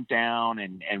Pelech went down,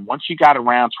 and once you got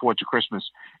around towards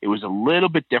Christmas, it was a little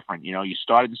bit different. You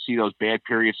started to see those bad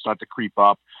periods start to creep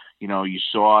up. You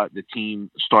saw the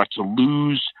team start to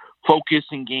lose focus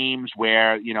in games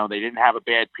where, they didn't have a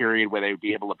bad period where they would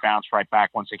be able to bounce right back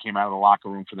once they came out of the locker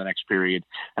room for the next period.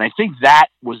 And I think that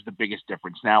was the biggest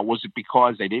difference. Now, was it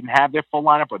because they didn't have their full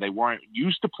lineup, or they weren't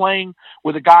used to playing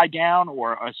with a guy down,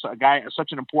 or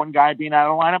such an important guy being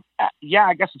out of the lineup? Yeah,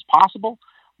 I guess it's possible.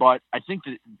 But I think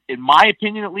that, in my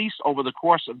opinion, at least, over the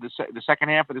course of the second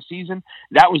half of the season,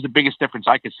 that was the biggest difference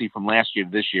I could see from last year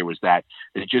to this year, was that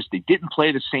they didn't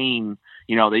play the same,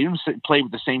 they didn't play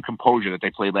with the same composure that they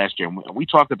played last year. And we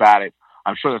talked about it.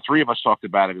 I'm sure the three of us talked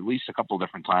about it at least a couple of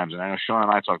different times, and I know Sean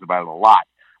and I talked about it a lot,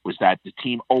 was that the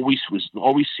team always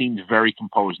seemed very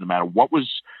composed, no matter what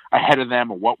was ahead of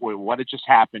them or what had just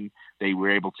happened. They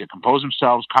were able to compose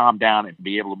themselves, calm down, and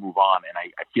be able to move on. And I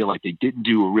feel like they didn't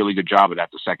do a really good job of that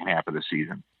the second half of the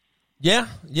season. Yeah,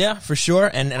 for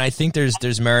sure. And I think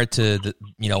there's merit to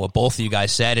what both of you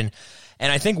guys said, and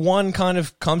I think one kind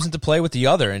of comes into play with the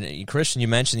other. And Christian, you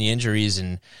mentioned the injuries,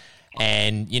 and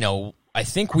I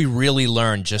think we really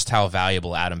learned just how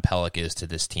valuable Adam Pelech is to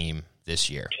this team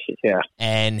this year. Yeah.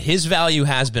 And his value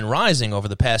has been rising over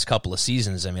the past couple of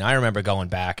seasons. I mean, I remember going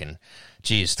back and,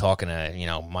 talking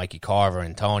to, Mikey Carver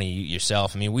and Tony,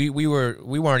 yourself. I mean, we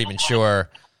weren't even sure,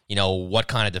 what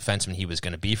kind of defenseman he was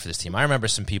going to be for this team. I remember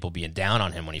some people being down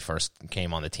on him when he first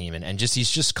came on the team, and he's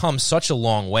just come such a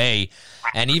long way.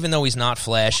 And even though he's not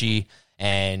flashy,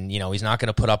 and, he's not going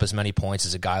to put up as many points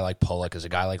as a guy like Pulock, as a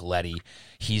guy like Leddy,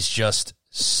 he's just,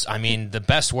 the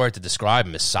best word to describe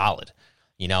him is solid.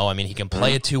 He can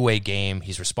play a two-way game.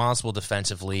 He's responsible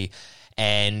defensively.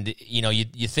 And,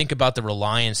 you think about the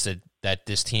reliance that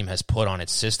this team has put on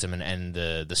its system and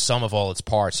the sum of all its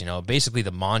parts, basically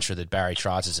the mantra that Barry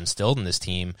Trotz has instilled in this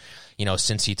team,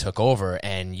 since he took over.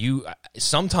 And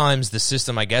sometimes the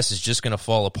system, I guess, is just going to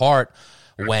fall apart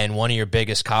when one of your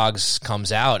biggest cogs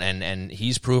comes out, and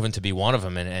he's proven to be one of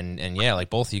them. And yeah,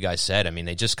 like both of you guys said,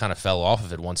 they just kind of fell off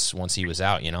of it once he was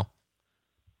out,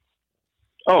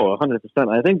 Oh, 100%.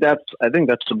 I think that's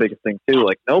the biggest thing too.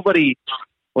 Like, nobody,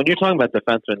 when you're talking about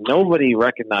defensemen, nobody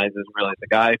recognizes really the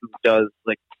guy who does,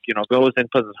 goes in,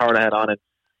 puts his heart out on it,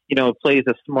 plays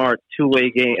a smart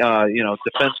two-way game,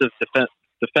 defensive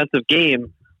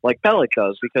game like Pelech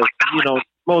does, because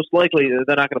most likely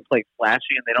they're not going to play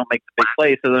flashy and they don't make the big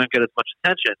plays, so they don't get as much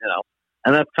attention,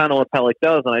 And that's kind of what Pelech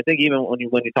does. And I think even when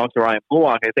you talk to Ryan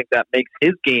Pulock, I think that makes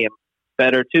his game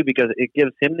better too, because it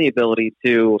gives him the ability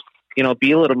to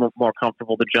be a little bit more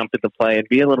comfortable to jump into play and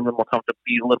be a little bit more comfortable,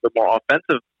 be a little bit more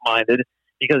offensive minded,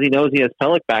 because he knows he has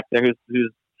Pelech back there who's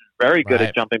very good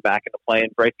at jumping back into play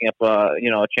and breaking up a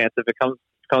chance if it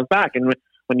comes back. And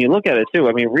when you look at it too,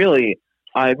 I mean, really,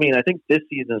 I think this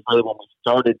season is really when we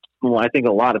started. Well, I think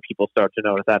a lot of people start to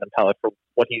notice Adam Pelech for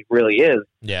what he really is.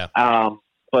 Yeah.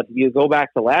 But you go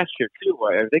back to last year too,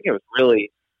 where I think it was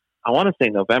really, I want to say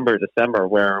November, December,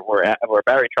 where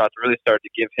Barry Trotz really started to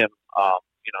give him,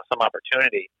 some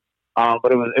opportunity.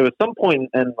 But it was some point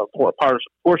in the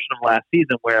portion of last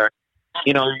season where,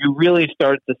 you really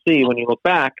started to see, when you look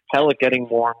back, Pelech getting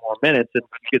more and more minutes, and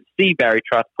you could see Barry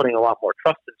Trotz putting a lot more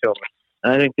trust into him.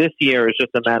 And I think this year is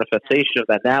just a manifestation of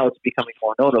that. Now it's becoming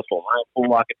more noticeable. Ryan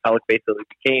Pulock and Pelech basically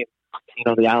became,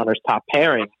 the Islanders' top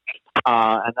pairing.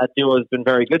 And that duo has been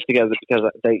very good together because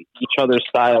each other's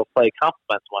style of play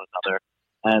complements one another.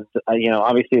 And,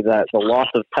 obviously the loss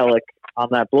of Pelech on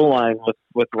that blue line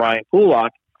with Ryan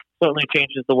Pulock certainly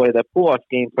changes the way that Pulock's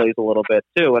game plays a little bit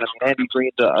too. And I mean, Andy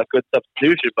Green's a good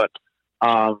substitution, but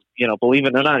believe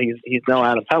it or not, he's no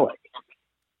Adam Pelech.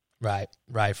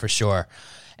 Right, for sure.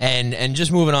 And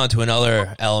just moving on to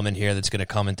another element here that's going to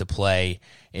come into play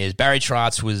is Barry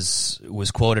Trotz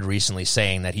was quoted recently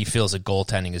saying that he feels that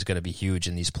goaltending is going to be huge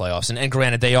in these playoffs. And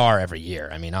granted, they are every year.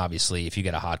 I mean, obviously, if you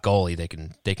get a hot goalie, they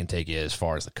can take you as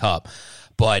far as the cup.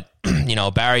 But,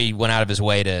 Barry went out of his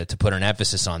way to put an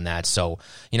emphasis on that. So,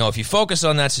 if you focus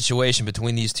on that situation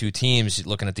between these two teams,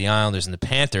 looking at the Islanders and the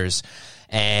Panthers,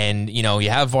 and,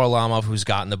 you have Varlamov, who's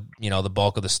gotten the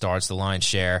bulk of the starts, the lion's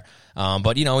share.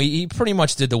 But, he pretty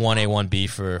much did the 1A, 1B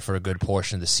for a good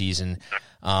portion of the season.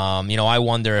 I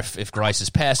wonder if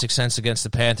Greiss' passing sense against the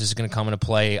Panthers is going to come into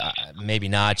play. Maybe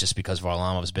not, just because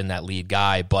Varlamov's been that lead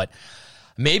guy. But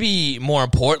maybe more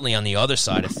importantly, on the other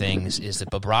side of things, is that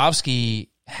Bobrovsky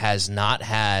has not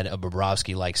had a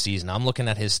Bobrovsky-like season. I'm looking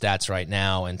at his stats right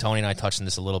now, and Tony and I touched on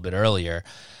this a little bit earlier.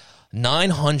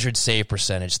 900 save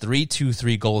percentage,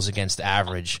 3.23 goals against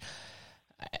average.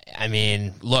 I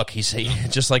mean, look, he's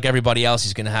just like everybody else.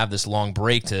 He's going to have this long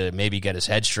break to maybe get his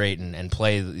head straight and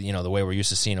play, the way we're used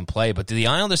to seeing him play. But do the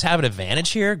Islanders have an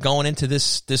advantage here going into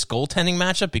this goaltending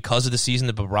matchup because of the season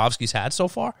that Bobrovsky's had so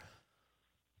far?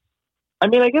 I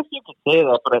mean, I guess you could say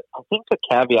that, but I think the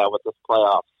caveat with this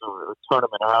playoffs or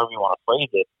tournament, or however you want to phrase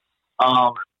it,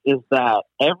 is that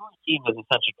every team is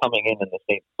essentially coming in the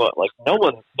same foot. Like no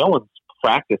one's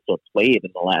practiced or played in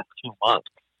the last 2 months.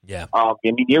 Yeah. I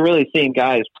mean, you're really seeing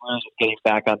guys really just getting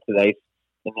back onto the ice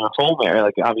in their home area.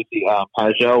 Like obviously,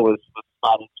 Pajot was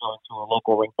spotted going to a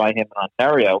local rink by him in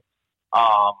Ontario.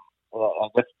 I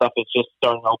guess stuff is just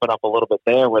starting to open up a little bit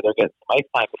there where they're getting some ice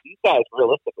time. But these guys,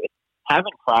 realistically,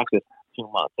 haven't practiced 2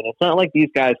 months, and it's not like these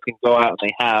guys can go out and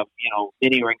they have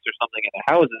mini rinks or something in their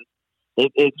houses.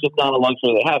 It's just not a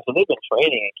luxury they have. So they've been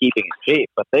training and keeping in shape,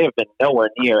 but they have been nowhere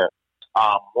near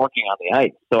working on the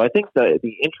ice. So I think the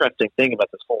interesting thing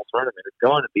about this whole tournament is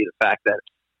going to be the fact that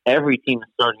every team is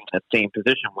starting in that same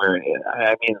position where,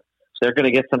 I mean, they're going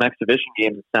to get some exhibition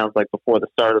games, it sounds like, before the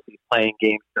start of these playing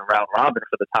games in round robin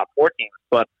for the top 4 teams.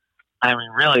 But, I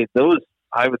mean, really,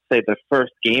 I would say the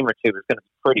first game or two is going to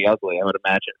be pretty ugly, I would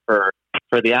imagine, for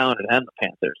the Islanders and the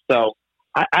Panthers. So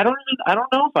I don't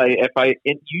know if I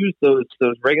use those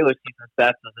regular season stats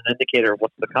as an indicator of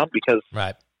what's to come because,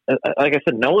 right. Like I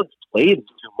said, no one's played in 2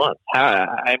 months.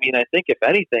 I mean, I think if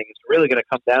anything, it's really going to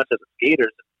come down to the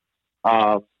skaters.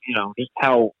 Just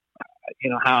how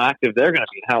active they're going to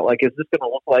be. How is this going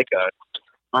to look like a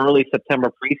early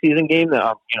September preseason game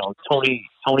that Tony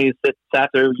sat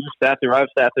through, you sat through, I've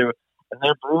sat through, and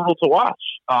they're brutal to watch.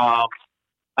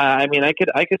 I mean, I could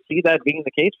see that being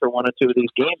the case for 1 or 2 of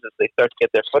these games as they start to get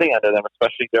their footing under them,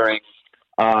 especially during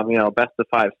best of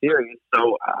 5 series.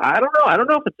 So I don't know. I don't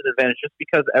know if it's an advantage just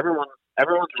because everyone's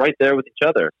right there with each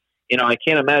other. I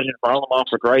can't imagine Varlamov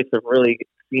or Greiss have really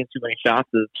seen too many shots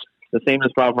as the same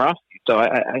as Bobrovsky. So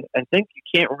I think you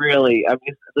can't really, I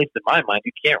mean, at least in my mind,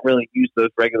 you can't really use those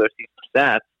regular season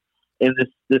stats in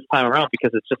this time around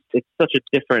because it's such a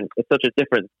different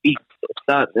beast.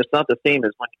 It's not the same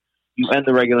as when you end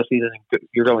the regular season and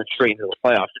you're going straight into the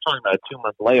playoffs. You're talking about a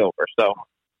 2-month layover. So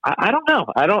I don't know.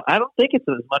 I don't think it's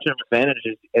as much of an advantage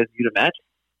as you'd imagine.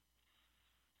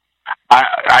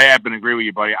 I happen to agree with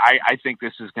you, buddy. I think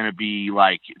this is going to be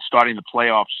like starting the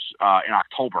playoffs in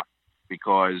October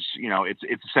because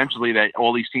it's essentially that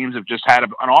all these teams have just had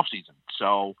an off season.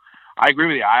 So I agree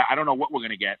with you. I don't know what we're going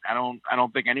to get. I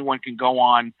don't think anyone can go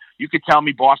on. You could tell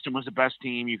me Boston was the best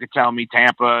team. You could tell me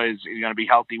Tampa is going to be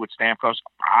healthy with Stamkos.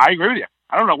 I agree with you.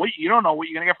 I don't know what you don't know what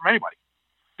you're going to get from anybody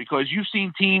because you've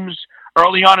seen teams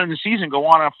early on in the season go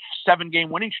on a 7-game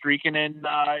winning streak, and then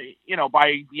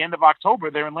by the end of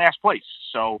October they're in last place.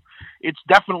 So it's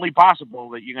definitely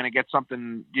possible that you're going to get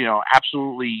something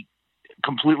absolutely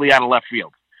completely out of left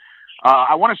field.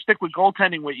 I want to stick with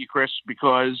goaltending with you, Chris,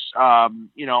 because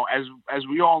as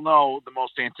we all know, the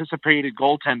most anticipated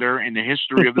goaltender in the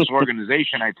history of this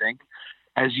organization, I think,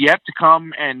 has yet to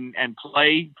come and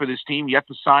play for this team, yet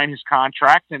to sign his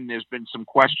contract, and there's been some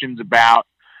questions about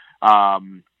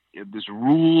this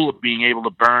rule of being able to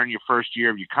burn your first year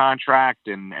of your contract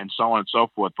and so on and so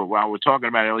forth. But while we're talking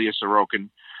about Ilya Sorokin,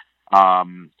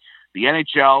 the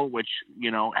NHL, which,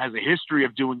 has a history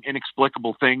of doing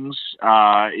inexplicable things,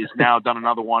 is now done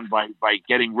another one by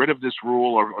getting rid of this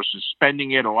rule or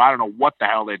suspending it, or I don't know what the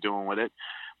hell they're doing with it.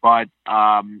 But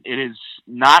it is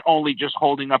not only just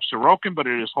holding up Sorokin, but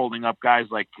it is holding up guys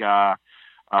like Kirill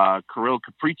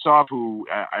Kaprizov, who,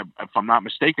 if I'm not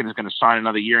mistaken, is going to sign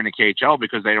another year in the KHL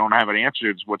because they don't have an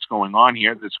answer to what's going on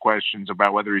here. There's questions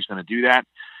about whether he's going to do that.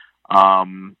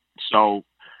 So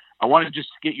I want to just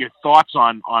get your thoughts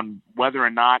on whether or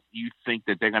not you think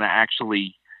that they're going to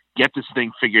actually get this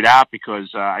thing figured out,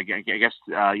 because I guess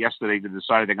yesterday they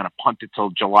decided they're going to punt it till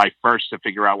July 1st to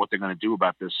figure out what they're going to do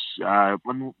about this.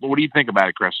 What do you think about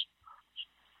it, Chris?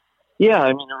 Yeah,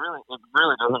 I mean, it really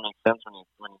doesn't make sense when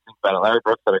you think about it. Larry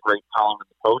Brooks had a great column in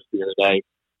the Post the other day,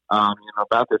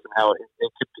 about this and how it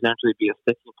could potentially be a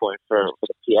sticking point for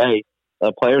the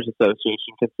PA Players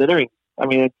Association, considering, I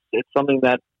mean, it's something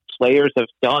that players have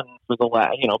done for the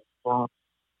last,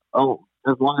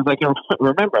 as long as I can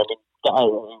remember. I mean,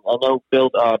 I know Bill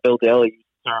Daly used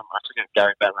the term, I forget,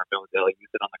 Gary Bettman or Bill Daly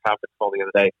used it on the conference call the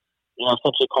other day,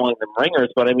 essentially calling them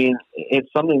ringers, but I mean,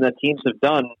 it's something that teams have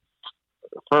done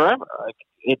forever. Like,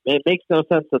 it makes no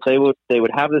sense that they would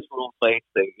have this rule in place.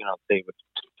 They would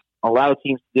allow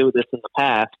teams to do this in the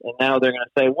past, and now they're going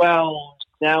to say, well,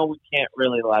 now we can't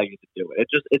really allow you to do it.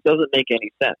 It doesn't make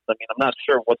any sense. I mean, I'm not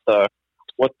sure what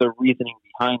the reasoning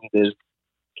behind it is,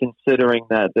 considering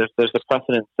that there's a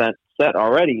precedent set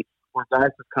already where guys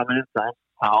have come in and signed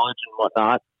college and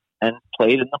whatnot and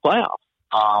played in the playoffs.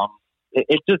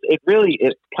 It really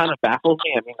kind of baffles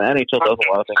me. I mean, the NHL does a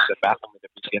lot of things that baffle me to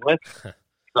begin with.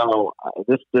 So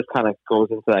this kind of goes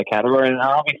into that category, and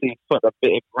obviously put a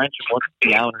big wrench in what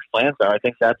the Islanders' plans are. I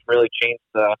think that's really changed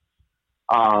the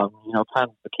kind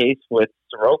of the case with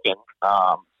Sorokin.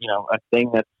 A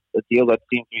deal that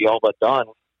seems to be all but done.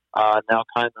 Now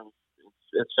kind of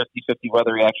it's 50-50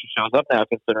 whether he actually shows up now,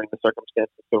 considering the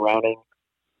circumstances surrounding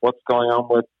what's going on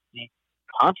with the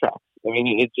contract. I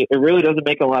mean, it really doesn't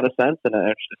make a lot of sense, and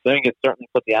I think it certainly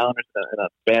put the Islanders in a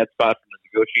bad spot from a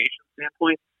negotiation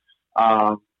standpoint,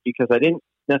 because I didn't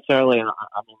necessarily,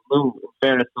 I mean, Lou, in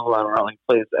fairness to Lou Lamoriello,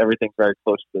 plays everything very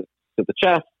close to the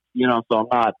chest, so I'm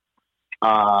not,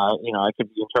 I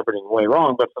could be interpreting way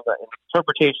wrong, but from the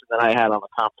interpretation that I had on the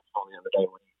conference call the other day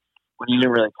when he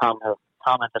didn't really commented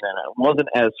on it wasn't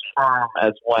as firm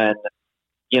as when,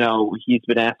 he's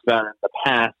been asked about it in the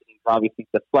past, and he's obviously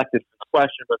deflected from the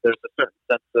question, but there's a certain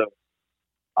sense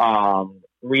of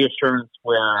reassurance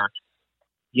where,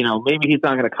 maybe he's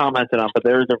not going to comment on it, but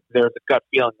there's a gut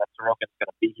feeling that Sorokin's going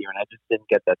to be here, and I just didn't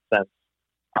get that sense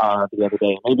the other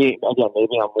day. Maybe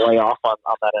I'm way off on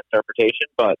that interpretation,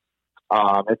 but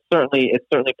it certainly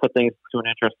put things to an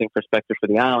interesting perspective for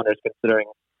the Islanders, considering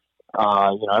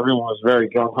everyone was very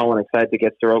gung-ho and excited to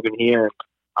get Sorokin here.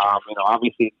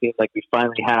 Obviously it seems like we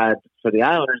finally had, for the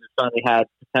Islanders,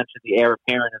 potentially the heir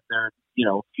apparent as their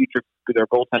their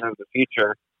goaltender of the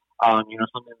future.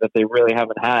 Something that they really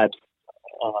haven't had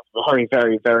in a very,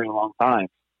 very, very long time.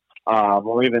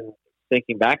 Or even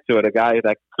thinking back to it, a guy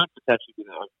that could potentially be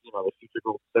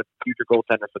the future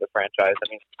goaltender for the franchise. I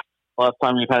mean, last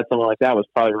time we've had someone like that was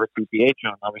probably Rick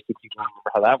DiPietro, and obviously people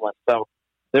remember how that went. So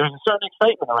there was a certain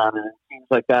excitement around it. It seems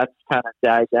like that's kind of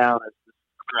died down as it's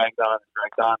dragged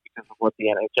on because of what the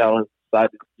NHL has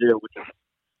decided to do, which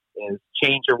is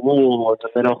change a rule in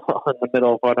the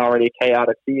middle of an already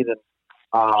chaotic season,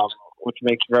 which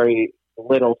makes very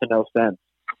little to no sense.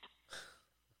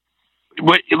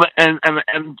 And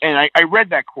I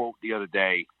read that quote the other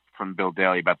day from Bill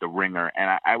Daly about the ringer,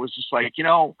 and I was just like,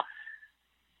 you're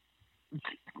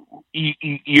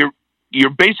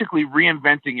basically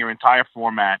reinventing your entire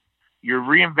format. You're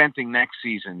reinventing next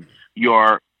season.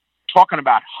 You're talking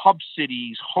about hub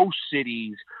cities, host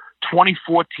cities,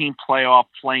 2014 playoff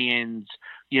play-ins,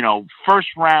 first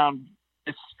round.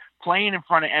 It's playing in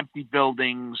front of empty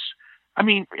buildings. I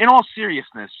mean, in all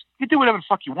seriousness, you do whatever the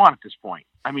fuck you want at this point.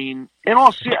 I mean,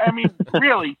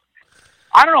 really,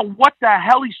 I don't know what the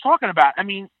hell he's talking about. I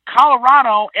mean,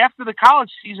 Colorado, after the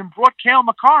college season, brought Cale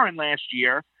Makar in last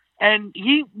year, and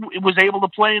he was able to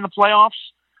play in the playoffs.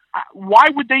 why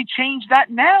would they change that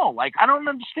now? Like, I don't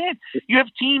understand. You have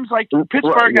teams like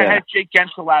Pittsburgh that had Jake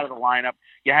Gensel out of the lineup.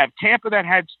 You have Tampa that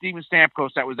had Steven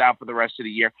Stamkos that was out for the rest of the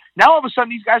year. Now all of a sudden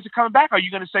these guys are coming back. Are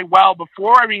you going to say, well,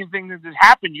 before everything that has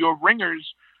happened, your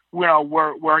ringers,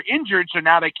 were injured, so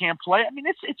now they can't play? I mean,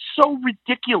 it's so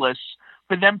ridiculous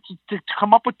for them to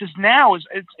come up with this now.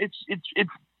 It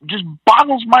just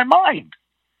boggles my mind.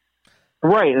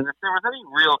 Right, and if there was any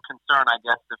real concern, I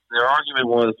guess, if their argument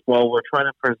was, well, we're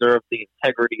trying to preserve the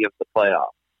integrity of the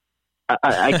playoffs.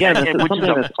 Again, it's something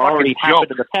that's already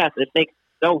happened in the past. It makes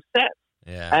no sense.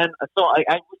 Yeah. And so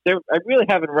I really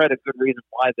haven't read a good reason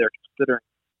why they're considering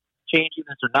changing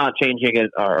this or not changing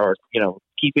it, or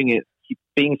keeping it,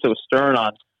 being so stern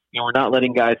on, we're not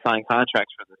letting guys sign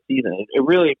contracts for the season. It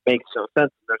really makes no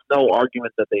sense. There's no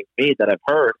argument that they've made that I've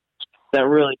heard that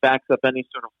really backs up any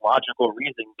sort of logical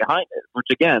reasoning behind it, which,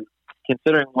 again,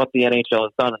 considering what the NHL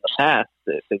has done in the past,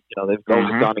 they've always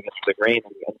gone against the grain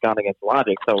and gone against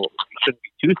logic, so we shouldn't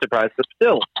be too surprised. But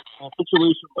still, in a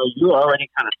situation where you're already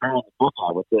kind of throwing the book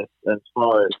out with this as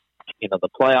far as, the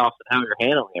playoffs and how you're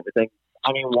handling everything,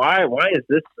 I mean, why is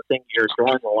this the thing you're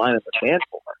drawing the line in the sand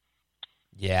for?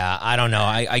 Yeah, I don't know.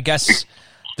 I guess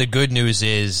the good news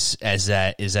is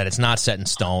that it's not set in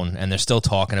stone, and they're still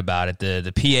talking about it.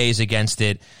 The PA's against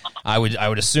it. I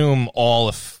would assume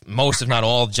most, if not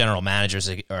all, general managers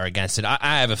are against it.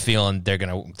 I have a feeling they're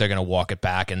gonna walk it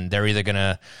back, and they're either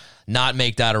gonna not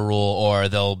make that a rule, or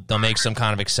they'll make some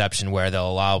kind of exception where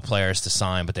they'll allow players to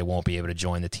sign, but they won't be able to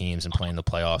join the teams and play in the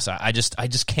playoffs. I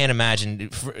just can't imagine.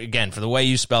 For the way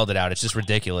you spelled it out, it's just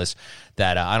ridiculous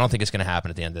that I don't think it's going to happen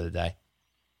at the end of the day.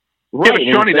 Right,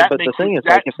 yeah, but the thing is,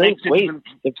 like, if they wait...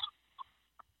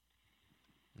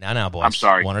 Now, boys. I'm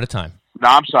sorry. One at a time. No,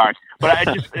 I'm sorry. But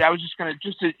I was just going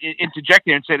to interject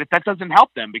there and say that doesn't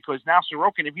help them, because now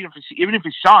Sorokin, even if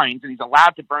he signs and he's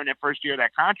allowed to burn that first year of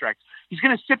that contract, he's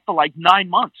going to sit for like 9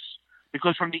 months,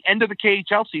 because from the end of the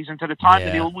KHL season to the time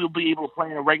that he'll be able to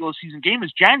play in a regular season game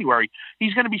is January.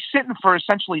 He's going to be sitting for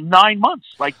essentially 9 months.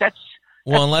 Like,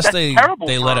 well, unless they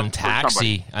let him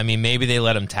taxi. I mean, maybe they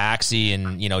let him taxi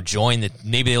and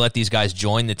maybe they let these guys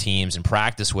join the teams and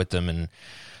practice with them, and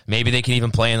maybe they can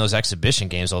even play in those exhibition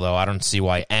games. Although I don't see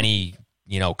why any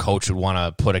coach would want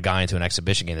to put a guy into an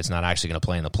exhibition game that's not actually going to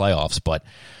play in the playoffs. But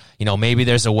maybe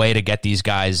there's a way to get these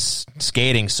guys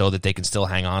skating so that they can still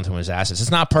hang on to him as assets.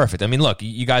 It's not perfect. I mean, look,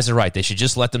 you guys are right. They should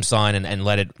just let them sign and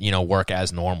let it work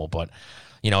as normal. But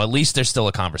at least there's still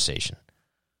a conversation.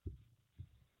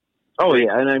 Oh,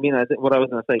 yeah, and I mean, I think what I was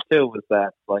going to say, too, was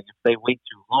that, like, if they wait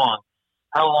too long,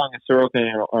 how long is Sorokin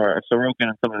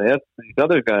and some of these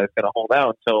other guys going to hold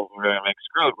out until we're going to make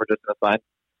screwed? We're just going to sign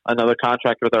another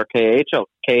contract with our KHL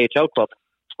club,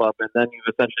 and then you've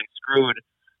essentially screwed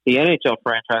the NHL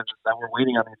franchises that were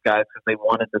waiting on these guys because they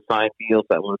wanted to sign deals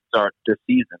that would start this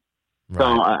season. Right.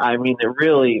 So, I mean, it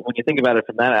really, when you think about it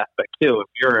from that aspect, too, if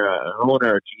you're an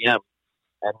owner or GM,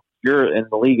 and you're in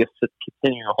the league is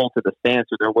continuing to hold to the stance,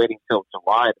 or they're waiting till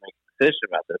July to make a decision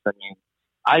about this. I mean,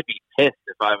 I'd be pissed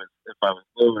if I was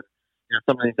moving,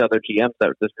 some of these other GMs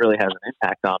that this really has an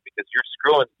impact on, because you're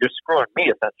screwing me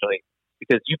essentially,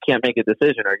 because you can't make a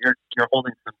decision, or you're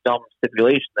holding some dumb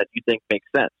stipulation that you think makes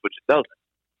sense, which it doesn't.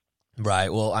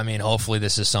 Right. Well, I mean, hopefully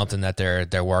this is something that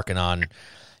they're working on,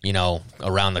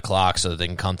 around the clock, so that they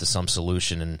can come to some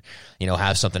solution and,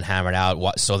 have something hammered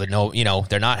out, so that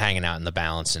they're not hanging out in the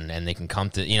balance, and they can come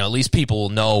to, at least people will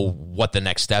know what the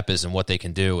next step is and what they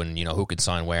can do, and, who could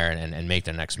sign where and make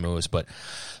their next moves. But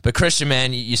Christian,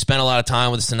 man, you spent a lot of time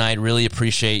with us tonight. Really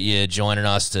appreciate you joining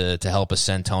us to help us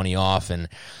send Tony off, and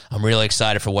I'm really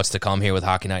excited for what's to come here with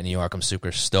Hockey Night in New York. I'm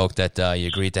super stoked that you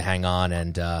agreed to hang on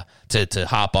and to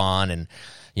hop on, and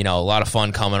a lot of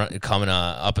fun coming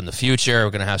up in the future.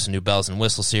 We're going to have some new bells and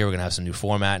whistles here. We're going to have some new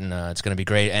format, and it's going to be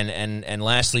great. And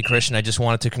lastly, Christian, I just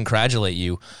wanted to congratulate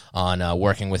you on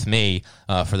working with me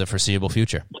for the foreseeable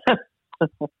future.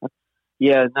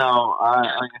 Yeah, no,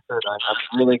 like I said,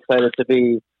 I'm really excited to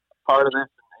be part of this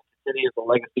and continue the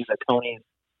legacy that Tony's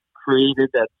created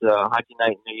at Hockey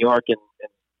Night in New York, and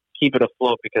keep it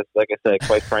afloat, because, like I said,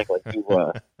 quite frankly, you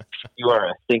are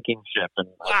a sinking ship, and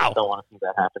I just don't want to see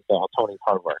that happen to Tony's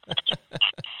hard work.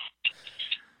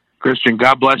 Christian,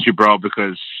 God bless you, bro,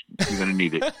 because you're going to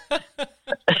need it.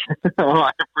 Well,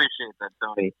 I appreciate that,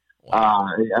 Tony.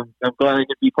 I'm glad I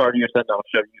could be part of your send-off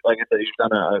show. Like I said, you've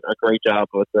done a great job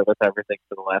with everything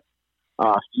for the last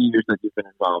few years that you've been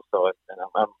involved. So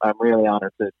I'm really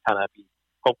honored to kind of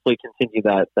hopefully continue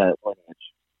that lineage.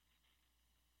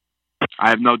 I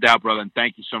have no doubt, brother, and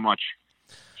thank you so much.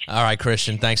 All right,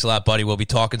 Christian. Thanks a lot, buddy. We'll be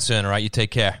talking soon, all right? You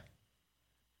take care.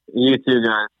 You too,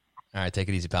 guys. All right, take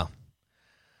it easy, pal.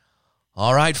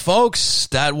 All right, folks,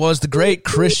 that was the great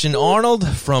Christian Arnold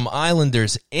from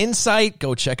Islanders Insight.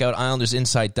 Go check out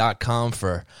islandersinsight.com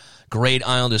for great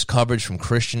Islanders coverage from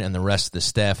Christian and the rest of the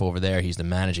staff over there. He's the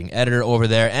managing editor over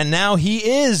there, and now he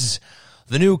is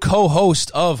the new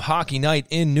co-host of Hockey Night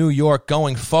in New York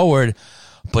going forward,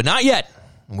 but not yet.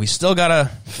 We still got to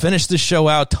finish this show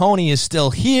out. Tony is still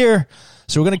here,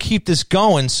 so we're going to keep this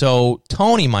going. So,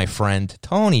 Tony, my friend,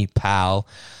 Tony, pal,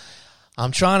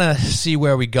 I'm trying to see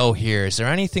where we go here. Is there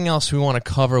anything else we want to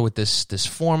cover with this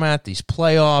format, these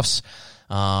playoffs?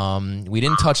 We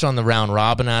didn't touch on the round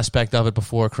robin aspect of it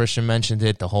before. Christian mentioned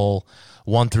it, the whole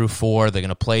 1 through 4. They're going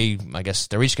to play, I guess,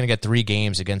 they're each going to get 3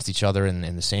 games against each other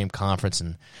in the same conference,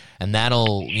 and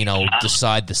that'll,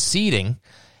 decide the seeding.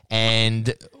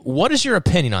 And what is your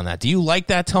opinion on that? Do you like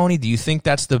that, Tony? Do you think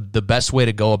that's the best way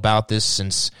to go about this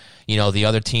since, the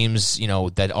other teams,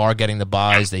 that are getting the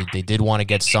buys, they did want to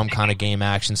get some kind of game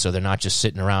action so they're not just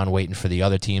sitting around waiting for the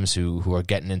other teams who are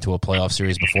getting into a playoff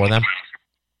series before them?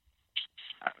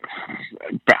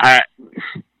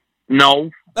 No.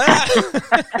 Okay.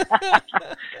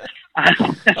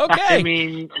 I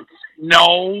mean,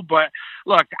 no, but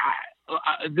look,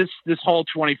 this whole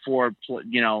 24,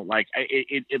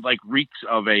 it like reeks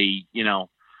of a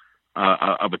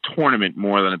tournament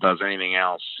more than it does anything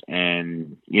else.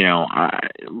 And,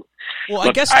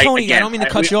 I guess, Tony, I don't mean to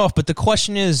cut you off, but the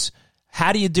question is,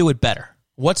 how do you do it better?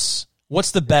 What's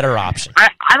the better option?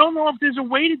 I don't know if there's a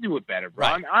way to do it better, bro.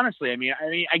 Right. Honestly,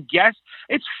 I guess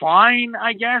it's fine.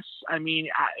 I guess.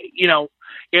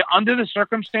 Under the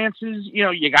circumstances,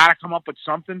 you got to come up with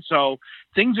something. So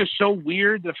things are so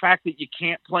weird. The fact that you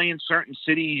can't play in certain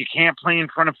cities, you can't play in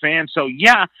front of fans. So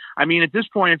yeah, at this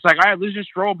point, it's like, all right, let's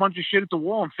just throw a bunch of shit at the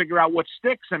wall and figure out what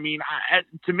sticks. To me,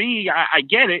 I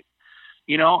get it.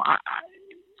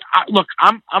 Look,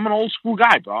 I'm an old school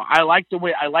guy, bro. I like the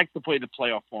way the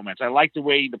playoff formats. I like the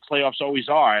way the playoffs always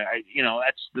are.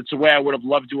 That's the way I would have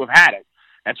loved to have had it.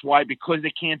 That's why, because they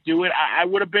can't do it, I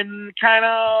would have been kind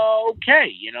of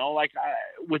okay,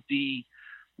 with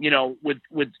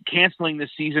canceling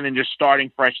this season and just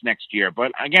starting fresh next year.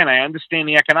 But again, I understand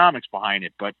the economics behind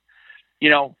it. But I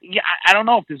don't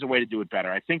know if there's a way to do it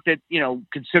better. I think that,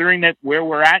 considering that where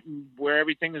we're at and where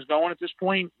everything is going at this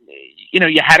point,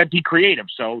 you had to be creative.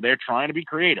 So they're trying to be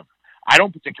creative. I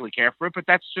don't particularly care for it, but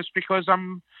that's just because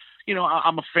I'm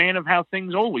a fan of how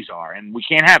things always are, and we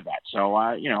can't have that. So,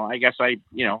 I guess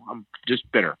I'm just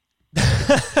bitter.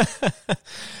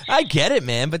 I get it,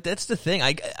 man, but that's the thing.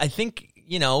 I think,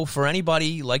 for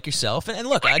anybody like yourself, and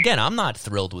look, again, I'm not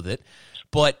thrilled with it,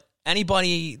 but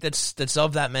anybody that's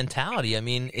of that mentality,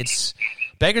 it's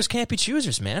beggars can't be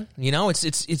choosers, man.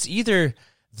 It's either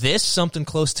this, something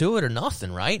close to it, or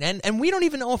nothing, right? And we don't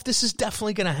even know if this is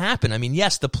definitely going to happen.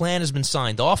 Yes, the plan has been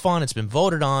signed off on, it's been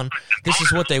voted on, this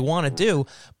is what they want to do,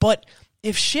 but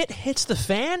if shit hits the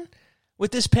fan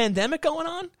with this pandemic going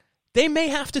on, they may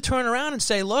have to turn around and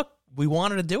say, look, we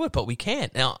wanted to do it, but we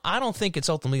can't. Now, I don't think it's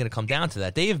ultimately going to come down to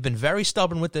that. They have been very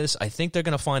stubborn with this. I think they're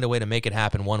going to find a way to make it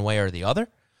happen one way or the other.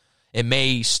 It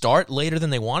may start later than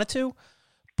they want it to,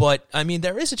 but,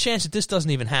 there is a chance that this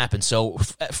doesn't even happen. So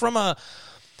from an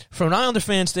Islander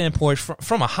fan standpoint,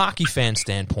 from a hockey fan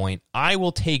standpoint, I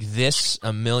will take this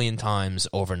a million times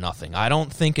over nothing. I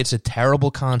don't think it's a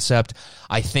terrible concept.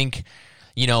 I think,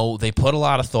 they put a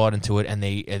lot of thought into it, and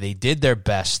they did their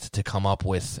best to come up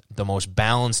with the most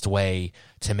balanced way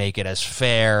to make it as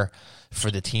fair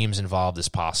for the teams involved as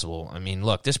possible.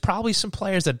 Look, there's probably some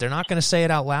players that they're not going to say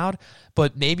it out loud,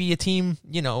 but maybe a team,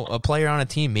 a player on a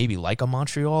team, maybe like a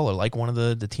Montreal or like one of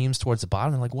the teams towards the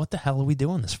bottom, they're like, what the hell are we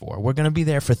doing this for? We're going to be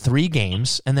there for 3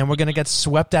 games, and then we're going to get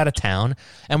swept out of town,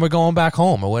 and we're going back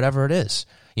home, or whatever it is.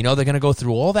 They're going to go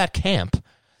through all that camp.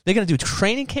 They're going to do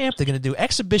training camp. They're going to do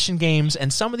exhibition games,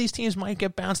 and some of these teams might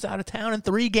get bounced out of town in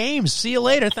 3 games. See you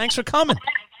later. Thanks for coming.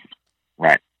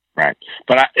 Right.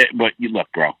 But you look,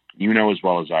 bro, as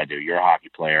well as I do. You're a hockey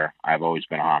player. I've always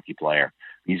been a hockey player.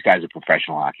 These guys are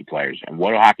professional hockey players. And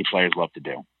what do hockey players love to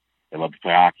do? They love to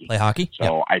play hockey. Play hockey?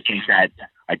 So yep.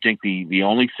 I think the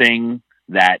only thing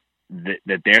that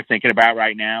they're thinking about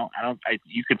right now,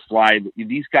 you could fly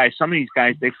these guys. Some of these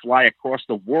guys, they fly across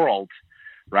the world,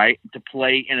 right, to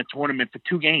play in a tournament for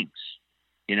 2 games.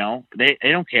 They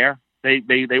don't care. They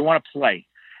want to play.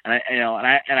 And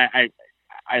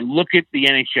I look at the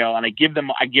NHL, and I give the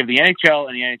NHL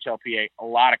and the NHLPA a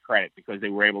lot of credit, because they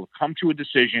were able to come to a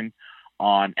decision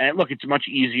on, and look, it's much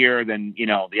easier than,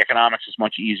 the economics is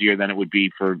much easier than it would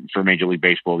be for Major League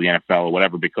Baseball, the NFL, or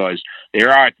whatever, because they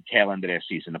are at the tail end of their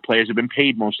season. The players have been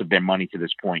paid most of their money to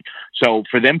this point. So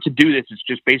for them to do this, it's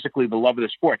just basically the love of the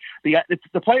sport. The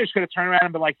players could have turned around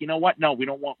and been like, you know what? No, we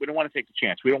don't want to take the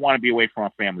chance. We don't want to be away from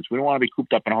our families. We don't want to be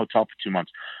cooped up in a hotel for 2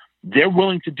 months. They're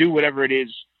willing to do whatever it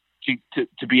is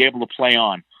to be able to play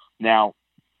on. Now,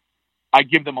 I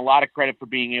give them a lot of credit for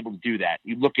being able to do that.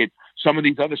 You look at some of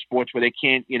these other sports where they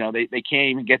can't, they can't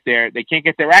even get their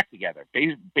act together.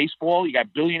 Baseball, you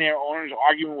got billionaire owners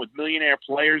arguing with millionaire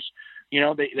players.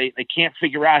 They can't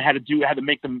figure out how to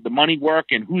make the money work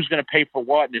and who's going to pay for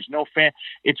what. And there's no fan.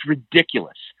 It's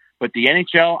ridiculous. But the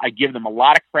NHL, I give them a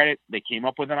lot of credit. They came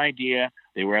up with an idea.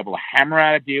 They were able to hammer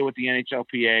out a deal with the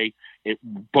NHLPA. It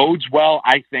bodes well,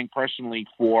 I think, personally,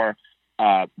 for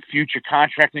future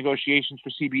contract negotiations for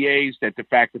CBAs, that the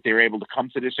fact that they were able to come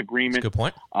to this agreement. That's a good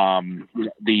point.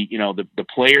 The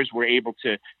players were able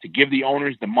to give the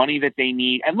owners the money that they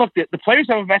need. And look, the players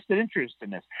have a vested interest in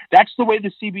this. That's the way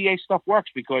the CBA stuff works,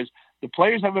 because the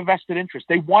players have a vested interest.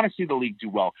 They want to see the league do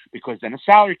well, because then the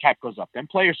salary cap goes up, then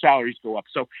player salaries go up.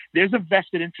 So there's a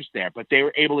vested interest there, but they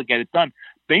were able to get it done.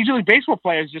 Major League Baseball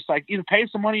players just like, either pay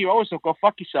us some money you owe us, or go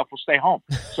fuck yourself, we'll stay home.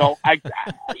 So I'm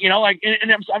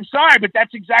sorry, but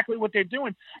that's exactly what they're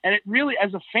doing. And it really,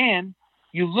 as a fan,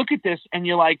 you look at this and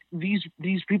you're like, these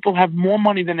people have more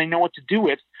money than they know what to do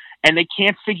with, and they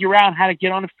can't figure out how to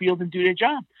get on the field and do their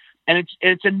job. And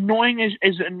it's annoying as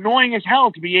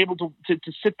hell to be able to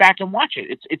sit back and watch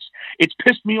it. It's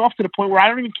pissed me off to the point where I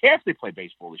don't even care if they play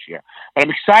baseball this year. But I'm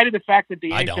excited the fact that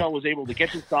the NHL was able to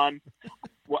get this done.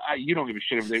 Well, you don't give a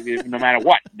shit if no matter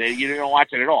what. You don't watch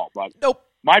it at all. But nope.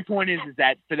 My point is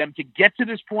that for them to get to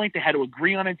this point, they had to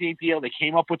agree on a deal. They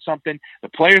came up with something. The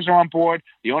players are on board.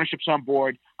 The ownership's on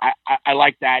board. I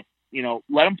like that.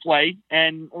 Let them play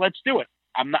and let's do it.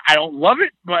 I don't love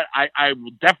it, but I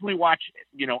will definitely watch,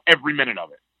 every minute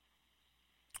of it.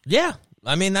 Yeah.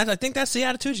 I mean, I think that's the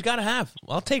attitude you got to have.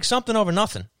 I'll take something over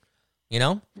nothing,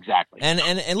 Exactly.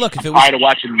 And look, if it I'm was tired of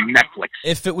watching Netflix.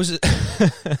 If it was,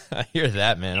 I hear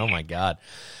that, man. Oh my God.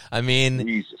 I mean,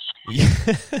 Jesus.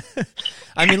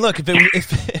 I mean, look,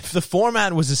 if the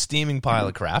format was a steaming pile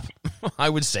of crap, I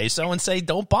would say so and say,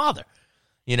 don't bother,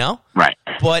 Right.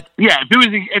 But yeah,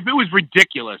 if it was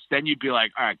ridiculous, then you'd be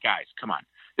like, all right, guys, come on.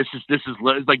 This is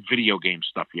like video game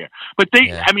stuff here. But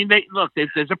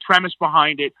there's a premise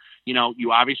behind it.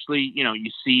 You obviously,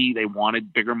 you see they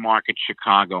wanted bigger markets,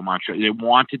 Chicago, Montreal. They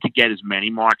wanted to get as many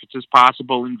markets as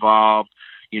possible involved,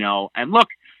 and look,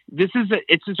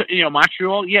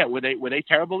 Montreal, yeah, were they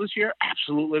terrible this year?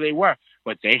 Absolutely they were.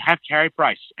 But they have Carey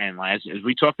Price. And as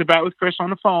we talked about with Chris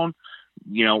on the phone,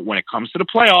 when it comes to the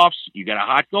playoffs, you got a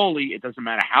hot goalie. It doesn't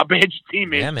matter how bad your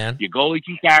team is. Yeah, man. Your goalie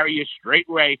can carry you straight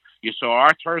away. You saw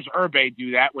Arturs Urbe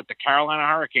do that with the Carolina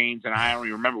Hurricanes, and I don't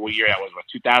even remember what year that was,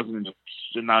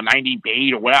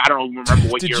 2098 or what? I don't remember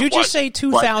what year it was. Did you just say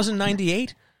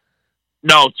 2098?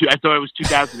 No, I thought it was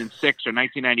 2006 or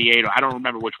 1998. I don't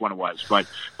remember which one it was, but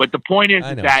the point is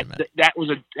that was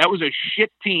a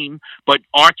shit team. But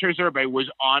Arturs Urbe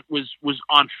was on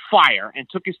fire and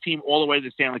took his team all the way to the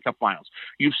Stanley Cup Finals.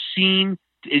 You've seen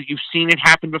it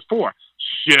happen before,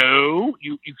 so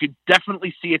you could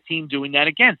definitely see a team doing that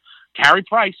again. Carey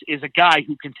Price is a guy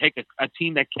who can take a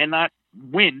team that cannot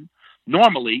win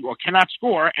normally or cannot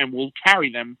score and will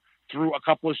carry them through a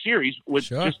couple of series with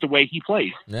just the way he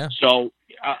plays. Yeah. So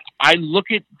I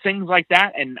look at things like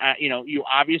that, and you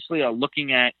obviously are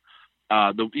looking at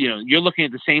you're looking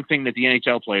at the same thing that the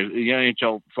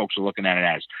NHL folks are looking at it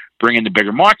as: bring in the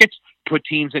bigger markets, put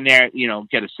teams in there,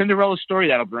 get a Cinderella story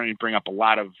that'll bring up a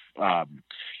lot of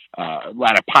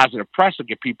positive press, will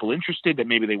get people interested that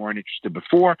maybe they weren't interested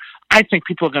before. I think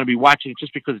people are going to be watching it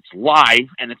just because it's live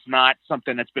and it's not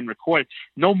something that's been recorded.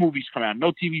 No movies come out,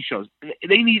 no TV shows.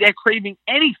 They're craving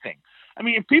anything. I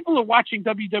mean, if people are watching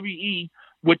WWE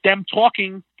with them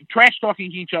trash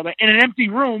talking to each other in an empty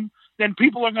room, then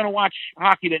people are going to watch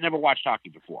hockey that never watched hockey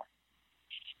before.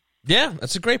 Yeah,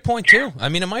 that's a great point, too. I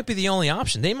mean, it might be the only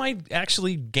option. They might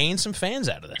actually gain some fans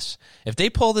out of this. If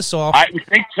they pull this off, I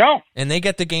think so, and they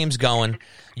get the games going,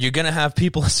 you're going to have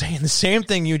people saying the same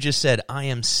thing you just said. I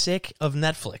am sick of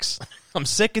Netflix. I'm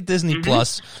sick of Disney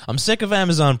Plus. I'm sick of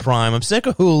Amazon Prime. I'm sick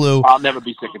of Hulu. I'll never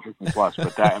be sick of Disney Plus,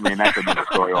 but that's another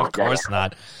story altogether. Of course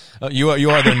not. You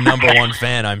are the number one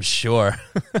fan, I'm sure.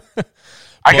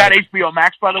 I got HBO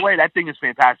Max, by the way. That thing is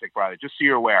fantastic, brother. Just so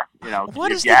you're aware.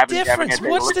 What is the difference?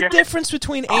 What's the difference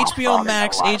between HBO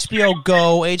Max, HBO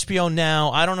Go, HBO Now?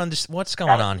 I don't understand. What's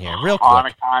going on here? Real quick. Ton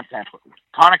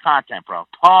of content, bro.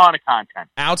 Ton of content.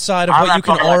 Outside of what you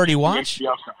can already watch?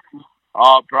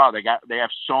 Oh, bro, they have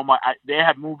so much. They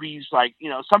have movies like,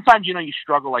 sometimes you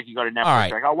struggle, like you go to Netflix, All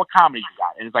right. like, oh, what comedies you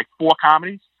got? And it's like 4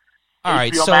 comedies. All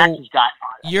right, HBO so Max has got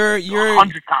you're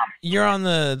 100 comedies. You're on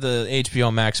the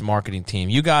HBO Max marketing team.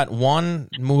 You got one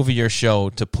movie or show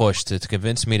to push to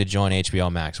convince me to join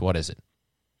HBO Max. What is it?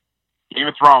 Game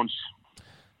of Thrones.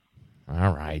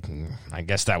 All right, I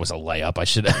guess that was a layup. I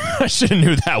should have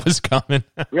knew that was coming.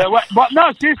 Yeah,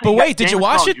 no, seriously. But wait, did Game you of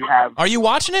watch Thrones, it? Are you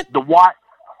watching it? The what?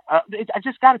 I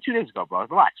just got it 2 days ago, bro.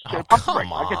 Relax. Oh, Pump the come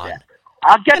brakes. on. I'll get there.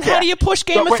 I'll get And there. how do you push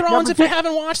Game of Thrones if you number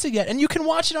haven't watched it yet? And you can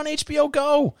watch it on HBO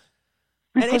Go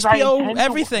and Because I HBO intend to-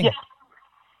 everything. yeah.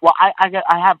 Well, I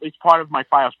have. It's part of my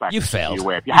Files package. You failed. If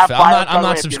you You have failed. Files, I'm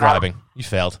not subscribing. You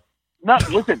failed. No,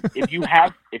 listen. If you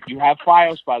have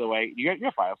Files, by the way, you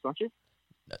have Files, don't you?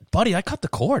 Buddy, I cut the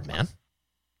cord, man.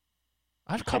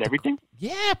 I've cut everything.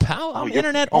 Yeah, pal. I'm you're-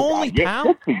 internet oh, only, God, pal.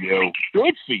 Good for you.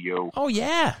 Good for you. Oh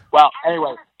yeah. Well,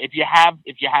 anyway, if you have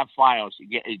Files, you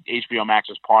get HBO Max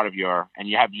as part of your, and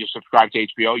you subscribe to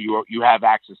HBO, you have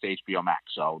access to HBO Max.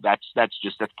 So that's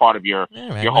part of your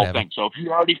Yeah, your whole thing. So if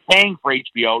you're already paying for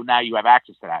HBO, now you have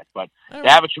access to that. But All they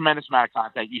have a tremendous amount of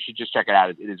content. You should just check it out.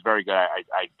 It is very good.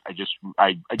 I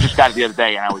just got it the other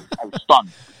day, and I was stunned.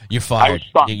 You're fired. I was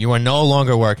stunned. You are no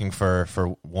longer working for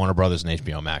Warner Brothers and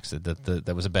HBO Max.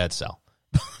 That was a bad sell.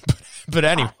 But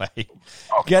anyway,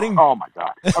 getting Oh my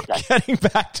God. Okay. getting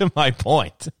back to my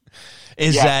point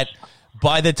is Yes. that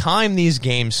by the time these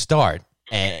games start,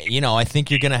 I think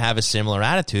you're going to have a similar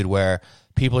attitude where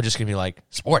people are just going to be like,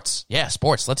 sports,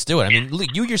 let's do it. I mean,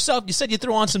 you yourself, you said you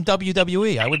threw on some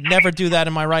WWE. I would never do that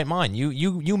in my right mind.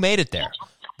 You made it there.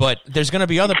 But there's going to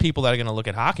be other people that are going to look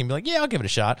at hockey and be like, yeah, I'll give it a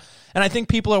shot. And I think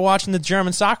people are watching the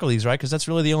German soccer leagues, right? Because that's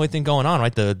really the only thing going on,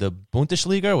 right? The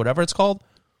Bundesliga or whatever it's called,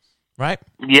 right?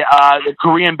 Yeah, the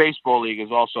Korean Baseball League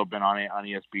has also been on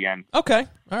ESPN. Okay,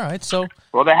 all right. So,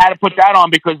 Well, they had to put that on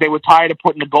because they were tired of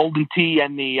putting the Golden Tee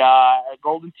and the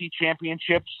Golden Tee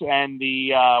Championships and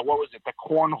the the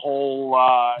Cornhole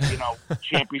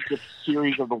Championship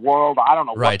Series of the World. I don't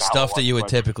know. right, what the hell stuff it that you was, would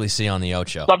typically see on the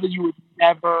Ocho. stuff that you would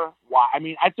never watch. I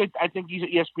mean, I think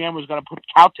ESPN was going to put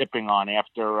cow tipping on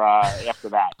after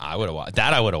that. I would have watched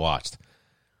that. I would have watched.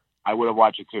 I would have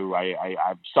watched it too. I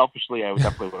selfishly, I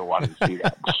definitely would have wanted to see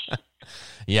that.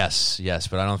 Yes,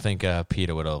 but I don't think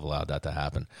Peter would have allowed that to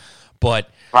happen.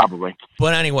 But Probably.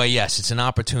 anyway, yes, it's an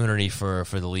opportunity for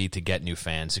the league to get new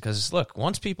fans because, look,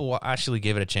 once people actually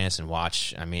give it a chance and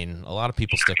watch, I mean, a lot of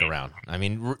people stick around. I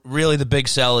mean, really the big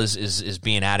sell is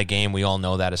being at a game. We all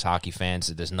know that as hockey fans.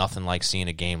 There's nothing like seeing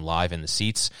a game live in the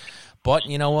seats. But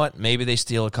you know what? Maybe they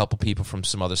steal a couple people from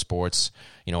some other sports,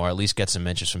 or at least get some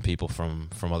interest from people from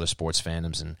other sports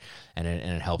fandoms, and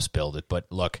it helps build it. But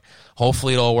look,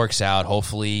 hopefully it all works out.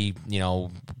 Hopefully,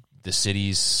 the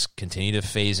cities continue to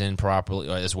phase in properly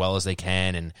as well as they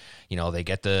can, and they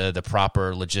get the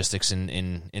proper logistics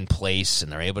in place,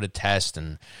 and they're able to test,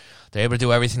 and they're able to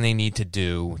do everything they need to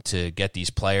do to get these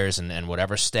players and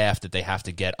whatever staff that they have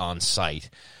to get on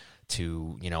site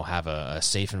to have a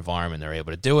safe environment. They're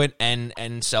able to do it,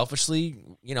 and selfishly,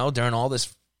 during all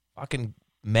this fucking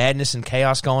madness and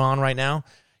chaos going on right now,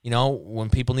 when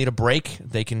people need a break,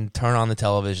 they can turn on the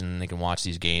television and they can watch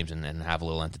these games and have a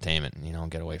little entertainment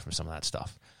and get away from some of that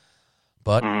stuff.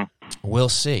 But we'll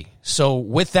see. So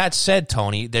with that said,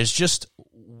 Tony, there's just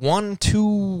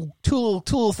two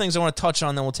little things I want to touch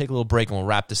on, then we'll take a little break and we'll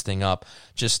wrap this thing up.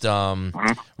 Just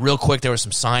real quick, there were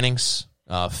some signings.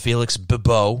 Felix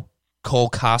Bibeau, Cole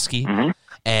Koski,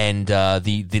 and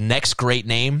the next great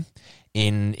name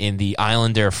in the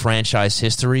Islander franchise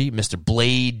history, Mr.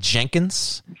 Blade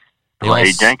Jenkins.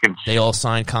 Jenkins. They all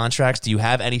signed contracts. Do you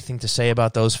have anything to say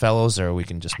about those fellows, or we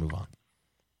can just move on?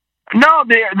 No,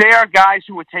 they are guys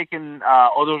who were taken.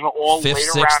 Those are all Fifth,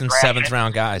 later sixth, round and draft seventh picks.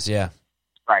 round guys. Yeah,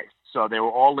 Right. So they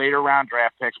were all later round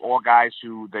draft picks, all guys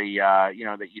who that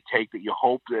you take, that you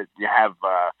hope that you have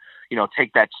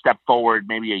take that step forward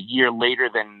maybe a year later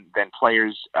than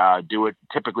players do it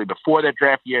typically before their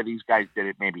draft year. These guys did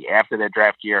it maybe after their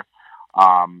draft year.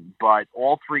 But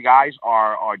all three guys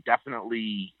are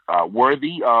definitely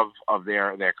worthy of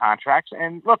their contracts.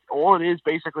 And look, all it is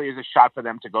basically is a shot for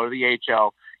them to go to the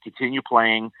AHL, continue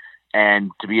playing,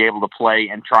 and to be able to play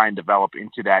and try and develop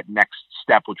into that next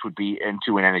step, which would be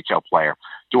into an NHL player.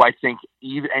 Do I think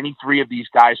any three of these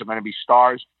guys are going to be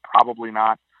stars? Probably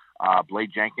not. Blade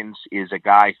Jenkins is a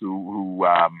guy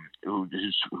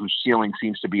whose ceiling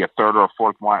seems to be a third or a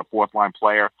fourth line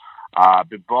player.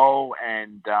 Bibeau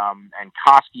and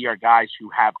Koski are guys who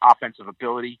have offensive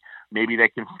ability. Maybe they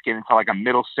can get into like a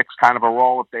middle six kind of a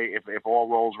role if all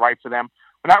roles right for them.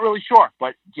 We're not really sure,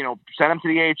 but send them to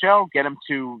the AHL, get them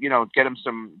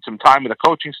some time with the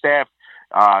coaching staff,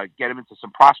 get them into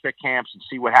some prospect camps and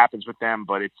see what happens with them.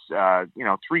 But it's,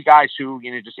 3 guys who,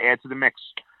 just add to the mix.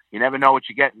 You never know what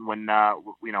you're getting when,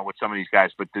 with some of these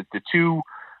guys. But the two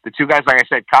guys, like I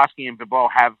said, Koski and Bilbao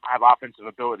have offensive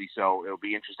ability. So it'll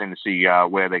be interesting to see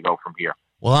where they go from here.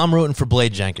 Well, I'm rooting for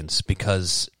Blade Jenkins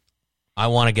because I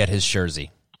want to get his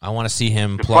jersey. I want to see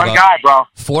him plug up guy, bro.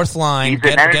 Fourth line,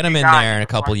 get him in there in a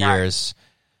couple years,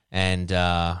 and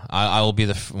I will be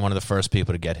one of the first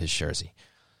people to get his jersey.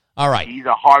 All right. He's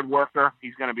a hard worker.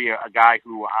 He's going to be a guy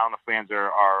who Islander fans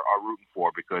are rooting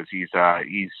for because he's a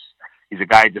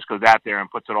guy who just goes out there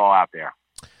and puts it all out there.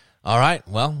 All right.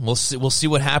 Well, we'll see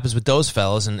what happens with those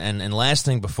fellas. And last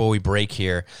thing before we break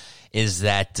here is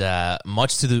that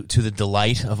much to the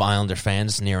delight of Islander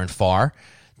fans near and far,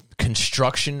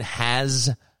 construction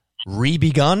has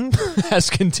re-begun,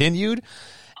 has continued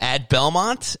at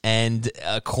Belmont, and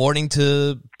according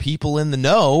to people in the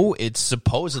know, it's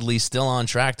supposedly still on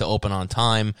track to open on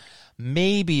time.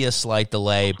 Maybe a slight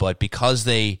delay, but because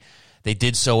they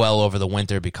did so well over the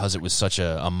winter, because it was such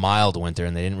a mild winter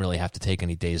and they didn't really have to take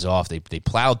any days off, they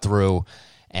plowed through,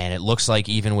 and it looks like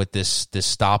even with this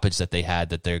stoppage that they had,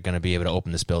 that they're going to be able to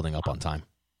open this building up on time.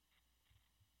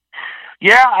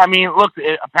 Yeah, I mean, look.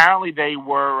 Apparently, they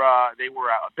were a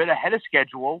bit ahead of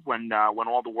schedule when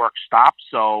all the work stopped.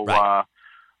 So, right.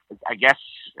 I guess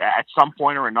at some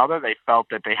point or another, they felt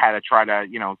that they had to try to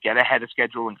get ahead of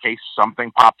schedule in case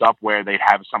something popped up where they'd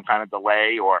have some kind of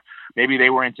delay, or maybe they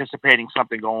were anticipating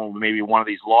something going with maybe one of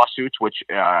these lawsuits. Which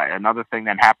another thing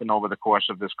that happened over the course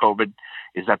of this COVID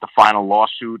is that the final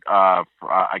lawsuit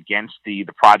against the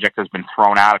project has been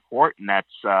thrown out of court, and that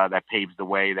paves the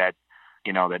way that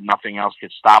nothing else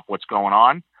could stop what's going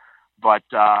on. But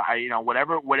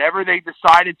whatever they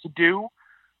decided to do,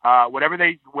 whatever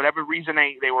reason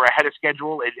they were ahead of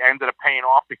schedule, it ended up paying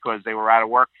off because they were out of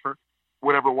work for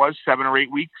whatever it was, 7 or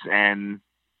 8 weeks, and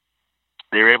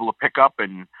they were able to pick up.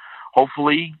 And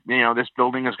hopefully, this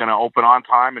building is going to open on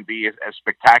time and be as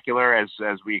spectacular as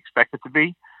we expect it to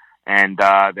be. And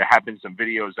there have been some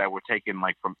videos that were taken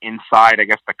from inside, I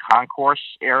guess, the concourse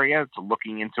area, to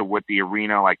looking into what the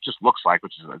arena just looks like,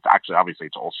 which is actually, obviously,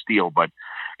 it's all steel, but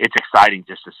it's exciting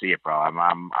just to see it, bro.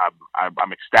 I'm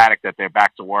ecstatic that they're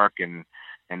back to work, and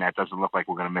that doesn't look like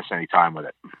we're going to miss any time with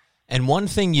it. And one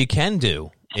thing you can do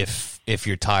if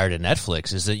you're tired of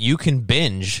Netflix is that you can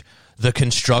binge the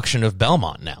construction of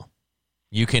Belmont now.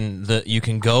 You can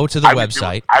go to the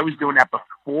website. I was doing that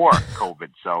before COVID,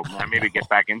 so maybe get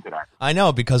back into that. I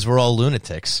know, because we're all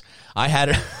lunatics. I had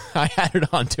it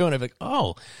on too, and I'm like,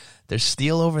 oh, there's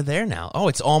steel over there now. Oh,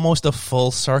 it's almost a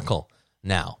full circle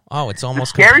now. Oh, it's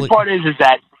almost the scary part is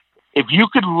that if you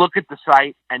could look at the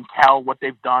site and tell what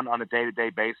they've done on a day-to-day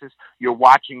basis, you're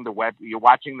watching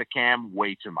the cam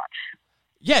way too much.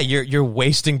 Yeah, you're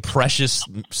wasting precious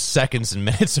seconds and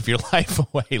minutes of your life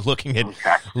away looking at.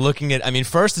 I mean,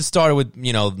 first it started with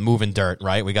moving dirt,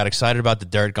 right? We got excited about the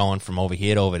dirt going from over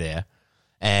here to over there,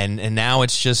 and now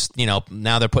it's just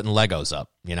now they're putting Legos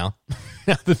up.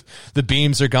 The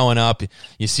beams are going up.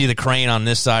 You see the crane on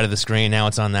this side of the screen. Now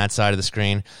it's on that side of the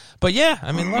screen. But yeah,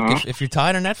 I mean, look, if you're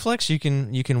tired of Netflix,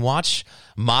 you can watch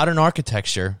modern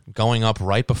architecture going up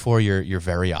right before your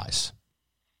very eyes.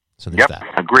 So there's that.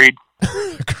 Agreed.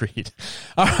 Agreed.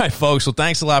 All right, folks. Well,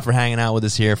 thanks a lot for hanging out with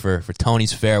us here for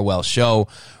Tony's farewell show.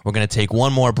 We're going to take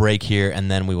one more break here, and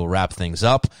then we will wrap things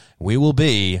up. We will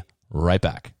be right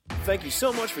back. Thank you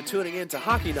so much for tuning in to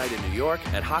Hockey Night in New York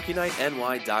at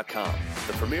HockeyNightNY.com,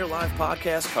 the premier live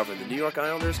podcast covering the New York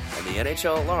Islanders and the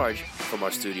NHL at large from our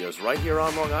studios right here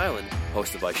on Long Island,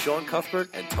 hosted by Sean Cuthbert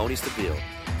and Tony Stabile.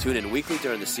 Tune in weekly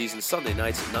during the season Sunday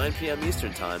nights at 9 p.m.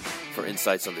 Eastern Time for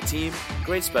insights on the team,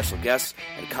 great special guests,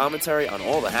 and commentary on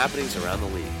all the happenings around the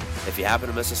league. If you happen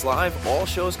to miss us live, all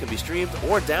shows can be streamed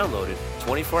or downloaded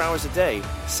 24 hours a day,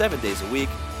 7 days a week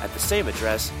at the same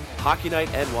address,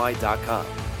 HockeyNightNY.com.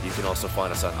 You can also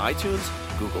find us on iTunes,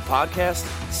 Google Podcasts,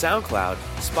 SoundCloud,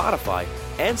 Spotify,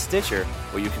 and Stitcher,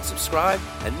 where you can subscribe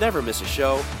and never miss a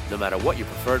show, no matter what your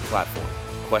preferred platform.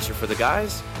 Question for the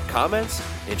guys? Comments?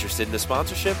 Interested in a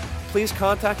sponsorship? Please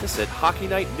contact us at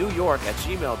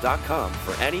HockeyNightNewYork@gmail.com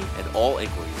for any and all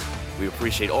inquiries. We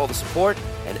appreciate all the support,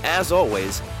 and as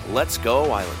always, let's go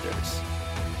Islanders.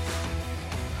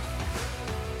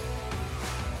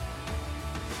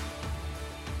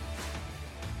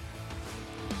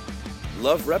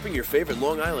 Love repping your favorite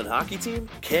Long Island hockey team?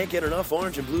 Can't get enough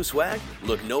orange and blue swag?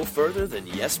 Look no further than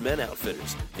Yes Men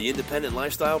Outfitters, the independent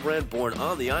lifestyle brand born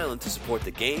on the island to support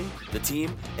the game, the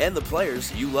team, and the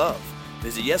players you love.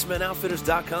 Visit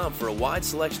YesMenOutfitters.com for a wide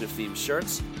selection of themed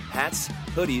shirts, hats,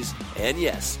 hoodies, and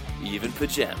yes, even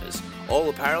pajamas. All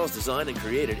apparel is designed and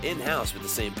created in-house with the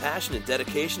same passion and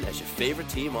dedication as your favorite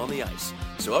team on the ice.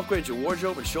 So upgrade your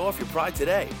wardrobe and show off your pride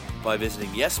today by visiting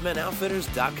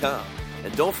YesMenOutfitters.com.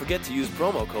 And don't forget to use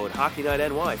promo code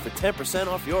HockeyNightNY for 10%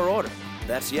 off your order.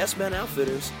 That's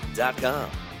YesMenOutfitters.com.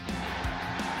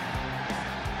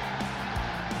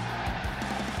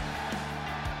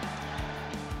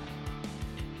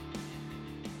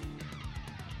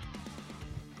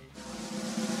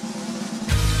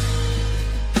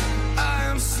 I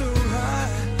am so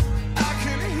high, I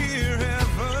can hear heaven.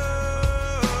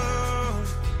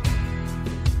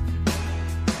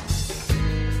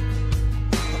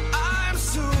 I am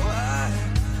so high,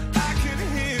 I can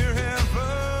hear heaven.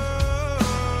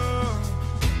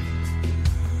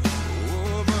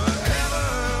 Oh, but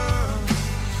heaven,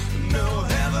 no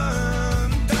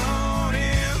heaven, don't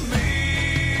hear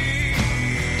me.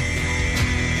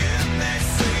 And they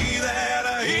say that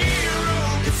a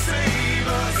hero can save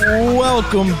us.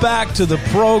 Welcome back to the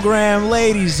program,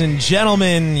 ladies and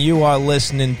gentlemen. You are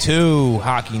listening to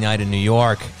Hockey Night in New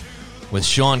York with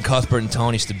Sean Cuthbert and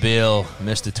Tony Stabile,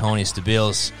 Mr. Tony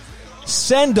Stabile's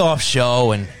send-off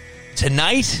show. And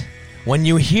tonight, when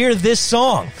you hear this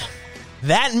song,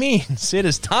 that means it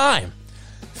is time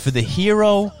for the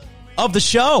hero of the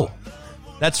show.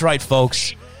 That's right,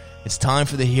 folks. It's time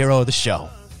for the hero of the show.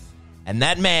 And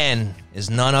that man is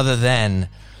none other than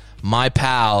my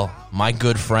pal, my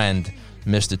good friend,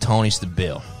 Mr. Tony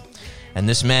Stabile. And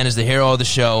this man is the hero of the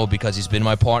show because he's been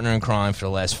my partner in crime for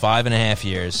the last 5.5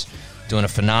 years, doing a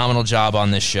phenomenal job on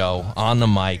this show, on the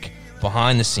mic,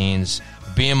 behind the scenes,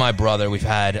 being my brother. We've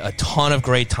had a ton of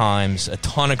great times, a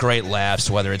ton of great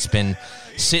laughs, whether it's been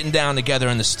sitting down together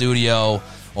in the studio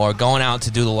or going out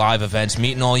to do the live events,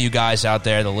 meeting all you guys out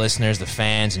there, the listeners, the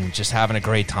fans, and just having a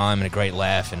great time and a great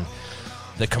laugh. And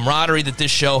the camaraderie that this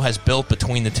show has built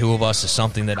between the two of us is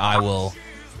something that I will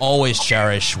always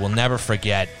cherish, will never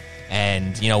forget.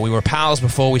 And, you know, we were pals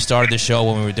before we started this show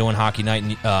when we were doing Hockey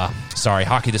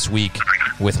This Week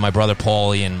with my brother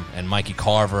Paulie and Mikey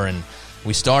Carver. And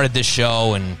we started this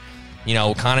show and, you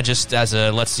know, kind of just as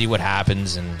a let's see what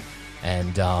happens and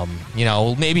you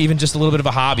know, maybe even just a little bit of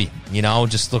a hobby. You know,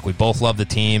 just look, we both love the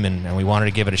team and we wanted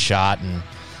to give it a shot. And,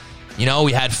 you know,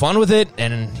 we had fun with it,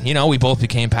 and, you know, we both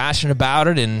became passionate about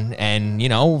it, and you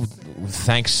know,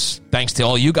 thanks to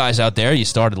all you guys out there, you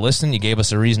started listening, you gave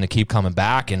us a reason to keep coming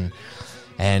back, and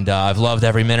I've loved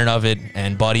every minute of it.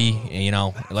 And buddy, you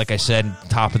know, like I said,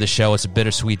 top of the show, it's a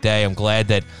bittersweet day. I'm glad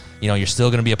that, you know, you're still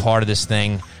going to be a part of this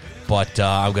thing, but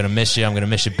I'm going to miss you. I'm going to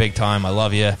miss you big time. I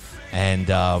love you, and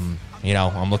you know,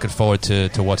 I'm looking forward to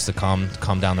what's to come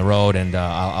down the road, and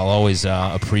I'll always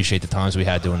appreciate the times we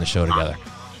had doing the show together.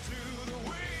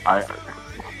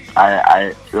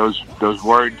 Those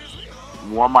words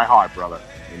warm my heart, brother.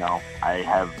 You know, I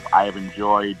have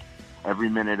enjoyed every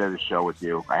minute of the show with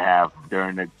you. I have,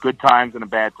 during the good times and the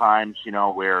bad times. You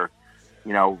know, where,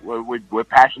 you know, we're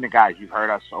passionate guys. You've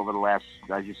heard us over the last,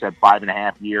 as you said,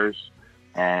 5.5 years,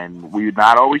 and we've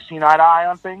not always seen eye to eye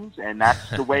on things, and that's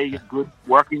the way a good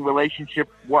working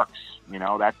relationship works. You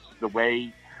know, that's the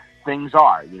way things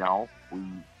are. You know,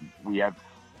 we have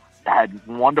had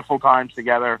wonderful times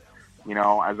together, you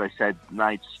know, as I said,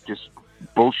 nights just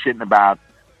bullshitting about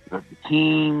the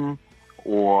team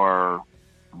or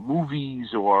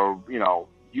movies, or, you know,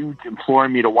 you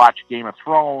imploring me to watch Game of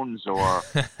Thrones, or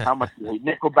how much you hate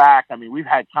Nickelback. I mean, we've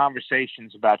had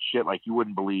conversations about shit like you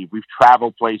wouldn't believe. We've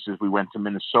traveled places. We went to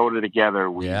Minnesota together.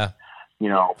 You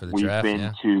know, we've draft,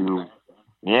 been to,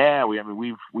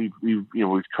 we've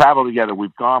traveled together.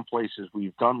 We've gone places.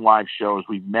 We've done live shows.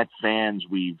 We've met fans.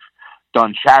 We've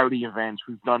done charity events.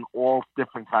 We've done all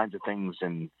different kinds of things.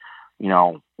 And, you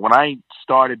know, when I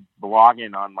started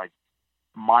blogging on my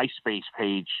MySpace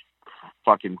page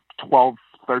fucking 12,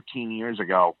 13 years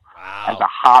ago, wow, as a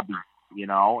hobby, you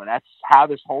know, and that's how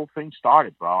this whole thing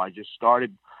started, bro. I just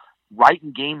started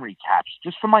writing game recaps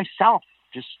just for myself,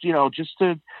 just, you know, just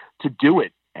to do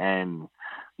it. And,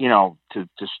 you know, to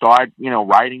start, you know,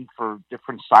 writing for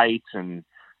different sites and,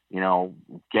 you know,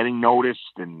 getting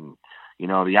noticed. And, you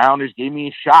know, the Islanders gave me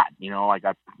a shot. You know, like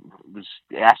I was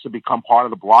asked to become part of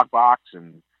the Blog Box,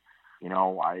 and, you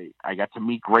know, I got to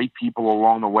meet great people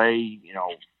along the way. You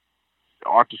know,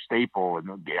 Arthur Staple and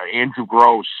Andrew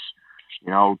Gross,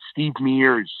 you know, Steve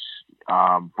Mears,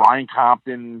 Brian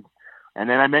Compton, and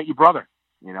then I met your brother.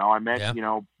 You know, I met you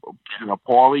know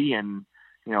Paulie and,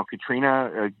 you know,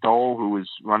 Katrina Dole, who was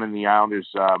running the Islanders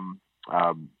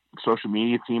social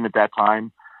media team at that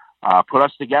time. Put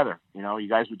us together. You know, you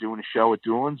guys were doing a show at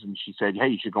Doolin's, and she said, "Hey,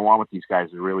 you should go on with these guys.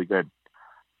 They're really good."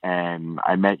 And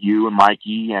I met you and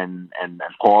Mikey and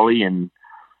Paulie, and,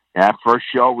 Yeah, first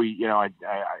show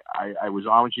I was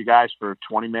on with you guys for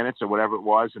 20 minutes or whatever it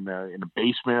was in the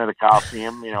basement of the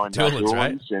Coliseum, in Doolins,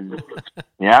 right? and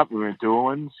yeah, we were in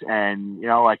Doolins, and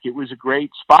it was a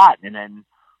great spot. And then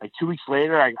 2 weeks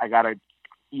later, I got an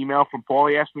email from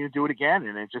Paulie asking me to do it again,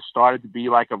 and it just started to be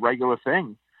like a regular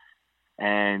thing.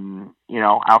 And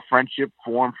our friendship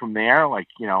formed from there. All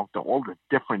the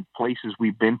different places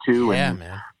we've been to, yeah, and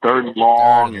man. Third and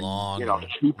Long, and the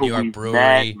people New York we've Brewery.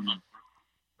 met.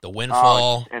 The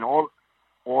Windfall. And all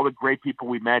the great people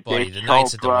we met. Buddy, Dave the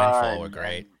nights at the Chopra Windfall were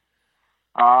great.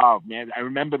 Oh, man. I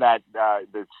remember that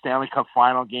the Stanley Cup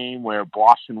final game where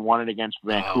Boston won it against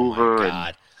Vancouver. Oh,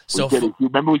 my God.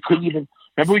 Remember we couldn't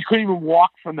even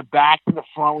walk from the back to the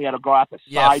front. We had to go out the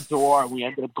side door, and we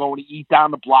ended up going to eat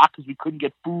down the block because we couldn't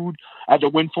get food at the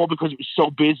Windfall because it was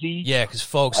so busy. Yeah, because,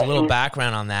 folks, a little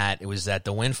background on that. It was at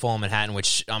the Windfall in Manhattan,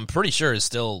 which I'm pretty sure is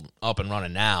still up and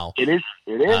running now. It is.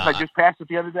 I just passed it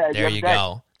the other day. There you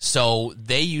go. So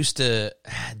they used to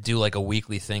do like a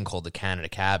weekly thing called the Canada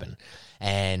Cabin.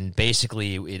 And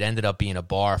basically, it ended up being a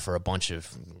bar for a bunch of,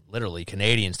 literally,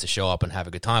 Canadians to show up and have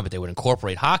a good time, but they would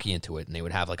incorporate hockey into it, and they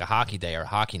would have like a hockey day or a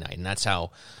hockey night, and that's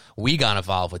how we got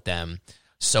involved with them.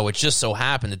 So it just so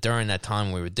happened that during that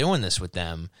time we were doing this with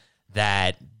them,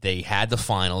 that they had the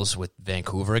finals with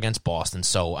Vancouver against Boston.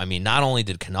 So, I mean, not only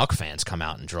did Canuck fans come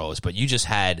out in droves, but you just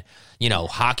had,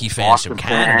 hockey fans Boston from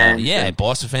Canada. fans.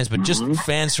 Boston fans, but just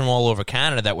fans from all over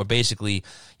Canada that were basically,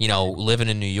 living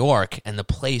in New York, and the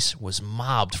place was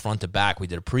mobbed front to back. We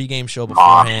did a pregame show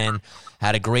beforehand,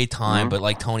 had a great time, but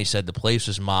like Tony said, the place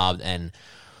was mobbed, and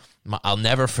I'll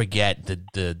never forget the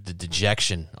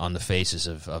dejection on the faces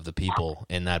of the people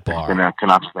in that bar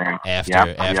after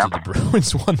the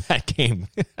Bruins won that game.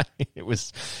 It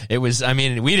was. I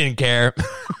mean, we didn't care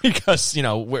because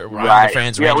we're Islander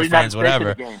fans, Ranger fans,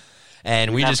 whatever,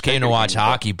 and we just came to watch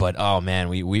hockey. But oh man,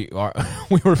 we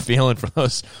were feeling for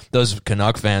those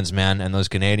Canuck fans, man, and those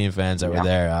Canadian fans that were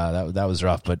there. That was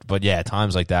rough, but yeah,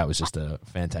 times like that was just a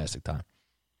fantastic time.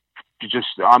 Just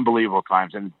unbelievable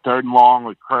times. And Third and Long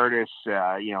with Curtis,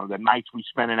 the nights we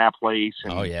spent in that place,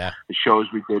 and the shows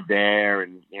we did there,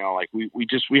 and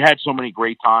we had so many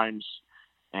great times.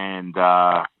 And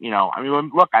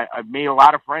look, I've made a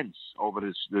lot of friends over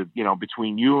this,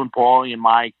 between you and Paulie and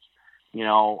Mike,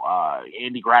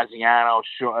 Andy Graziano,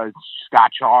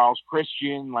 Scott Charles,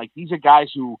 Christian. These are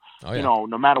guys who,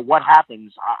 no matter what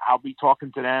happens, I'll be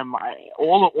talking to them.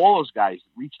 All those guys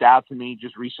reached out to me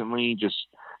just recently,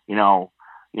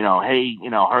 hey,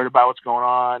 heard about what's going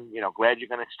on, glad you're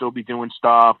going to still be doing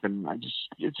stuff. And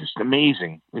it's just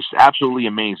amazing. It's absolutely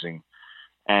amazing.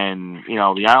 And,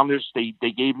 the Islanders, they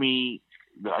gave me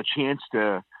a chance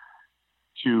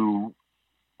to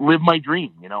live my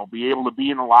dream, be able to be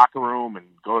in the locker room and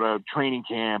go to training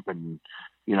camp and,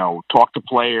 talk to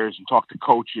players and talk to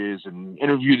coaches and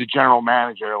interview the general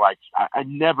manager. I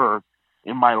never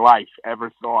in my life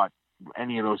ever thought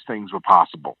any of those things were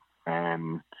possible.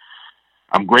 And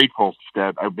I'm grateful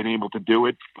that I've been able to do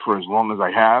it for as long as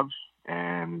I have.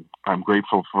 And I'm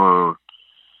grateful for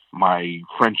my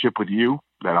friendship with you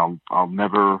that I'll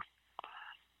never,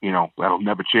 that'll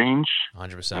never change.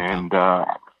 100%. And,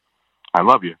 I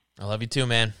love you. I love you too,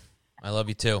 man. I love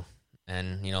you too.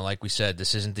 And, like we said,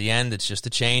 this isn't the end. It's just a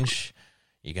change.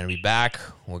 You're going to be back.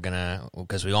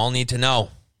 Because we all need to know.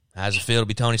 How does it feel to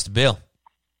be Tony Stabile?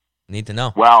 Need to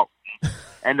know. Well,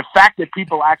 and the fact that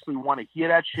people actually want to hear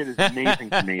that shit is amazing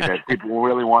to me, that people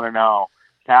really want to know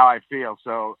how I feel.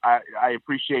 So I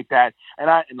appreciate that. And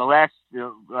the last thing,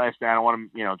 I don't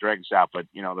want to, drag this out, but,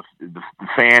 the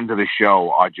fans of the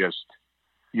show are just,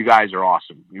 you guys are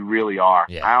awesome. You really are.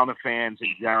 Yeah. Islander fans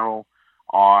in general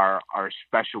are a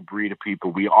special breed of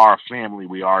people. We are a family.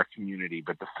 We are a community.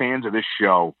 But the fans of this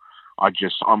show are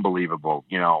just unbelievable.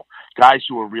 Guys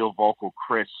who are real vocal,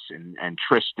 Chris and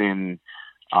Tristan,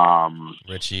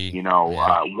 Richie,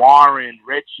 Warren,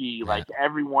 Richie,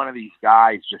 every one of these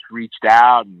guys just reached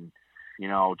out and,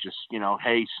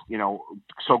 hey,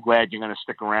 so glad you're going to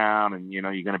stick around and, you're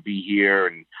going to be here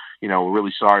and, we're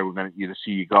really sorry we're going to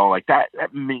see you go.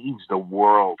 That means the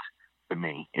world to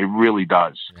me. It really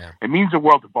does. Yeah. It means the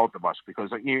world to both of us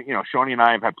because, Shoney and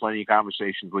I have had plenty of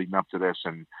conversations leading up to this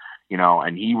and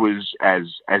he was as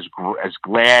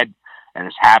glad and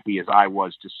as happy as I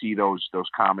was to see those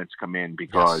comments come in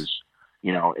because,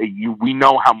 we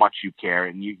know how much you care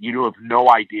and you have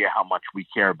no idea how much we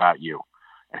care about you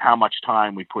and how much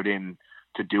time we put in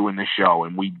to doing the show.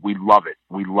 And we love it.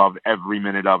 We love every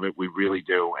minute of it. We really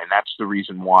do. And that's the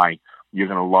reason why you're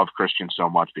going to love Christian so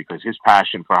much because his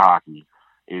passion for hockey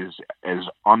is as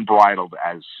unbridled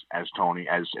as Tony,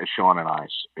 as Sean and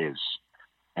I's is.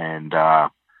 And,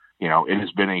 it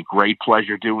has been a great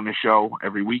pleasure doing the show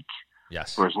every week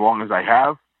Yes. for as long as I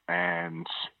have. And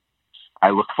I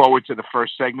look forward to the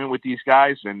first segment with these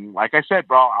guys. And like I said,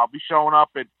 bro, I'll be showing up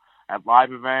at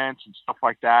live events and stuff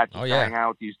like that. Just hang out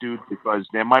with these dudes because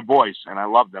they're my boys and I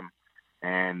love them.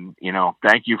 And,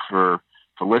 thank you for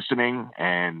listening.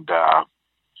 And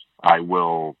I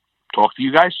will talk to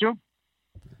you guys soon.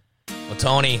 Well,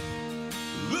 Tony,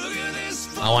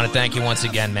 I want to thank you once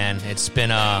again, man. It's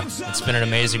been an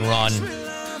amazing run,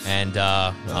 and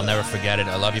I'll never forget it.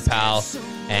 I love you, pal.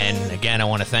 And again, I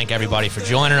want to thank everybody for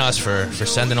joining us, for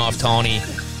sending off Tony.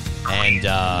 And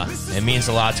it means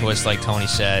a lot to us, like Tony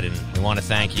said, and we want to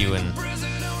thank you. And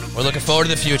we're looking forward to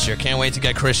the future. Can't wait to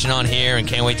get Christian on here, and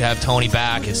can't wait to have Tony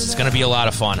back. It's going to be a lot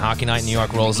of fun. Hockey Night in New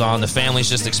York rolls on. The family's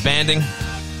just expanding.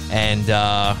 And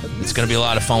it's going to be a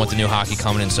lot of fun with the new hockey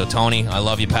coming in. So, Tony, I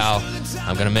love you, pal.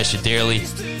 I'm going to miss you dearly.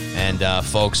 And,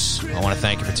 folks, I want to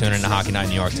thank you for tuning in to Hockey Night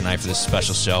in New York tonight for this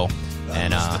special show.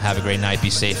 And have a great night. Be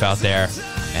safe out there.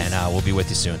 And we'll be with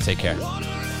you soon. Take care.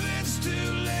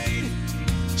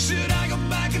 Should I go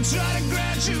back and try to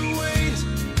graduate?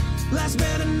 Life's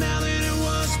better now than it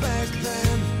was back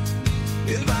then.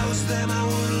 If I was them, I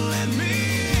wouldn't let me